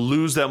 You're going to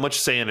lose that much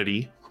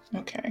sanity.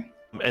 Okay.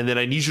 And then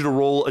I need you to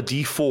roll a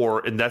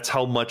d4, and that's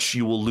how much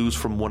you will lose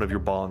from one of your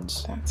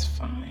bonds. That's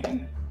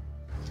fine.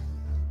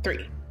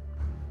 3.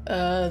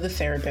 The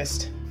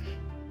therapist.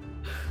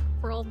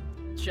 We're all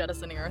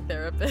jettisoning our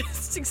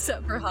therapists,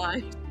 except for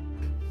Hyde.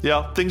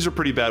 Yeah, things are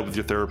pretty bad with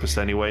your therapist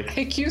anyway.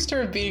 I accused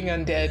her of being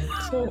undead,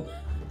 so...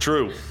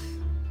 True.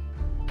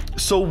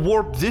 So,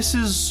 Warp, this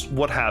is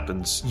what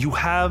happens. You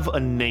have a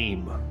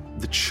name,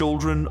 the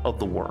Children of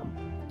the Worm.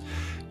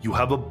 You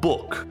have a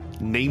book,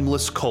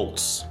 Nameless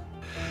Cults.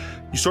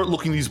 You start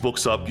looking these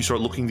books up, you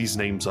start looking these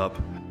names up.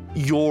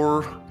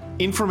 Your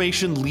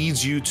information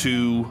leads you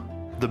to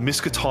the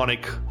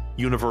Miskatonic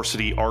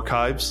University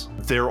archives.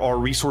 There are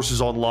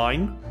resources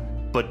online,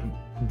 but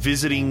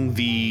visiting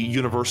the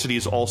university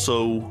is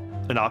also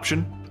an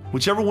option.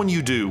 Whichever one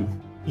you do,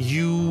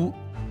 you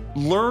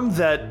learn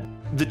that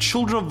the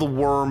Children of the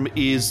Worm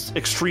is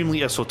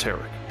extremely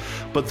esoteric,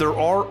 but there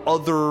are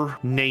other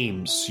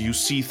names. You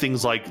see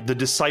things like the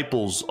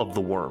Disciples of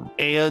the Worm,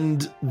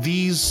 and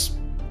these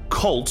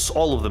cults,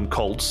 all of them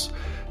cults,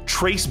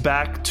 trace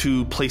back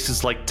to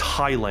places like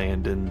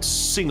Thailand and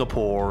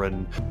Singapore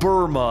and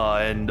Burma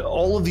and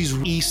all of these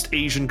East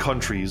Asian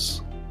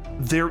countries.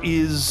 There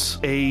is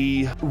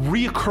a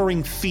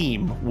reoccurring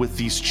theme with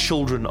these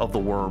Children of the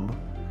Worm.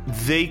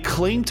 They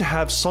claim to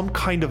have some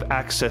kind of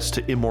access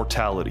to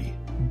immortality.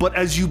 But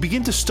as you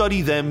begin to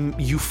study them,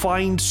 you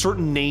find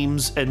certain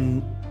names,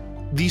 and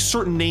these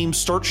certain names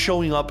start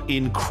showing up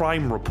in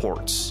crime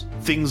reports.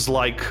 Things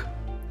like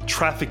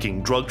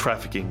trafficking, drug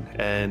trafficking,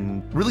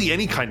 and really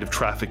any kind of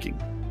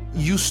trafficking.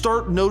 You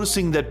start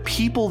noticing that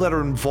people that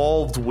are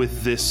involved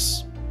with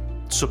this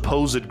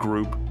supposed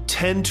group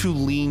tend to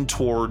lean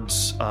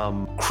towards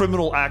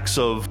criminal acts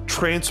of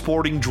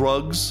transporting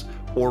drugs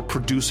or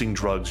producing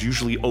drugs,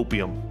 usually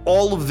opium.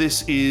 All of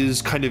this is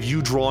kind of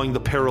you drawing the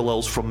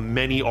parallels from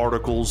many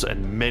articles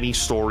and many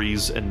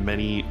stories and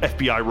many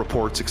FBI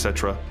reports,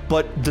 etc.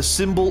 But the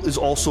symbol is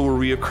also a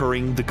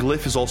reoccurring, the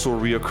glyph is also a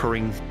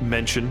reoccurring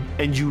mention,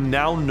 and you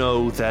now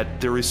know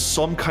that there is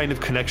some kind of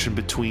connection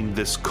between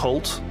this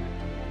cult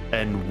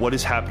and what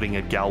is happening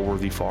at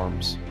Galworthy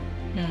Farms.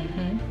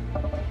 Mm-hmm.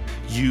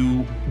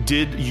 You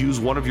did use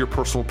one of your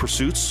personal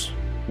pursuits.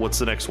 What's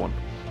the next one?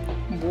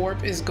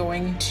 Warp is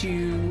going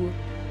to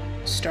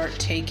start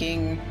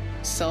taking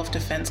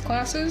self-defense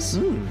classes.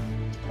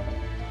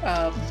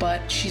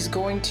 But she's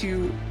going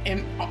to,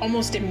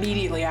 almost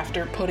immediately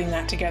after putting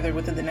that together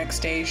within the next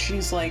day,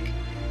 she's like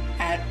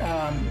at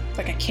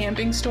like a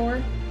camping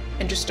store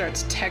and just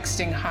starts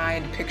texting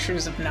Hyde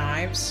pictures of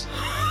knives.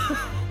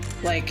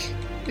 Like,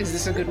 is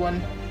this a good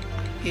one?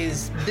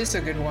 Is this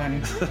a good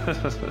one?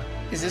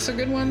 Is this a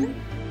good one?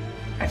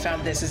 I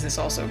found this. Is this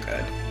also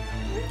good?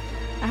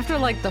 After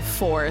like the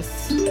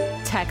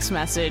 4th text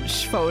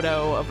message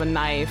photo of a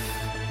knife,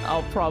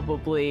 I'll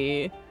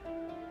probably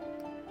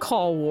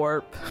call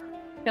Warp.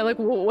 Yeah, like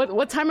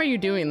what time are you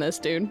doing this,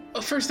 dude?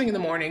 First thing in the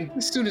morning,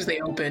 as soon as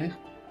they open.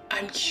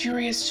 I'm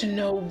curious to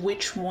know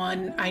which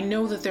one. I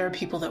know that there are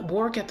people that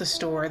work at the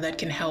store that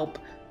can help,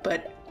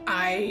 but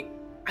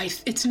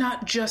it's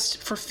not just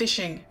for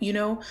fishing, you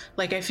know?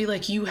 Like, I feel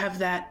like you have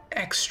that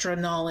extra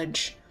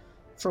knowledge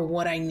for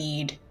what I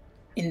need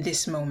in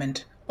this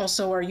moment.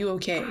 Also, are you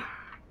okay?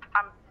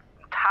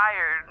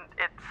 Tired.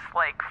 It's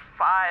like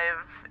 5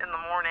 in the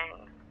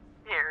morning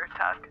here,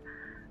 Tuck.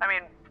 I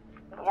mean,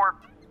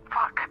 Warp.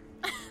 Fuck.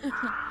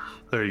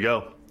 There you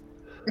go.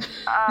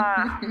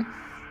 I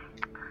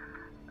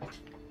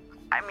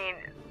mean,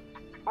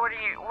 what do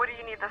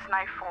you need this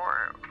knife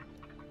for?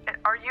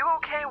 Are you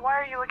okay? Why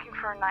are you looking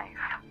for a knife?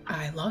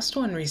 I lost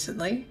one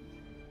recently.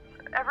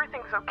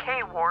 everything's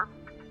okay, Warp,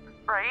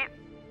 right?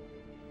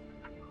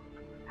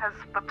 Has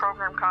the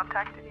program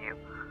contacted you?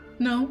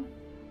 No.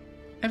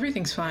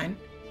 Everything's fine.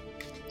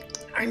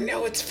 I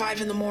know it's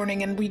 5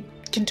 a.m. and we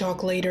can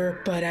talk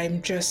later, but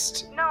I'm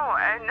just... No,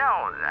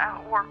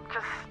 Warp,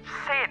 just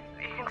say it.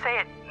 You can say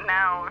it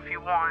now if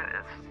you want.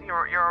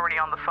 You're already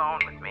on the phone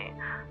with me.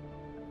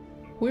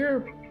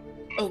 We're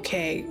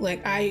okay.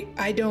 Like,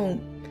 I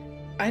don't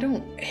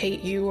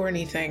hate you or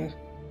anything.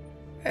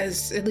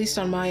 At least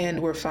on my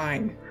end, we're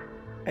fine.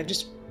 I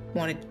just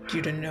wanted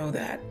you to know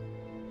that.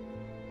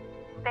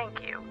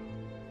 Thank you.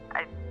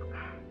 I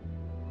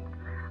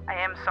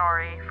am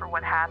sorry for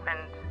what happened.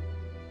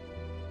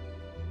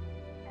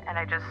 And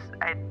I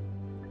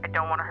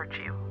don't want to hurt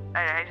you.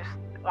 I just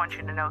want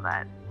you to know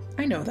that.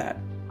 I know that.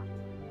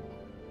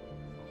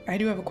 I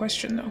do have a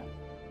question, though.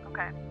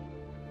 Okay.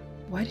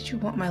 Why did you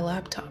want my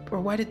laptop?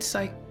 Or why did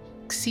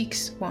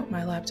Seeks want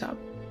my laptop?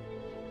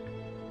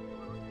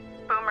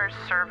 Boomer's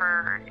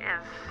server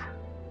is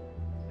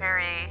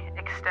very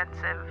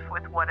extensive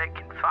with what it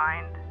can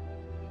find.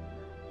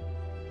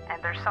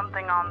 And there's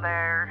something on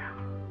there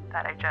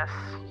that I just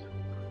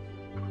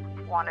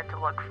wanted to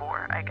look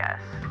for, I guess.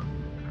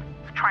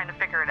 Trying to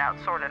figure it out,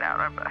 sort it out.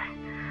 I've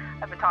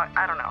been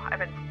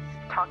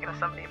talking to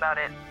somebody about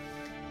it.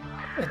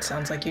 It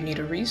sounds like you need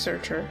a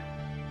researcher.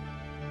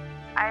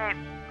 I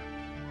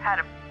had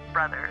a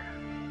brother,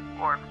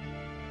 or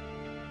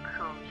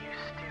who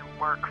used to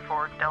work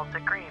for Delta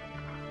Green.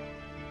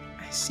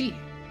 I see.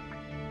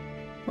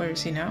 Where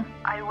is he now?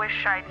 I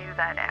wish I knew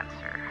that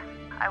answer.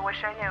 I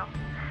wish I knew.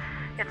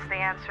 It's the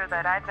answer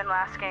that I've been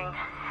asking.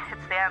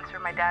 It's the answer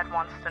my dad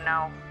wants to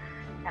know.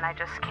 And I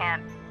just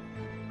can't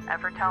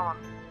ever tell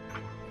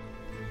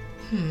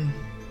him.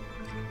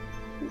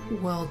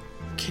 Well,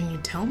 can you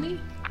tell me?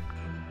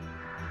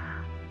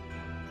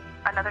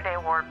 Another day,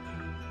 Warp.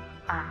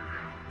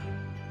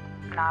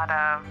 Not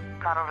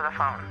over the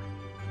phone.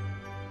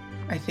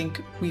 I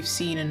think we've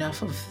seen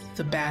enough of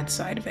the bad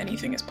side of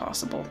anything as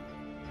possible.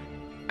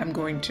 I'm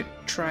going to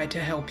try to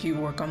help you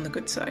work on the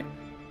good side.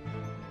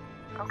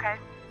 Okay.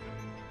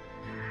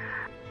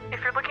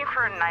 If you're looking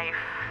for a knife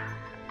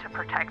to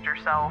protect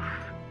yourself,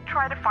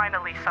 try to find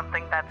at least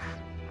something that's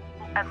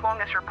as long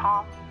as your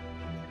palm.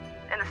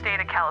 In the state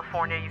of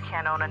California, you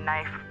can't own a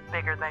knife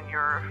bigger than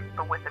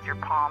the width of your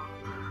palm.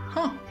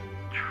 Huh.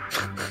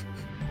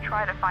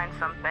 Try to find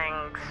something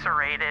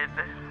serrated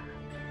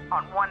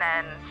on one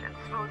end and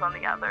smooth on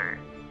the other.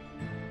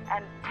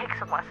 And take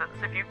some lessons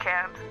if you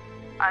can.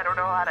 I don't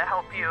know how to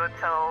help you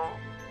until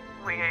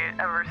we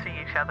ever see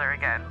each other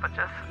again, but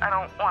I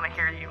don't want to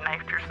hear you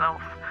knifed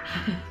yourself.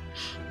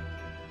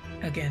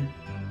 Again.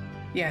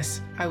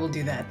 Yes, I will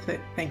do that.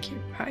 Thank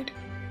you, Hyde.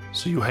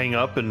 So you hang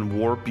up and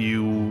Warp,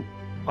 you,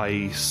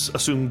 I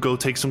assume, go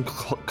take some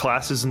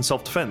classes in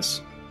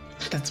self-defense.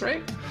 That's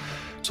right.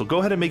 So go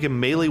ahead and make a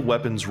melee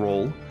weapons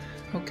roll.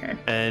 Okay.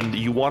 And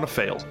you want to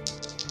fail.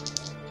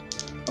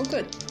 Oh,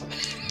 good.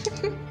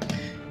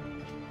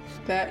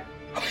 That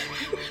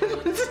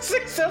was a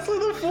success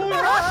with a 4.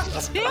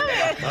 Damn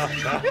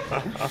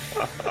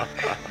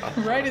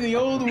it! Right in the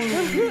old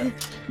wound.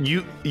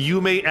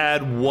 You may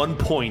add 1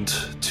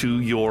 point to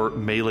your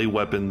melee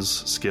weapons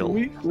skill.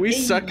 We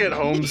suck at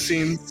home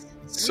scenes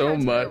so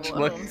much.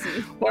 Like,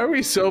 why are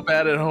we so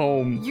bad at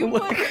home? You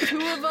put 2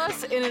 of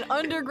us in an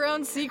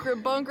underground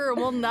secret bunker and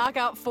we'll knock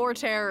out 4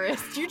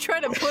 terrorists. You try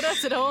to put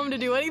us at home to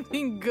do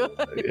anything good.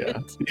 Yeah,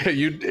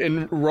 you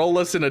enroll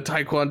us in a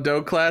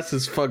Taekwondo class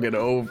is fucking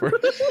over.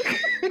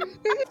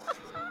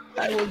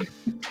 I will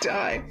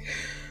die.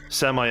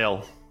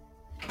 Samael.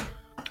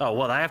 Oh,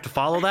 what? I have to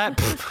follow that?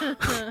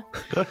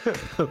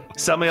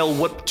 Samael,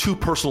 what 2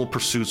 personal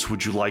pursuits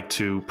would you like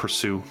to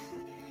pursue?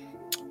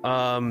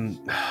 I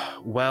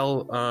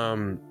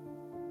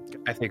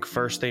think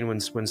first thing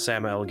when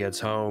Samael gets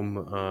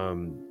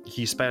home,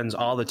 he spends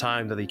all the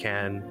time that he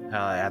can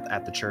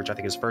at the church. I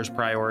think his first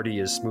priority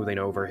is smoothing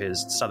over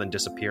his sudden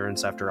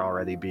disappearance after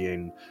already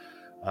being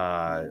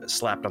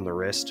slapped on the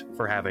wrist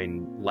for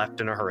having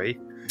left in a hurry.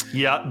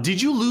 Yeah.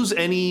 Did you lose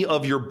any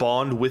of your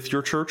bond with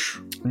your church?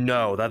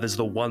 No, that is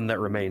the one that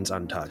remains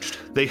untouched.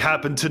 They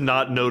happened to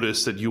not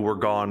notice that you were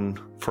gone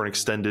for an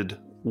extended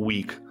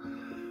week.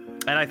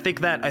 And I think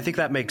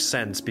that makes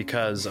sense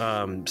because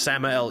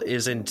Samael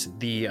isn't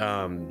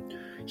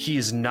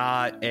he's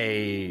not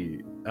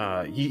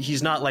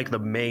like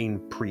the main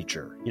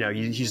preacher. You know,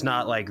 he's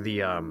not like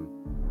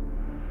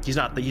he's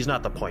not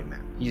the point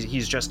man.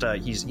 He's just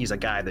he's a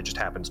guy that just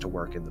happens to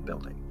work in the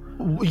building.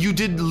 You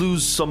did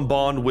lose some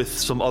bond with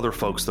some other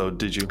folks, though,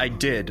 did you? I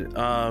did.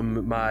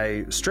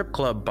 My strip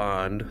club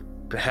bond,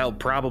 held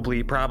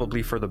probably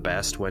for the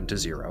best, went to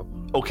 0.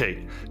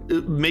 Okay,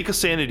 make a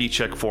sanity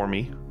check for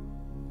me,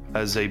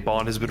 as a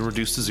bond has been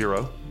reduced to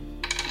 0.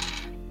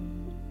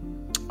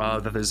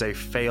 That is a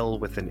fail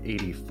with an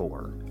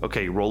 84.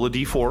 Okay, roll a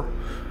d4.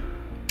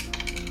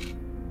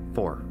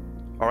 4.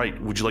 All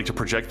right, would you like to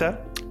project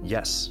that?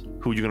 Yes.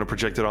 Who are you going to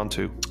project it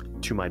onto?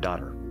 To my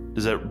daughter.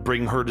 Does that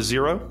bring her to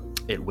 0?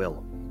 It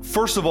will.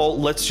 First of all,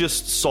 let's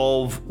just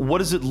solve, what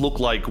does it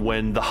look like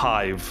when the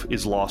hive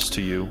is lost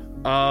to you?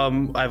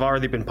 I've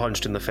already been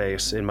punched in the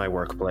face in my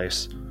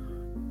workplace.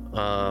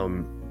 I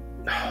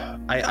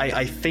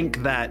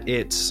think that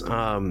it's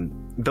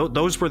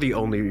those were the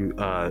only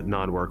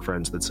non-work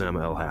friends that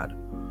Samael had,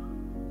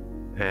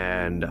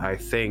 and I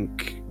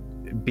think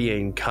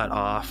being cut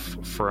off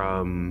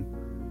from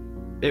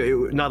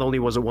it not only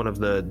was it one of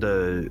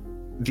the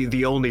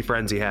only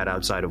friends he had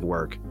outside of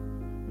work.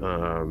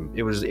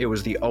 It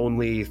was the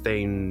only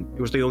thing.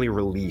 It was the only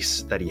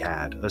release that he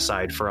had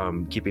aside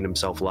from keeping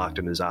himself locked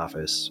in his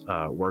office,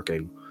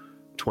 working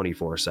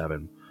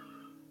 24/7.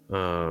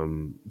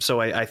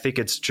 So I think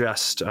it's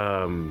just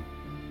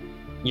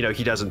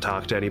he doesn't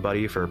talk to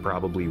anybody for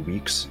probably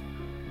weeks.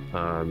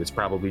 It's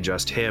probably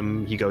just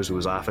him. He goes to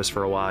his office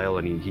for a while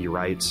and he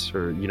writes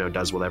or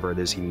does whatever it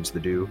is he needs to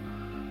do.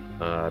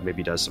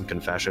 Maybe does some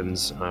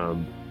confessions.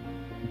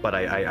 But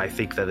I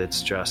think that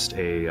it's just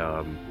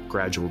a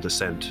gradual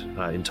descent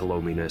into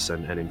loneliness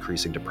and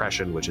increasing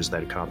depression, which is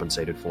then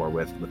compensated for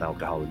with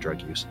alcohol and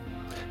drug use.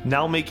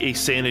 Now make a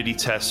sanity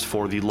test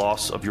for the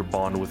loss of your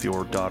bond with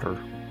your daughter.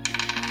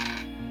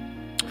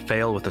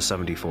 Fail with a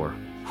 74.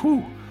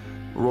 Whew.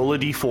 Roll a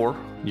d4.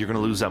 You're going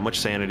to lose that much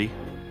sanity.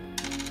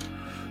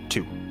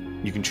 2.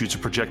 You can choose to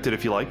project it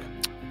if you like.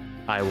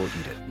 I will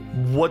eat it.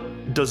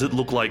 What does it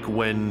look like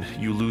when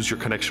you lose your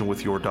connection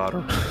with your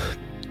daughter?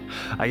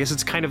 I guess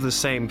it's kind of the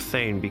same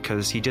thing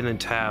because he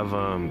didn't have,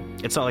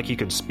 it's not like he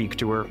could speak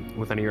to her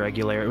with any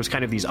regularity. It was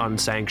kind of these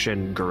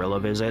unsanctioned guerrilla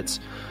visits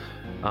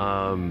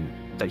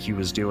that he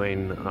was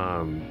doing.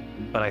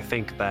 But I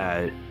think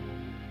that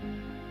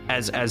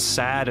as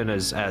sad and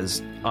as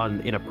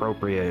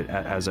inappropriate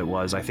as it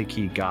was, I think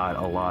he got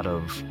a lot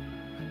of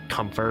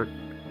comfort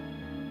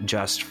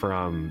just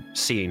from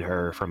seeing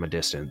her from a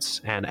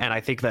distance. And I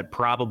think that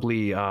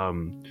probably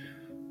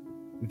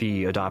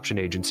the adoption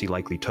agency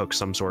likely took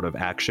some sort of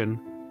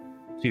action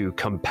to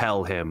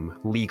compel him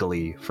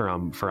legally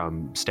from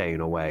staying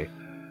away.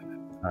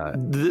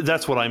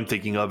 That's what I'm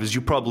thinking of, is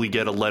you probably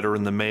get a letter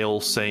in the mail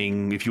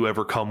saying if you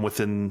ever come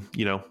within,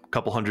 a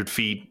couple 100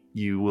 feet,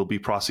 you will be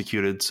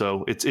prosecuted.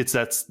 So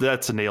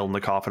that's a nail in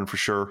the coffin for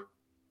sure.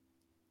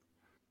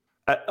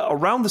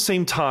 Around the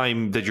same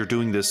time that you're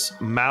doing this,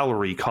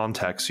 Mallory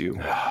contacts you.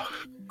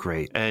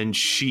 Great. And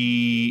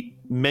she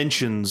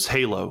mentions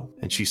Halo,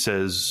 and she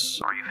says,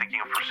 "Are you thinking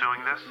of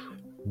pursuing this?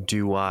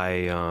 Do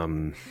I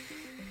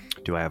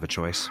have a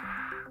choice?"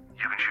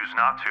 You can choose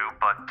not to,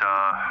 but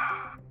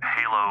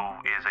Halo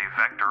is a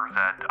vector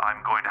that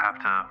I'm going to have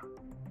to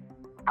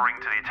bring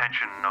to the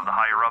attention of the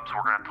higher-ups.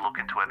 We're going to have to look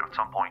into it at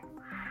some point.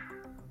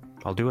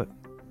 I'll do it.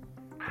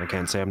 I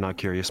can't say I'm not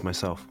curious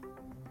myself.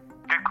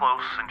 Get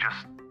close and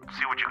just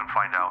see what you can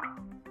find out,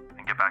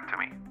 and get back to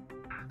me.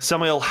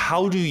 Samael,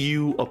 how do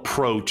you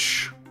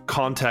approach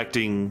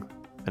contacting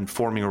and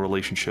forming a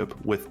relationship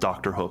with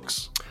Dr.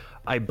 Hooks?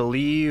 I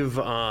believe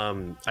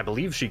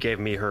she gave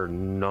me her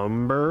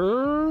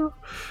number.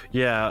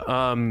 Yeah,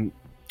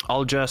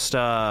 I'll just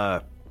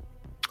I'll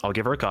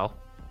give her a call.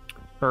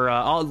 Or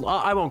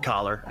I won't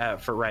call her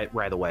for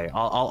right away.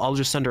 I'll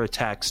just send her a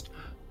text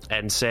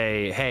and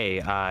say,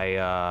 "Hey,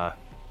 I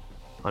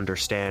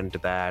understand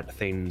that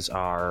things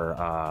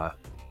are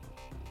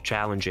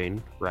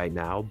challenging right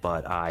now,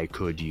 but I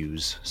could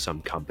use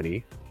some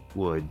company.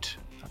 Would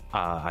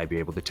I be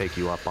able to take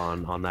you up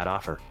on that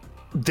offer?"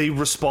 They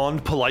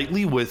respond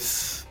politely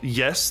with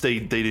yes,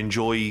 they'd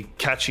enjoy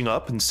catching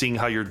up and seeing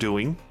how you're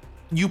doing.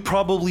 You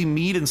probably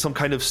meet in some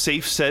kind of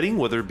safe setting,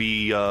 whether it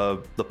be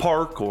the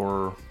park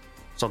or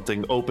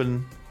something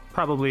open.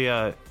 Probably,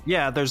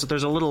 yeah. There's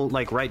a little,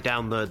 like, right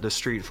down the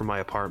street from my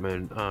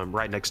apartment,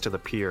 right next to the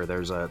pier.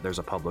 There's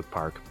a public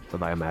park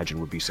that I imagine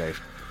would be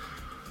safe.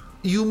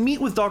 You meet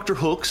with Dr.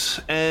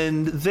 Hooks,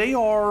 and they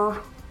are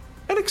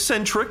an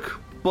eccentric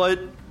but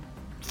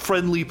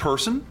friendly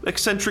person.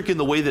 Eccentric in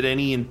the way that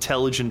any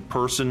intelligent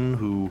person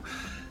who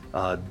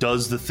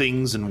does the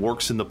things and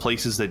works in the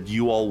places that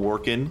you all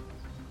work in.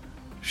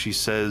 She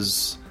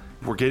says,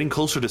 "We're getting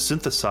closer to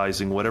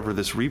synthesizing whatever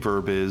this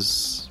reverb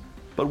is,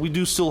 but we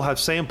do still have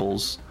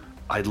samples.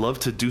 I'd love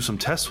to do some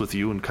tests with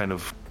you and kind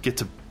of get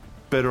to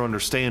better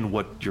understand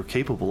what you're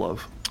capable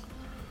of."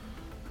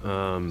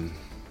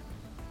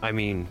 I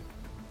mean,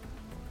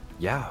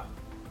 yeah.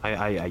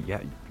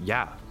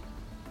 Yeah.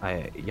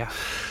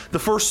 The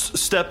first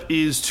step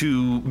is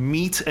to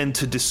meet and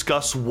to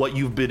discuss what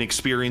you've been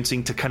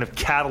experiencing, to kind of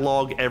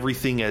catalog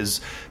everything as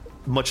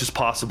much as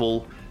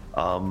possible.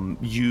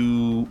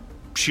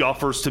 She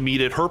offers to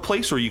meet at her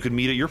place, or you could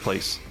meet at your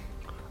place.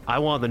 I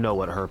want to know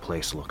what her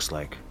place looks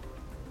like.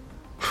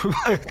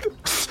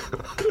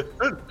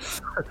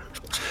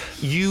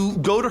 You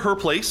go to her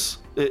place.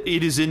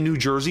 It is in New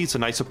Jersey. It's a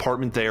nice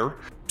apartment there.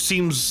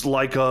 Seems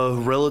like a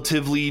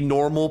relatively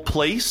normal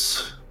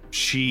place.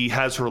 She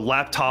has her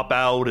laptop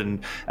out, and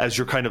as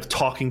you're kind of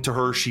talking to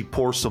her, she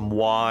pours some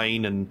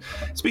wine, and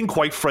it's being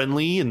quite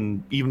friendly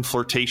and even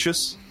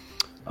flirtatious.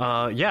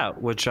 Yeah,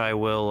 which I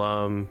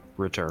will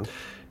return.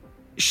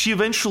 She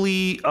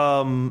eventually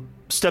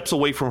steps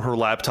away from her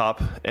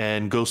laptop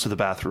and goes to the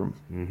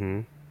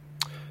bathroom.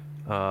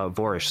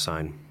 Vorish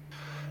sign.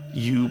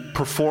 You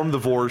perform the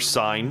Vor's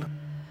sign,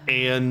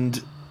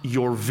 and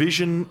your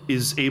vision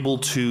is able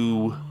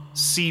to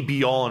see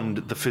beyond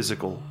the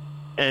physical.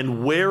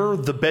 And where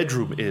the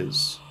bedroom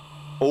is,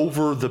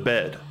 over the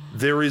bed,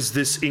 there is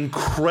this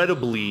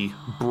incredibly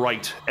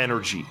bright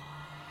energy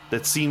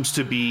that seems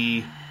to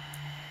be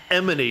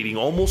emanating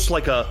almost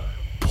like a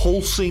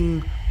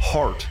pulsing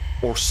heart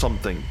or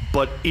something.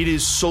 But it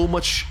is so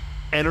much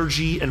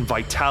energy and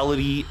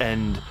vitality,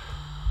 and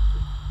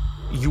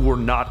you were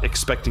not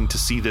expecting to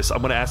see this. I'm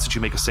going to ask that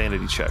you make a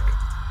sanity check.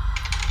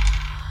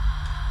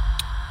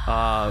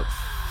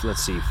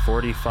 Let's see,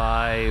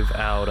 45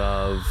 out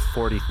of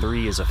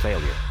 43 is a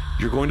failure.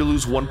 You're going to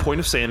lose 1 point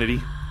of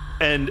sanity,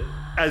 and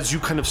as you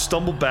kind of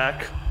stumble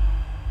back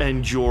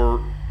and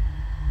your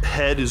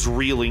head is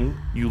reeling,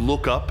 you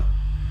look up,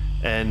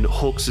 and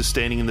Hooks is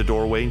standing in the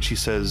doorway, and she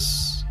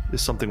says,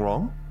 "Is something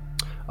wrong?"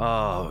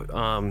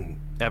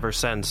 Ever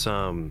since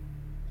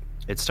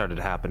it started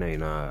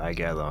happening, I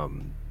get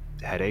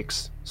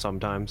headaches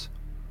sometimes.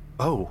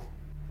 Oh,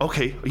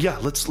 okay. Yeah,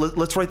 let's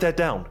write that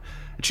down.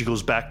 And she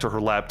goes back to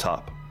her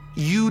laptop.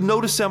 You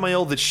notice,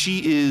 Samael, that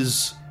she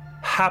is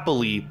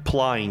happily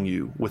plying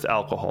you with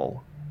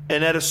alcohol.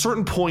 And at a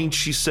certain point,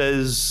 she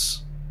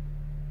says,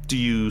 "Do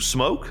you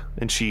smoke?"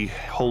 And she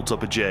holds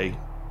up a J.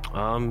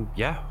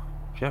 Yeah,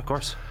 of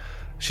course.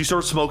 She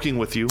starts smoking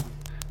with you,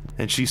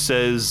 and she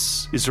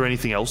says, "Is there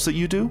anything else that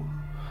you do?"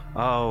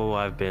 Oh,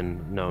 I've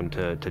been known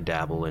to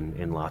dabble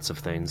in lots of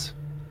things.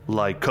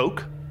 Like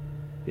coke?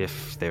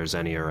 If there's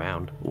any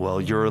around.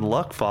 Well, you're in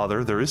luck,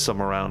 Father. There is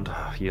some around.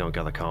 You don't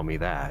gotta call me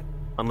that.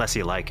 Unless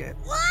you like it.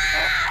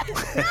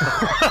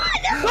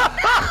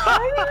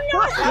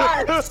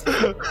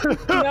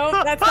 No,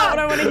 that's not what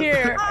I want to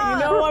hear. You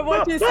know, I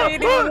want you to say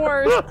it even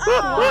worse.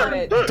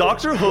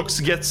 Dr. Hooks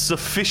gets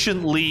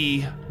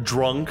sufficiently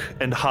drunk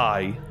and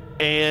high,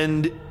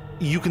 and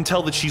you can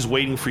tell that she's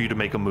waiting for you to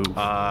make a move.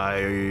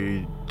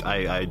 I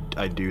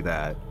do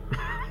that.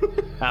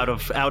 out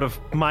of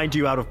mind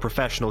you, out of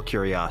professional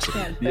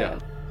curiosity. Yeah.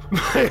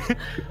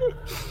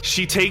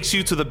 She takes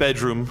you to the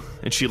bedroom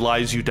and she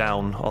lies you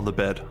down on the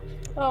bed.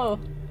 Oh,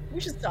 we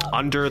should stop.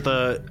 Under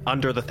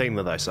the thing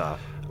that I saw.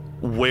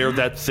 Where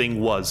that thing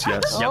was,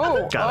 yes.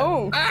 Yep,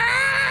 got it.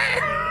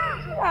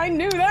 I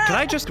knew that. Can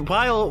I just,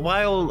 while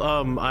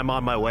I'm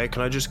on my way,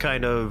 can I just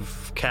kind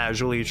of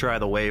casually try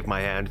to wave my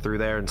hand through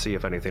there and see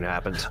if anything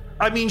happens?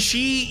 I mean,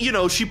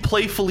 she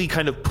playfully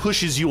kind of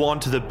pushes you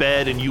onto the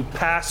bed, and you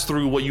pass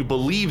through what you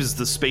believe is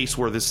the space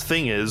where this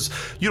thing is.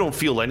 You don't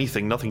feel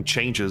anything. Nothing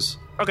changes.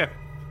 Okay.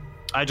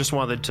 I just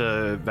wanted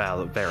to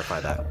verify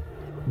that.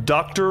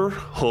 Dr.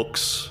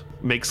 Hooks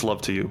makes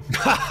love to you.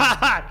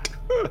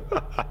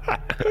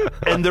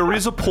 And there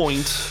is a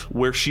point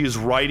where she is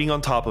riding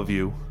on top of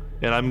you,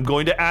 and I'm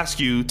going to ask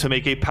you to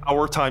make a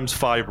power times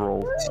 5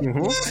 roll.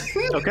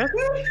 Mm-hmm. Okay.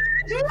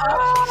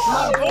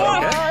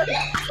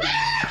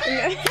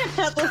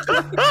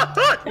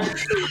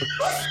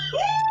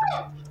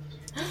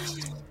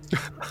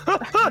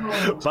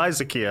 Bye,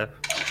 Zakia.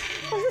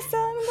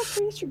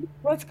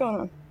 What's going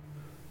on?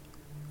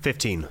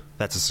 15.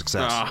 That's a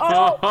success.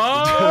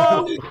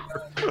 Oh!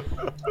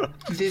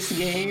 This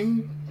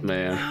game?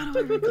 Man.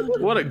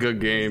 What a good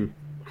game.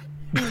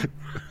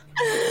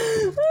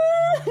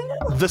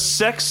 The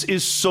sex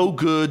is so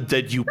good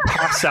that you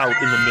pass out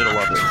in the middle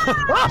of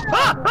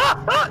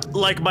it.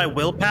 Like my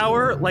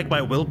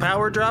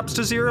willpower drops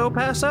to 0,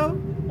 pass out?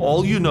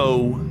 All you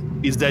know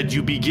is that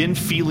you begin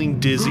feeling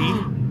dizzy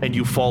and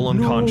you fall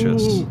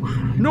unconscious.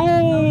 And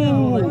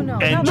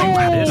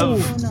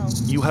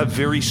you have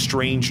very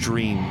strange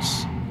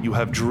dreams. You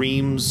have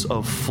dreams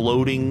of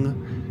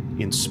floating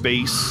in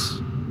space.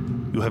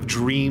 You have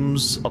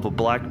dreams of a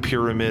black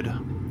pyramid.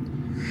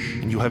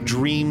 And you have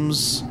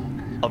dreams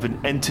of an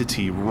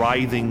entity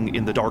writhing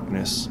in the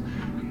darkness,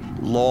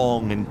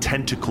 long and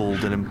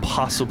tentacled and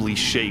impossibly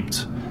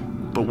shaped.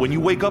 But when you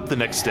wake up the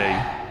next day,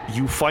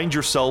 you find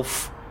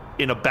yourself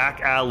in a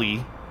back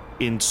alley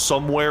in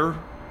somewhere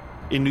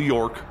in New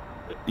York.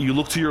 You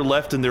look to your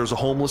left and there's a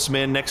homeless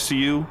man next to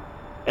you,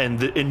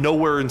 and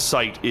nowhere in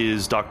sight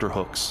is Dr.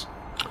 Hooks.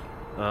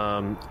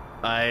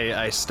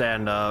 I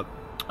stand up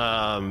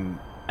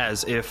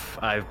as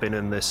if I've been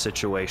in this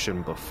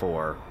situation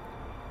before.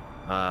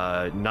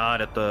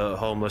 Nod at the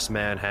homeless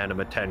man, hand him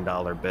a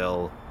 $10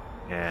 bill,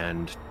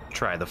 and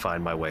try to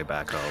find my way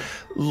back home.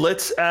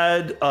 Let's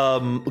add,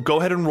 go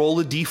ahead and roll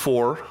a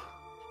d4.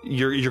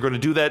 You're going to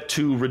do that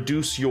to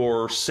reduce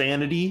your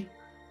sanity,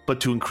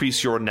 but to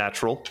increase your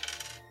unnatural.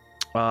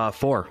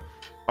 4.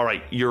 All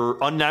right, your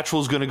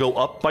unnatural is going to go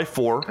up by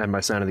 4. And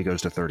my sanity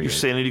goes to 38. Your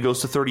sanity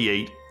goes to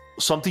 38.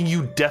 Something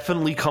you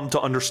definitely come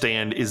to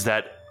understand is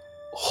that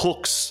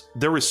Hooks,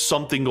 there is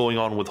something going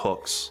on with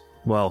Hooks.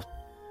 Well,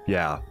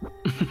 yeah.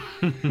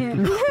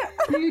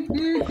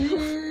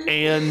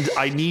 And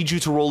I need you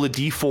to roll a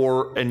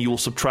d4, and you will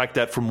subtract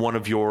that from one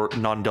of your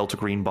non-Delta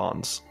Green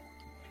bonds.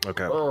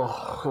 Okay.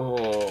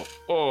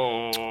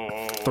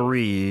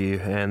 3,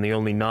 and the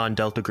only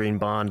non-Delta Green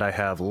bond I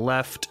have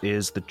left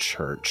is the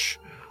church.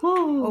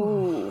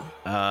 Oh.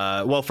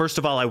 Well, first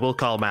of all, I will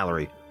call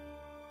Mallory.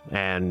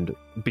 and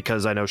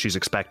because I know she's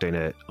expecting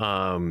it,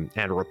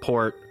 and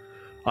report.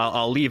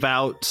 I'll leave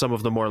out some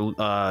of the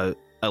more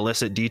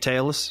illicit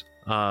details,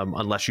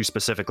 unless she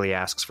specifically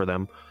asks for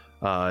them,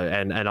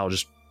 and I'll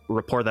just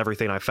report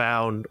everything I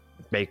found,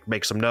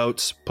 make some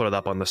notes, put it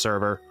up on the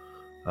server,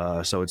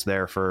 so it's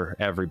there for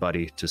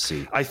everybody to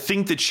see. I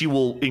think that she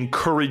will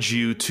encourage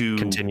you to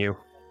continue.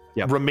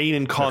 Yep. Remain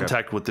in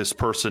contact with this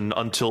person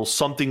until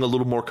something a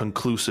little more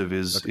conclusive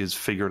is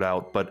figured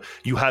out, but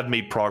you have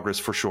made progress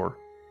for sure.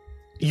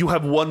 You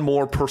have one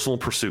more personal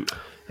pursuit.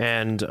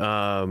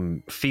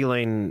 And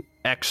feeling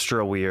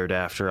extra weird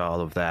after all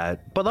of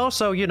that, but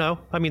also,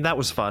 that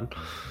was fun.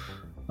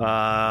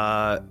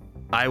 I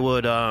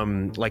would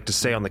like to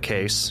stay on the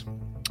case,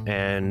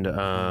 and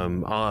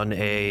on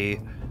a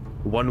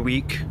 1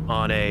 week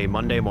on a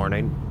Monday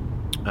morning,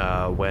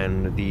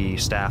 when the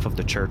staff of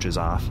the church is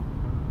off,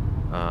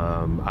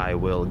 I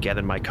will get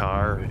in my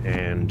car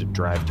and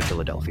drive to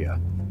Philadelphia.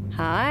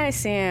 Hi,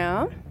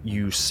 Sam.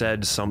 You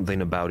said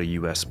something about a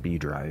USB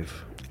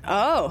drive.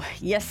 Oh,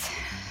 yes.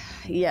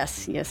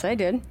 Yes, I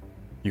did.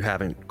 You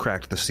haven't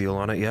cracked the seal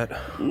on it yet?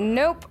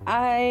 Nope.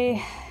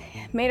 I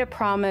made a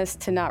promise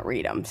to not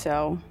read them,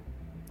 so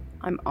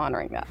I'm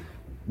honoring that.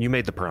 You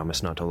made the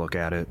promise not to look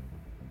at it,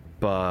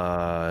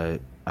 but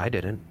I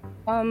didn't.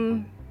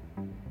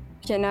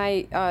 Can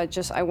I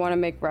I want to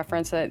make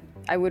reference that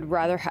I would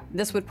rather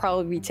this would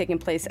probably be taking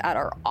place at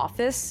our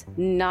office,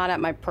 not at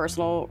my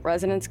personal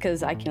residence,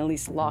 because I can at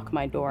least lock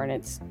my door and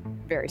it's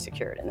very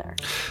secured in there.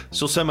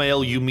 So,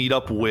 Samael, you meet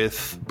up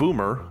with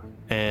Boomer,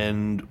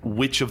 and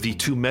which of the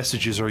two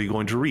messages are you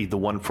going to read? The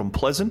one from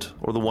Pleasant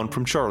or the one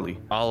from Charlie?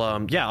 I'll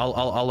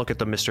look at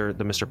the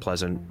Mr.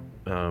 Pleasant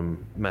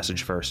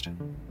message first.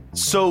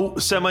 So,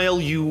 Samael,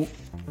 you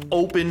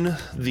open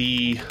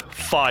the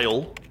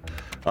file.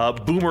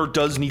 Boomer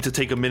does need to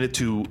take a minute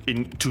to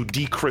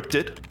decrypt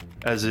it,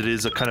 as it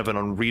is a kind of an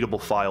unreadable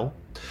file.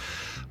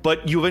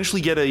 But you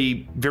eventually get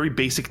a very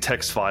basic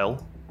text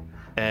file,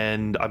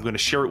 and I'm going to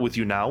share it with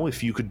you now.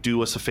 If you could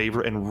do us a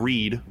favor and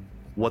read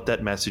what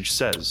that message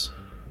says.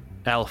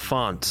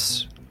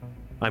 Alphonse,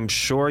 I'm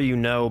sure you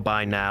know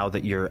by now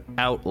that your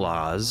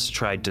outlaws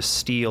tried to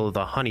steal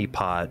the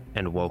honeypot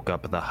and woke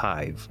up the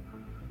hive.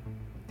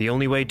 The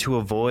only way to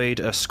avoid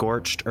a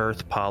scorched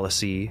earth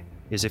policy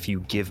is if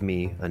you give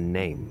me a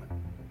name.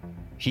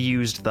 He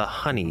used the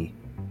honey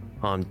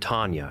on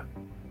Tanya.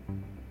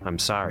 I'm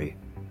sorry.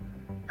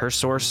 Her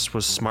source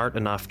was smart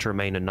enough to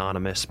remain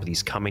anonymous, but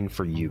he's coming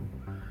for you.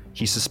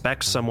 He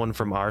suspects someone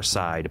from our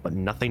side, but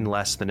nothing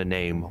less than a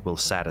name will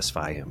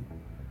satisfy him.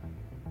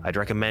 I'd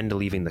recommend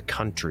leaving the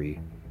country,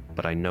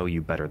 but I know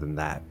you better than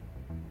that.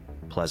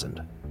 Pleasant.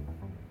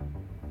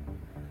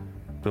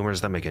 Boomer,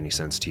 does that make any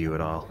sense to you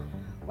at all?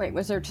 Wait,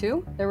 was there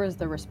two? There was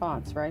the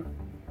response, right?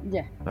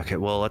 Yeah. Okay,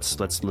 well, let's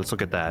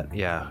look at that.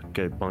 Yeah,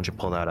 good. Why don't you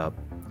pull that up?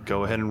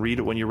 Go ahead and read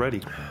it when you're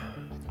ready.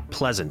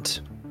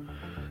 Pleasant.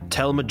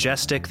 Tell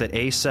Majestic that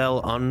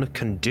Acel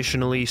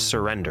unconditionally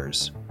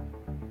surrenders.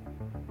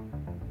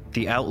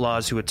 The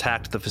outlaws who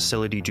attacked the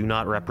facility do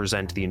not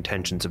represent the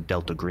intentions of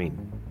Delta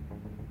Green.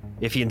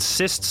 If he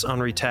insists on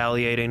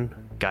retaliating,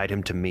 guide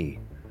him to me.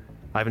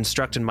 I've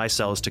instructed my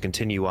cells to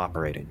continue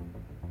operating.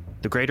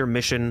 The greater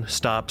mission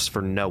stops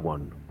for no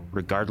one,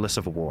 regardless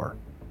of war.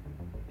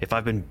 If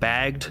I've been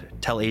bagged,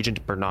 tell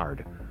Agent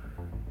Bernard.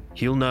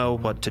 He'll know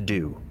what to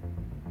do.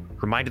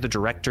 Remind the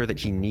director that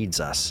he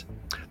needs us,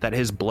 that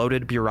his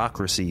bloated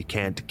bureaucracy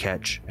can't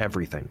catch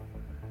everything.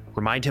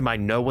 Remind him I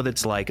know what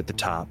it's like at the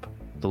top.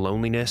 The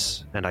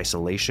loneliness and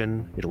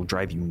isolation, it'll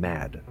drive you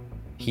mad.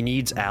 He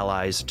needs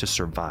allies to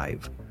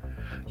survive.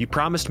 You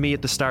promised me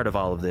at the start of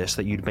all of this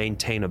that you'd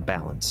maintain a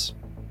balance.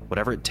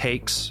 Whatever it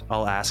takes,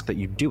 I'll ask that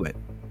you do it.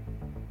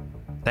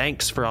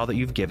 Thanks for all that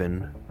you've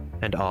given,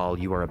 and all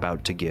you are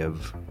about to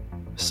give.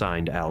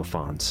 Signed,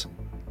 Alphonse.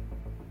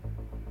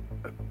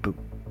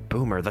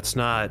 Boomer, that's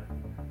not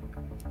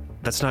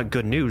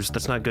good news.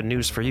 That's not good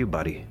news for you,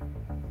 buddy.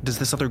 Does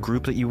this other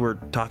group that you were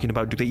talking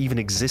about, do they even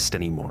exist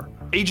anymore?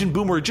 Agent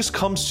Boomer, it just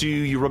comes to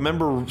you. You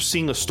remember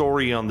seeing a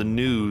story on the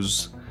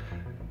news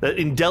that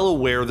in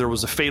Delaware there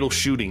was a fatal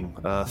shooting.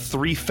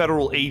 3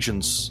 federal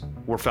agents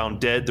were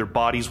found dead. Their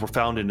bodies were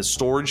found in a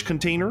storage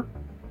container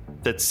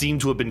that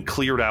seemed to have been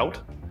cleared out.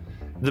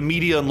 The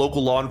media and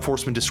local law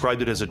enforcement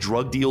described it as a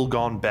drug deal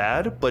gone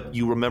bad, but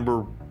you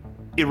remember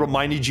it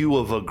reminded you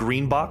of a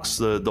green box,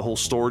 the whole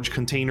storage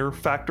container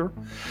factor.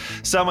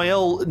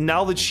 Samael,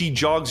 now that she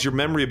jogs your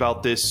memory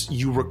about this,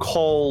 you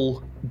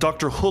recall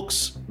Dr.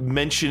 Hooks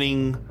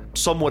mentioning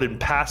somewhat in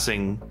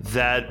passing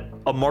that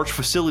a March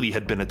facility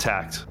had been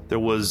attacked. There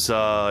was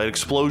an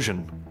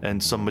explosion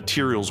and some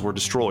materials were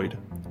destroyed.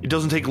 It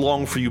doesn't take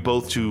long for you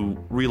both to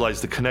realize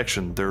the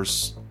connection.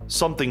 There's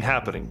something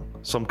happening,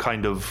 some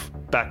kind of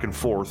back and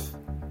forth.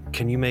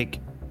 Can you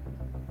make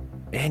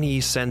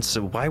any sense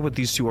of why would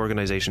these two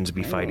organizations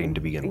be fighting to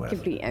begin with? It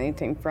could be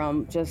anything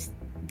from just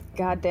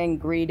goddamn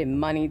greed and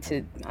money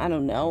to, I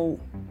don't know,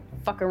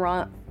 fuck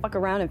around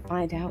and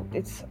find out.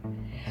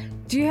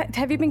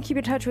 Have you been keeping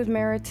in touch with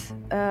Merritt?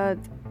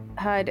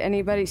 Had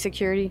anybody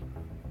security?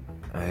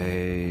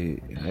 I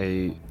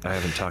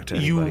haven't talked to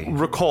anybody. You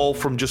recall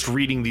from just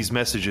reading these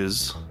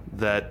messages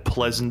that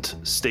Pleasant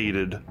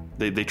stated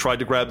they tried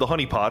to grab the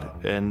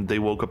honeypot and they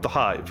woke up the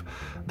hive.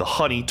 The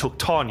honey took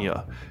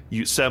Tanya.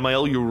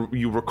 Samael,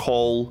 you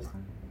recall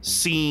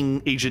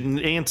seeing Agent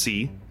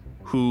Nancy,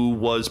 who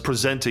was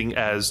presenting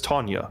as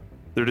Tanya.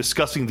 They're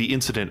discussing the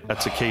incident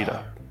at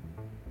Cicada.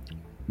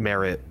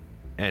 Merritt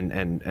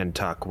and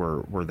Tuck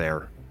were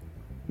there.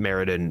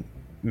 Merritt and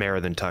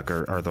Tuck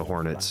are the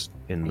Hornets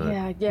in the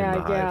hive.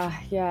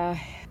 Yeah.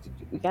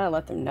 We gotta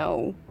let them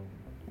know.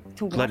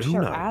 To let watch who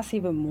their know? ass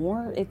even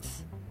more.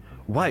 It's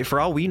why. For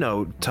all we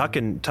know, Tuck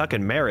and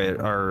Merritt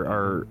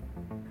are.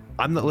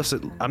 I'm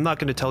not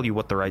going to tell you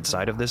what the right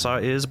side of this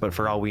is, but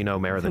for all we know,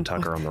 Merritt and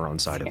Tuck are on the wrong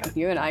side of it.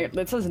 You and I.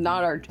 This is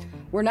not our.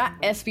 We're not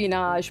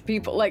espionage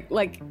people.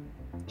 Like.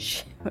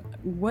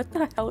 What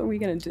the hell are we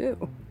gonna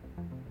do?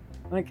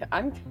 Like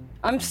I'm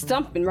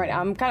stumping right now.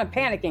 I'm kind of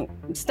panicking.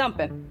 I'm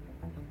stumping.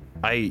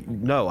 I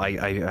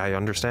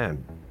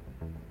understand.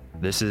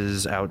 This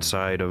is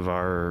outside of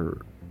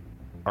our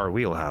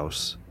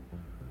wheelhouse.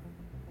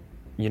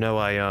 You know,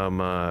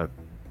 I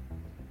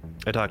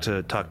talked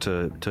to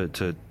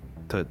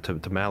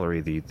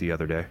Mallory the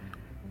other day.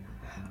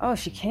 Oh,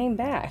 she came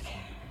back.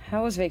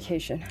 How was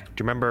vacation?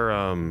 Do you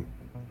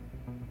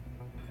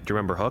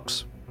remember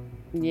Hooks?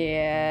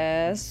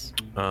 Yes.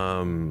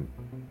 I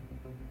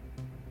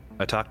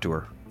talked to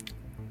her.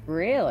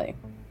 Really?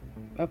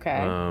 Okay.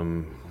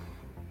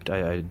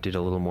 I did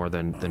a little more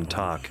than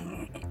talk.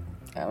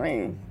 I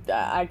mean,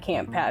 I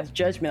can't pass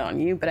judgment on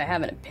you, but I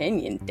have an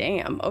opinion.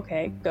 Damn.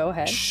 Okay, go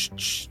ahead.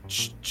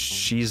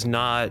 She's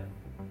not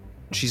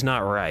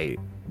right,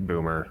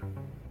 Boomer.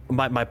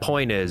 My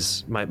point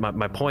is,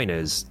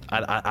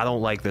 I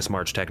don't like this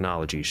March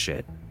Technology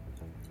shit.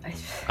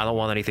 I don't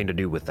want anything to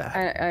do with that.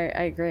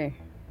 I agree.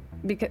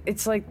 Because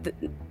it's like,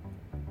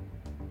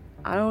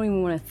 I don't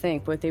even want to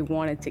think what they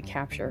wanted to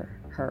capture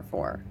her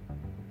for.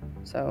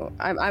 So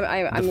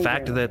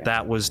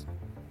the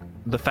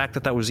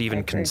fact that was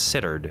even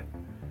considered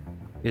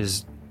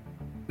is,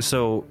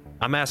 so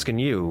I'm asking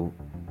you,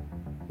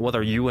 what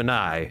are you and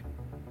I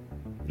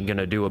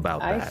gonna do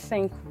about that? I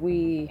think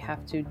we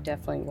have to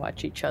definitely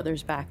watch each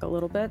other's back a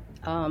little bit.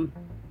 I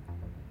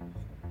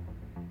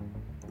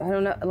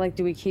don't know, like,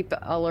 do we keep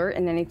alert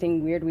and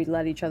anything weird we'd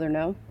let each other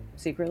know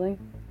secretly?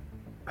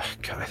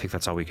 God, I think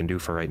that's all we can do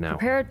for right now.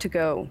 Prepare to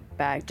go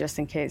back just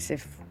in case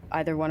if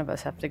either one of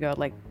us have to go,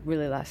 like,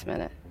 really last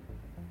minute.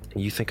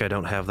 You think I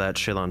don't have that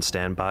shit on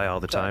standby all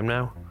the time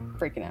now?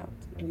 Freaking out.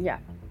 Yeah.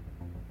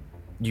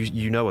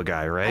 You know a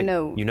guy, right? I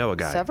know. You know a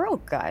guy. Several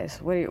guys.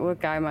 What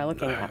guy am I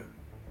looking at?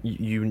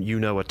 You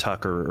know a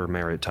Tuck or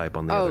Merritt type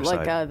on the other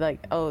side.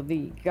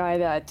 The guy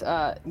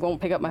that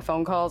won't pick up my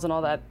phone calls and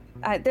all that.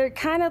 They're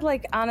kind of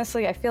like,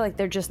 honestly, I feel like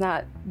they're just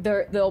not.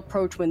 They'll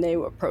approach when they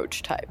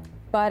approach type.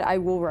 But I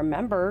will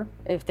remember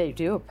if they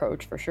do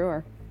approach for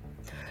sure.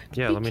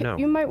 Yeah, let me know.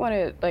 You might want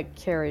to like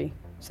carry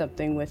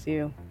something with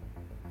you.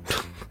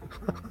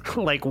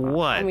 Like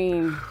what? I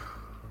mean,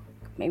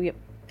 maybe a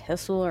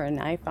pistol or a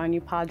knife on you,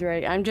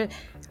 Padre.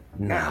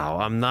 No,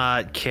 I'm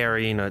not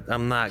carrying a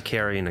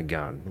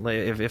gun.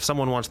 If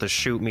someone wants to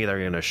shoot me,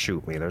 they're gonna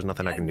shoot me. There's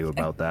nothing I can do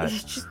about that.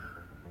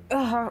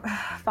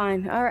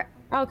 Fine. All right.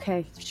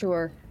 Okay.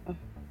 Sure.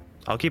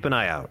 I'll keep an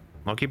eye out.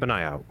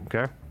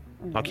 Okay.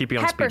 I'll keep you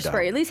on pepper speed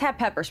spray. dial. At least have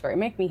pepper spray.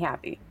 Make me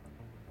happy.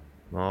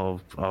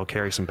 I'll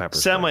carry some pepper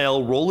spray.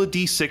 Samael, roll a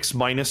d6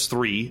 minus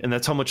 3, and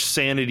that's how much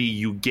sanity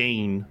you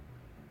gain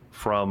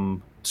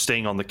from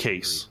staying on the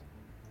case.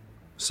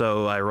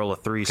 So I roll a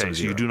 3. Okay,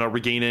 so you do not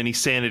regain any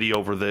sanity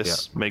over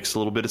this. Yeah. Makes a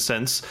little bit of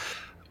sense.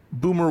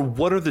 Boomer,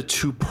 what are the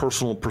 2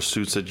 personal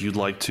pursuits that you'd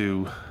like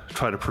to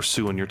try to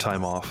pursue in your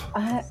time off?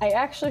 I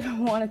actually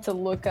wanted to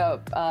look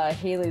up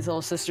Haley's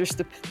little sister's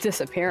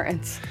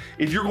disappearance.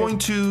 If you're going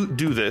to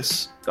do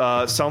this,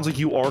 sounds like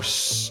you are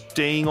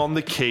staying on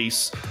the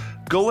case.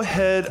 Go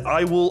ahead.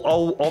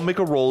 I'll make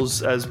a roll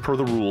as per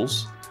the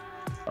rules.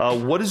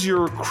 What is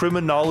your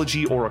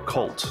criminology or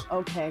occult?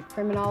 Okay,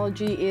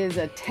 criminology is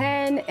a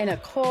 10 and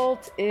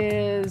occult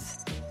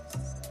is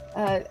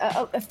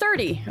a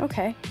 30.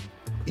 Okay.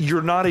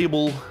 You're not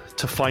able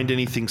to find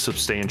anything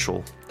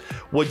substantial.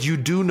 What you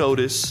do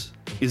notice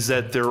is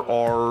that there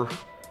are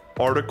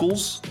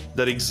articles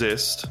that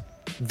exist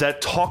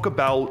that talk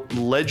about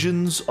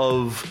legends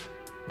of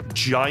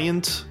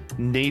giant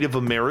Native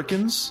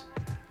Americans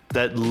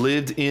that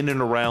lived in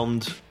and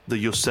around the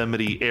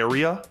Yosemite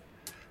area.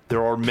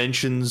 There are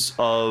mentions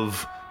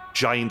of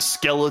giant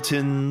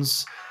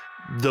skeletons.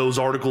 Those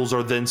articles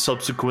are then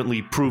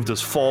subsequently proved as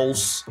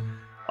false.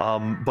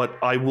 But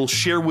I will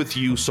share with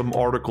you some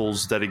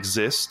articles that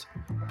exist,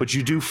 but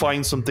you do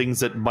find some things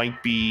that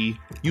might be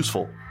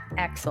useful.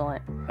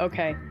 Excellent.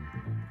 Okay.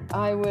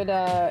 I would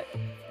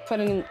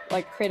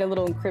create a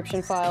little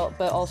encryption file,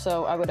 but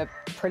also I would have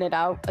printed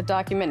out a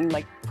document and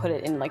put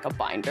it in a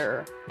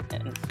binder.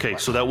 Okay,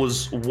 so that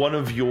was one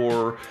of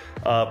your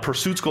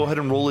pursuits. Go ahead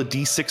and roll a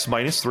d6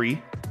 minus 3.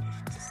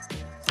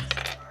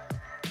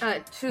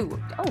 2.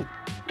 Oh,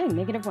 hey,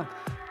 -1.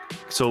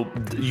 So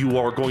you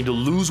are going to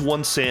lose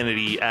 1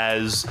 sanity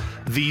as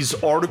these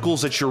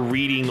articles that you're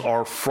reading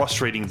are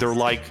frustrating. They're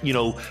like,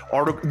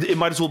 it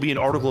might as well be an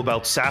article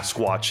about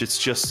Sasquatch. It's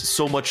just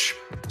so much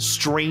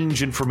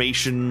strange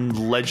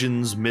information,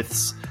 legends,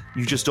 myths.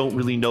 You just don't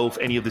really know if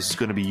any of this is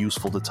going to be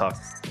useful to Tuck.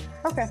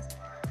 Okay.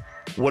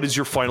 What is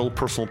your final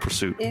personal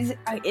pursuit?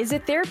 Is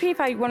it therapy if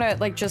I want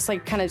to just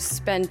kind of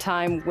spend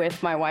time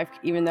with my wife,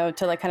 even though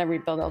to kind of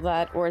rebuild all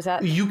that, or is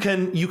that you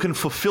can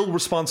fulfill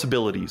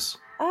responsibilities?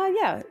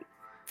 Yeah,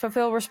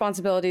 fulfill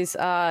responsibilities.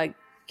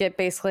 Get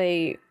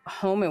basically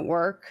home and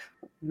work,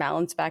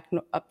 balance back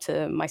up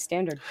to my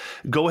standard.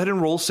 Go ahead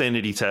and roll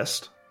sanity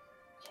test.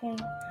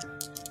 Okay.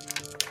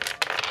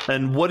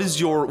 And what is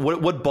your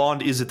what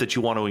bond is it that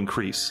you want to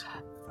increase?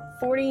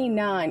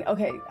 49.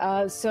 Okay,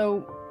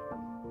 so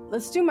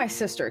let's do my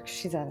sister, 'cause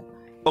she's at it.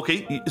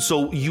 Okay,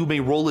 so you may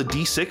roll a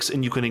d6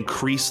 and you can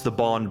increase the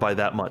bond by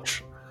that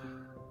much.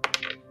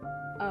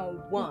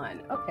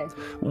 1. Okay.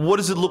 What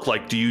does it look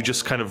like? Do you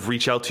just kind of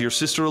reach out to your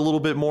sister a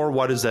little bit more?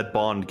 Why does that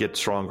bond get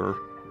stronger?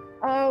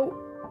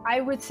 I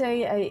would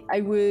say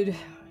I would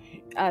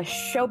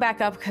show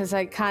back up because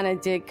I kind of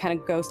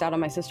ghost out on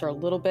my sister a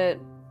little bit.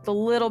 The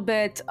little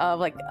bit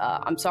of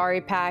I'm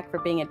sorry, Pac, for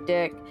being a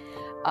dick.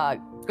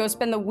 Go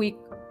spend the week,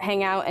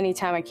 hang out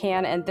anytime I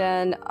can, and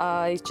then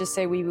just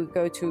say we would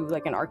go to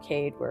an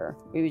arcade where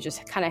we would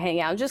just kind of hang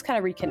out, just kind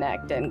of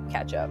reconnect and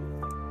catch up.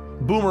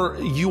 Boomer,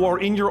 you are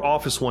in your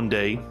office one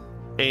day,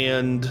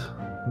 and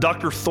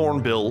Dr.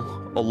 Thornbill,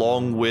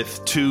 along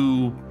with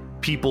 2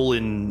 people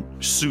in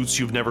suits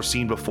you've never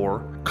seen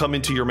before, come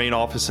into your main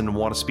office and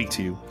want to speak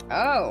to you.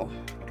 Oh.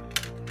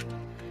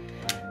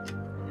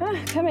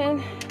 Come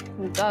in.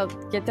 I'll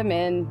get them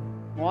in.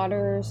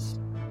 Waters,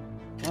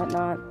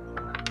 whatnot.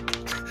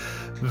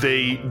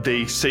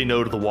 They say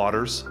no to the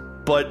waters,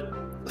 but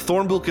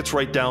Thornbill gets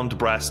right down to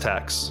brass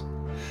tacks.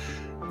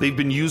 They've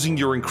been using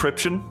your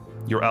encryption,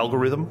 your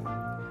algorithm,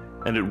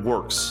 and it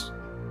works.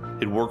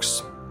 It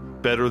works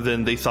better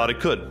than they thought it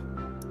could.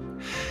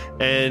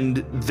 And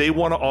they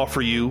want to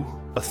offer you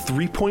a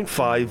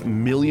 $3.5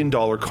 million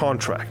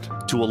contract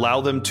to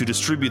allow them to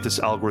distribute this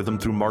algorithm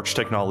through March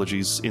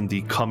Technologies in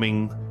the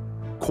coming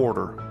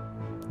quarter,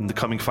 in the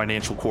coming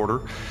financial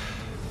quarter,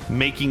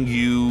 making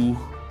you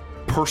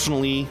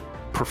personally,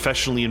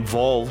 professionally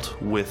involved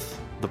with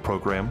the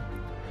program.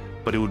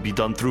 But it would be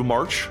done through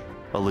March,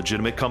 a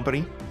legitimate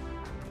company,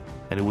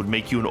 and it would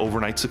make you an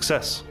overnight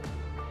success.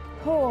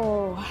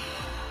 Oh,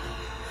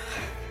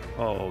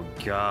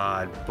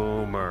 God,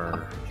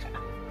 Boomer.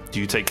 Do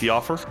you take the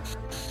offer?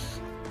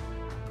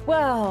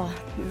 Well,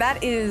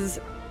 that is,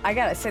 I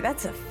gotta say,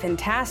 that's a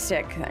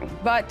fantastic thing.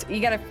 But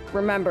you gotta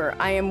remember,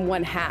 I am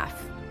 1/2.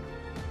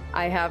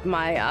 I have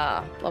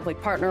my lovely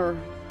partner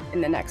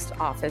in the next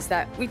office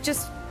that we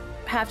just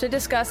have to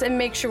discuss and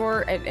make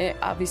sure, and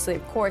obviously,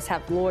 of course,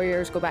 have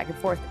lawyers go back and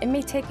forth. It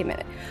may take a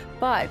minute,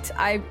 but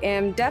I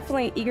am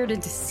definitely eager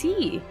to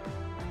see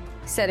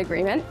said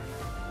agreement.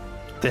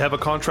 They have a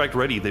contract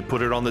ready. They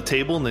put it on the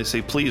table and they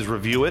say, please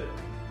review it.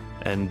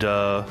 And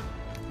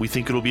we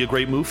think it'll be a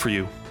great move for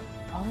you.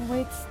 Oh,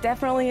 it's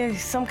definitely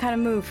some kind of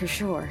move for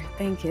sure.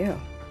 Thank you.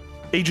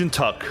 Agent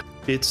Tuck,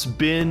 it's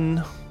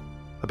been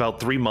about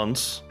 3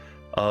 months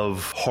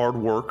of hard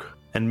work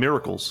and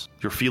miracles.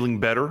 You're feeling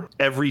better.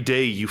 Every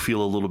day you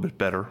feel a little bit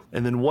better.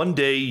 And then one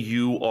day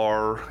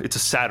it's a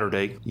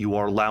Saturday, you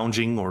are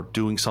lounging or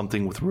doing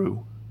something with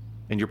Rue,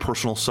 and your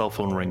personal cell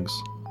phone rings.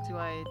 Do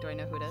I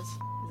know who it is? Is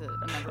it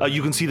a member?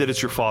 You can see that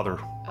it's your father.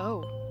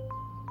 Oh.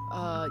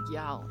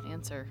 Yeah, I'll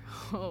answer.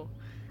 Oh.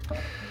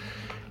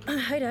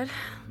 Hi, Dad.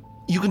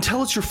 You can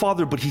tell it's your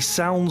father, but he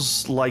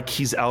sounds like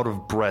he's out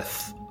of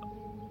breath.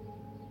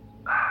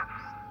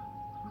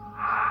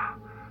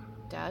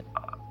 Dad?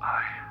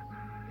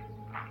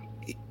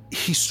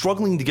 He's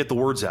struggling to get the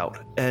words out,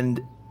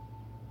 and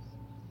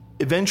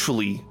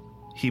eventually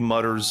he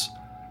mutters,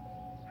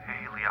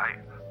 Haley,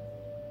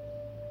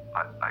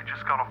 I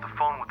just got off the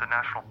phone with the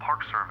National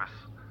Park Service.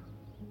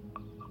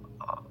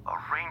 A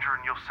ranger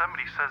in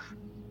Yosemite says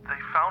they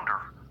found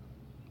her.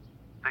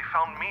 They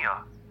found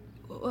Mia.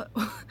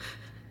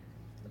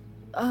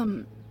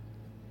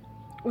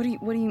 What do you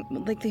like?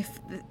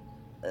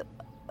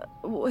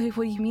 What do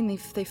you mean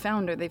they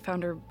found her? They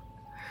found her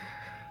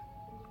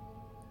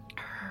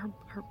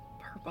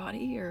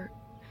body, or?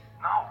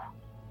 No,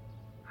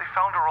 they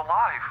found her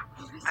alive.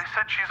 They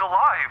said she's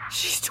alive.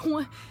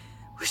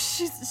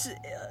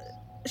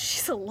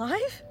 She's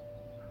alive?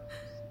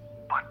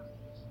 But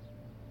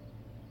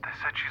they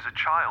said she's a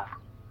child.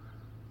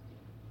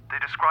 They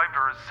described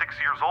her as 6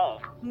 years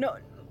old. No.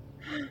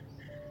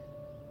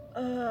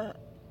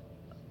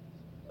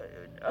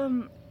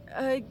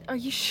 Are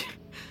you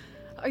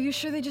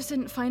sure they just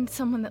didn't find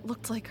someone that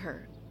looked like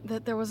her?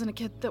 That there wasn't a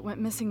kid that went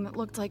missing that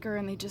looked like her,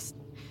 and they just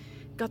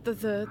got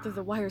the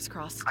wires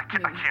crossed? I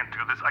can't do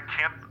this. I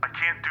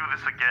can't do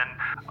this again.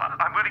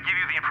 I'm going to give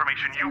you the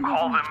information. You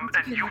call them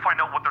and you find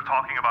out what they're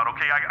talking about.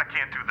 Okay, I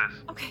can't do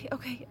this. Okay.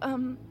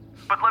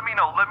 But let me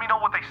know. Let me know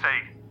what they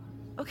say.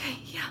 Okay,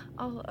 yeah.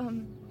 I'll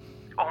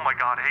Oh my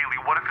God, Haley,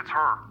 what if it's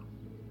her?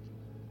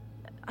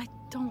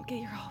 don't get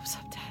your hopes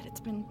up, Dad. It's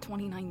been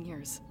 29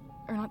 years.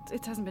 Or not,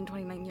 it hasn't been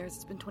 29 years,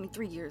 it's been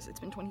 23 years. It's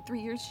been 23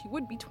 years, she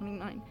would be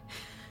 29.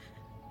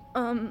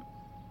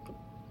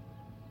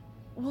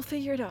 We'll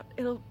figure it out.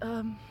 It'll,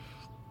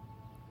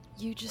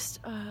 you just,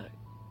 I'll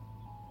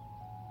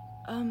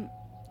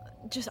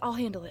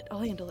handle it.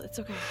 It's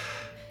okay.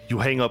 You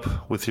hang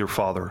up with your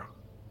father,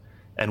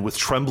 and with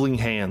trembling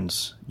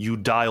hands, you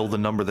dial the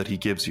number that he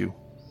gives you.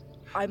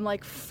 I'm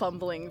like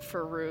fumbling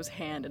for Rue's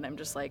hand, and I'm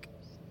just like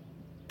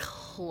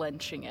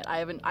clenching it. I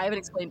haven't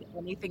explained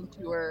anything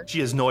to her. She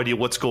has no idea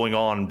what's going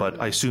on,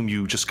 but I assume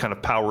you just kind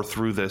of power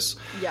through this.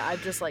 Yeah,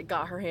 I've just like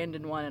got her hand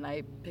in one, and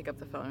I pick up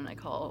the phone and I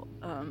call.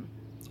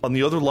 On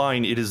the other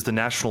line, it is the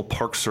National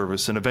Park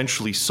Service, and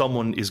eventually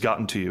someone is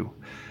gotten to you.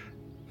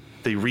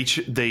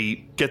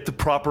 They get the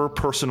proper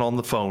person on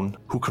the phone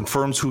who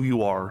confirms who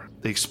you are.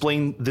 They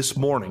explain this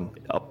morning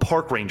a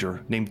park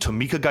ranger named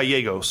Tamika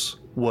Gallegos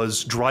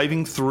was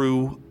driving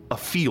through a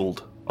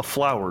field of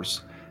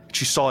flowers.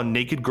 She saw a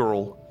naked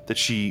girl that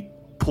she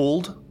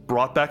pulled,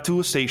 brought back to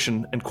a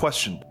station, and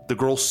questioned. The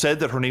girl said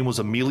that her name was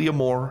Amelia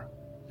Moore,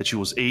 that she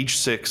was age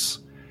 6,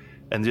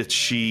 and that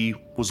she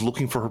was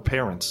looking for her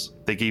parents.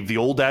 They gave the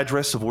old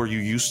address of where you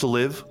used to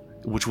live,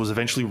 which was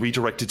eventually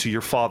redirected to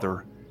your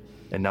father,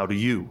 and now to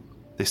you.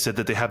 They said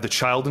that they have the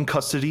child in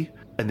custody,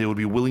 and they would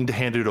be willing to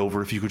hand it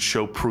over if you could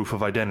show proof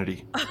of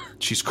identity.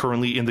 She's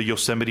currently in the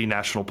Yosemite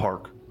National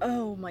Park.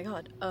 Oh my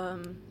god.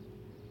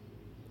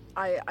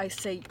 I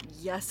say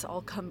yes,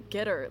 I'll come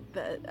get her.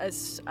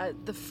 As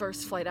the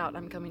first flight out,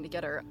 I'm coming to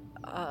get her.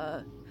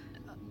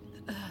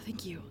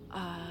 Thank you.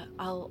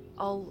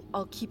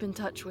 I'll keep in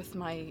touch with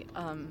my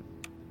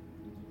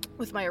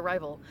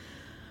arrival.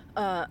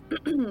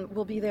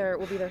 We'll be there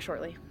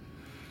shortly.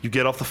 You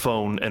get off the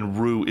phone, and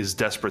Rue is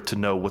desperate to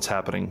know what's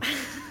happening.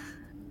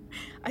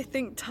 I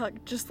think Tuck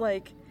just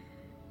like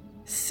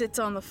sits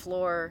on the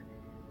floor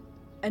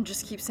and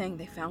just keeps saying,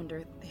 they found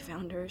her,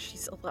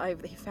 she's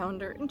alive, they found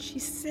her, and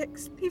she's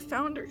 6, they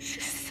found her,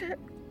 she's 6.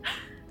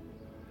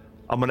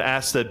 I'm gonna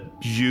ask that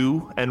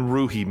you and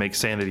Ruhi make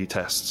sanity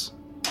tests.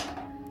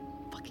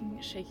 Fucking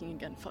shaking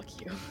again, fuck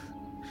you.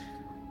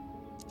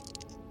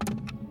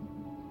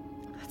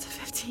 That's a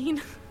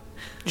 15.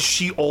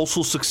 She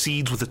also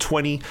succeeds with a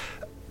 20.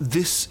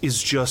 This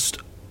is just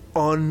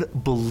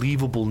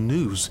unbelievable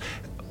news,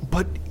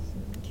 but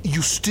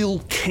you still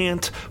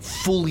can't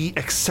fully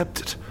accept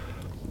it.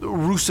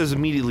 Rue says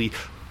immediately,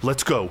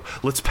 let's go.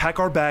 Let's pack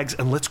our bags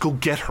and let's go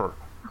get her.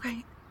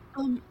 Okay.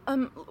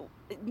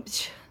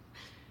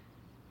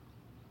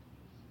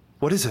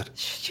 What is it?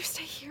 Should you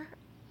stay here?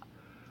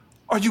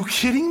 Are you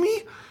kidding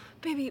me?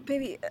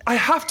 Baby. I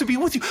have to be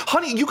with you.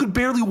 Honey, you could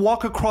barely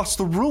walk across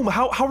the room.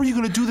 How are you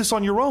going to do this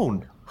on your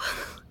own?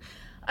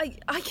 I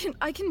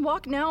can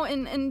walk now,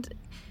 and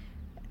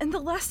the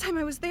last time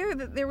I was there,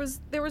 there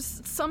was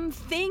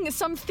something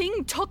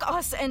took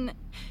us, and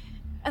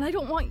I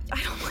don't want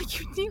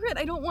you near it.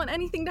 I don't want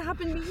anything to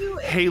happen to you.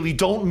 Haley,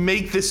 don't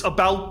make this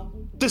about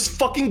this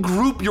fucking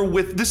group you're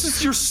with. This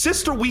is your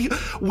sister. We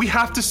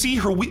have to see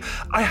her.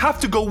 I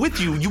have to go with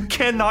you. You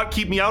cannot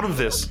keep me out of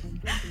this.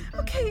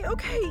 Okay.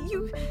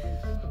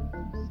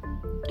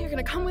 You're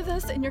gonna come with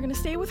us, and you're gonna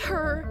stay with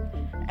her.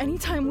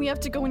 Anytime we have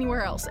to go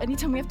anywhere else,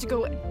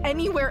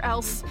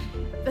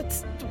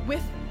 that's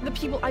with the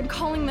people, I'm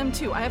calling them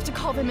too. I have to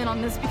call them in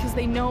on this because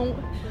they know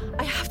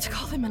I have to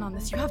call them in on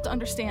this. You have to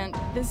understand,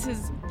 this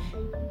is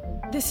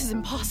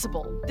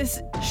impossible.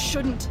 This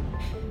shouldn't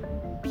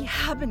be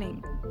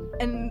happening.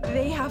 And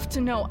they have to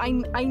know.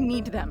 I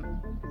need them.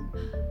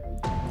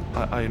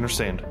 I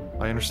understand.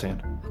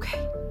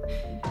 Okay.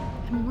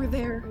 And we're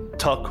there.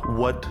 Tuck,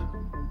 what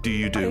do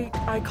you do?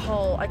 I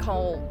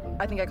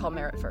think I call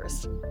Merritt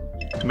first.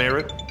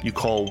 Merritt, you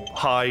call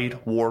Hyde,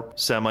 Warp,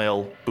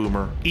 Samael,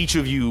 Boomer. Each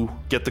of you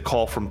get the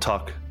call from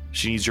Tuck.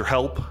 She needs your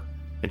help,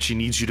 and she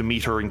needs you to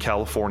meet her in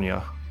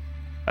California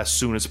as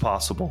soon as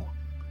possible.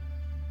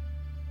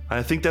 And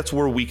I think that's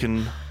where we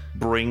can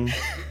bring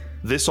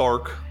this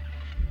arc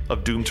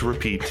of Doomed to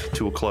Repeat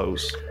to a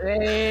close.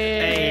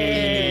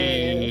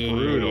 Hey.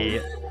 Brutal.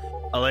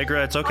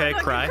 Allegra, it's okay.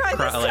 Cry.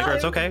 Allegra,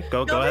 it's okay.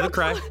 Go ahead and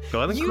cry.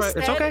 Go ahead and cry.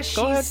 It's okay.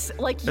 Go ahead.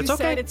 Like you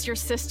said, it's your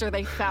sister.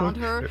 They found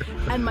her,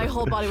 and my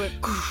whole body went,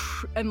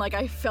 and like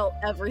I felt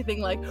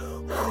everything like,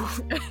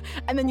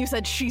 and then you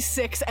said she's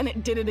 6, and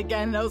it did it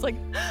again, and I was like,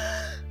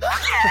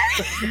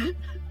 okay,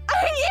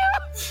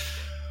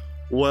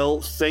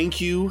 Well, thank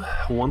you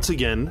once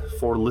again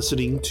for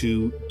listening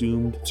to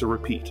Doomed to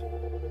Repeat.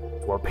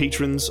 To our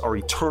patrons, our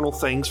eternal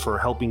thanks for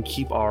helping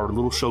keep our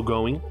little show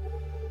going.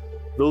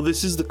 Though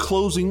this is the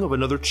closing of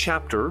another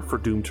chapter for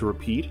Doomed to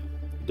Repeat,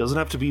 it doesn't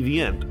have to be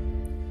the end.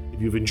 If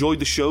you've enjoyed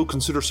the show,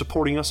 consider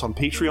supporting us on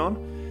Patreon,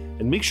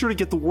 and make sure to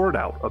get the word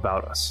out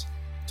about us.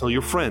 Tell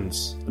your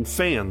friends and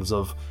fans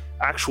of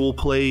actual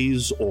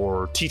plays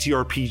or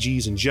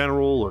TTRPGs in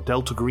general or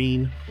Delta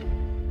Green.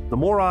 The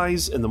more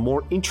eyes and the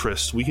more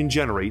interest we can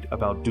generate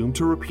about Doomed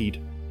to Repeat,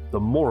 the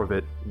more of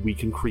it we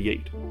can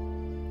create.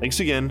 Thanks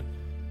again.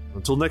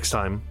 Until next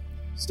time,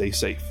 stay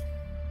safe.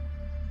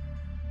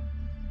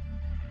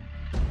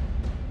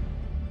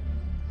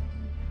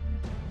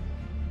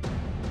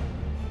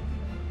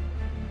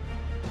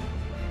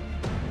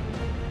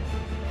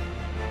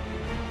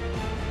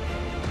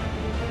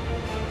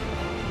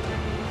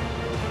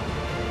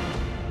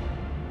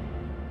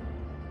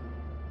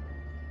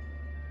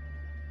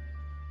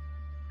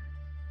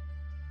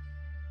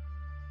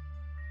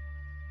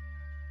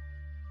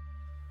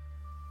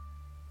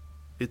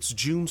 It's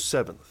June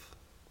 7th,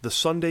 the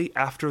Sunday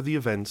after the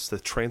events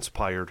that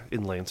transpired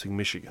in Lansing,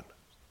 Michigan.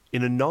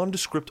 In a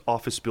nondescript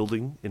office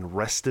building in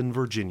Reston,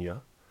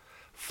 Virginia,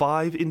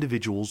 5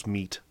 individuals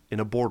meet in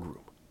a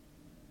boardroom.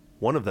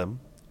 One of them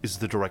is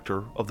the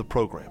director of the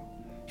program.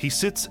 He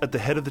sits at the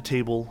head of the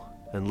table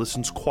and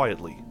listens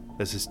quietly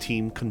as his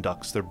team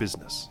conducts their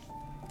business.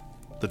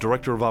 The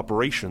director of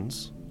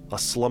operations, a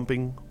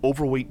slumping,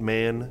 overweight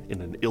man in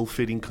an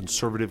ill-fitting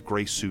conservative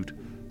gray suit,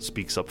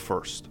 speaks up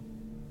first.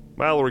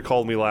 Mallory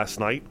called me last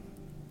night.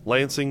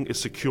 Lansing is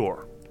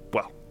secure.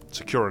 Well,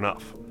 secure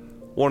enough.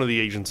 One of the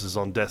agents is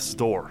on death's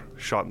door,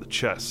 shot in the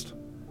chest.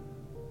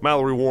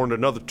 Mallory warned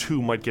another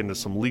 2 might get into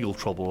some legal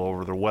trouble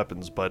over their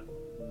weapons, but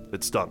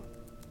it's done.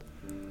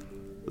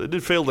 They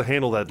did fail to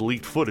handle that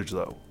leaked footage,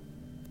 though.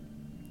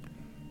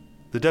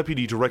 The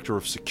deputy director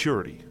of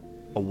security,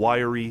 a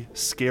wiry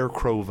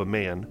scarecrow of a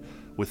man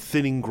with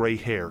thinning gray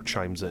hair,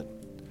 chimes in.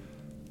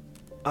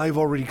 I've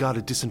already got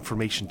a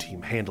disinformation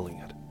team handling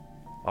it.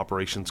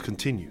 Operations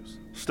continues.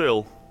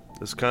 Still,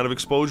 this kind of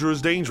exposure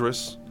is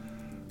dangerous.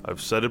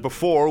 I've said it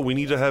before, we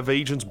need to have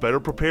agents better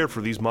prepared for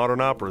these modern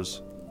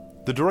operas.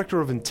 The director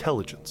of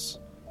intelligence,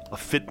 a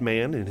fit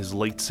man in his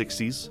late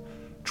 60s,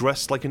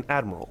 dressed like an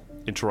admiral,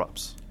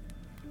 interrupts.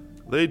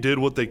 They did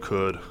what they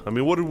could. I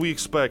mean, what did we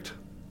expect?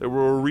 They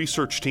were a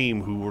research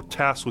team who were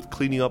tasked with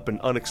cleaning up an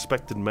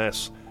unexpected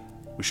mess.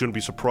 We shouldn't be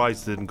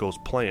surprised it didn't go as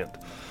planned.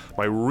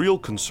 My real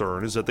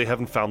concern is that they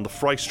haven't found the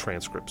Fryce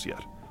transcripts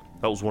yet.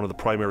 That was one of the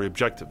primary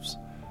objectives.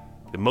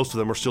 If most of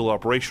them are still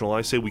operational,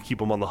 I say we keep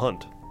them on the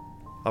hunt.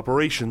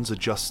 Operations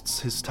adjusts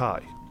his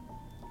tie.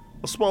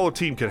 A smaller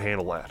team can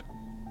handle that.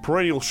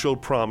 Perennial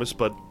showed promise,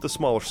 but the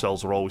smaller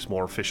cells are always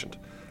more efficient.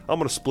 I'm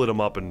going to split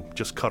them up and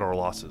just cut our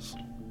losses.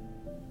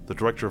 The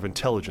director of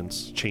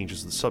intelligence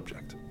changes the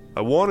subject.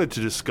 I wanted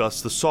to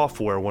discuss the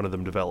software one of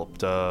them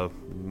developed,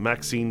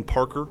 Maxine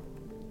Parker.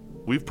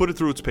 We've put it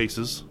through its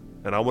paces,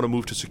 and I want to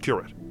move to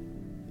secure it.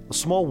 A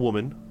small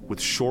woman with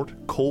short,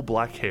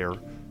 coal-black hair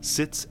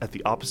sits at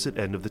the opposite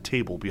end of the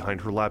table behind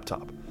her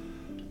laptop.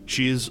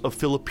 She is of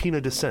Filipina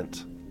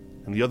descent,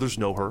 and the others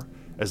know her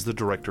as the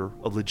director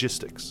of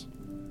logistics.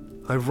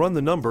 I've run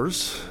the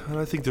numbers, and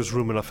I think there's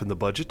room enough in the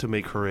budget to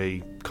make her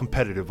a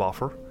competitive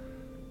offer,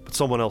 but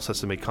someone else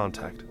has to make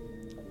contact.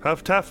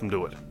 Have Taffam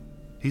do it.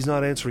 He's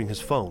not answering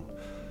his phone.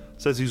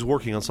 Says he's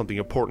working on something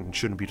important and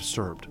shouldn't be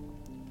disturbed.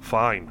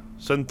 Fine,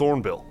 send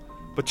Thornbill,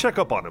 but check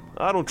up on him.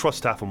 I don't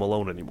trust Taffam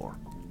alone anymore.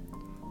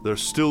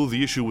 There's still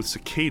the issue with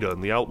Cicada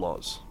and the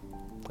Outlaws.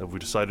 Have we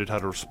decided how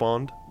to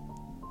respond?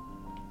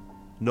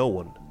 No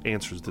one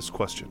answers this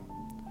question.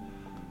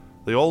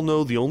 They all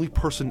know the only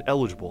person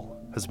eligible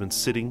has been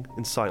sitting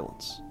in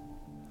silence.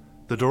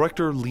 The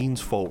director leans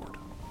forward.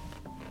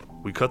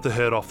 We cut the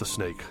head off the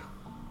snake.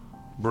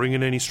 Bring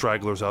in any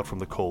stragglers out from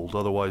the cold,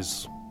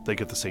 otherwise they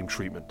get the same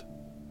treatment.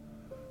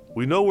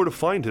 We know where to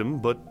find him,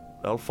 but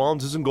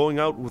Alphonse isn't going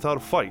out without a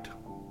fight,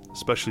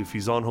 especially if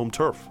he's on home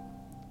turf.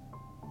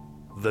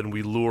 Then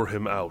we lure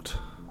him out.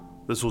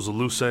 This was a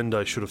loose end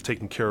I should have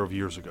taken care of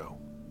years ago.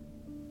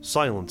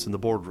 Silence in the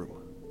boardroom.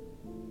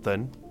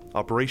 Then,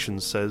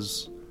 operations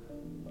says,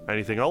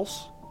 anything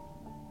else?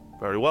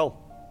 Very well.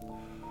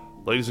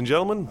 Ladies and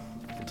gentlemen,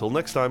 until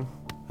next time.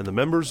 And the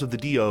members of the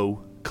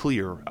DO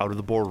clear out of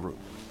the boardroom,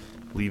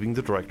 leaving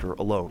the director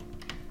alone.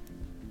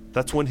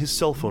 That's when his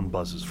cell phone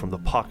buzzes from the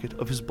pocket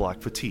of his black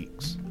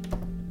fatigues.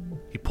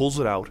 He pulls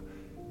it out,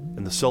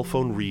 and the cell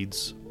phone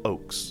reads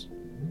Oaks.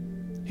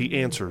 He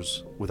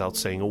answers without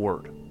saying a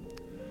word.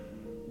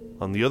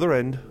 On the other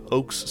end,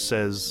 Oaks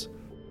says,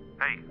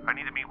 Hey, I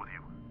need to meet with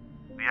you.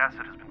 The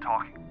asset has been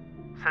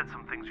talking. Said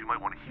some things you might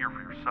want to hear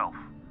for yourself.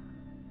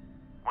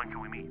 When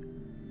can we meet?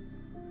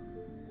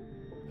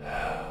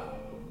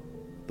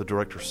 The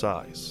director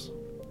sighs,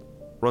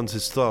 runs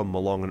his thumb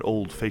along an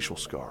old facial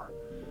scar.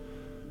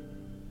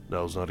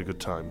 Now's not a good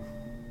time,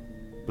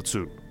 but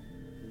soon.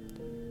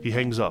 He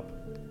hangs up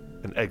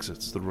and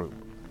exits the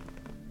room.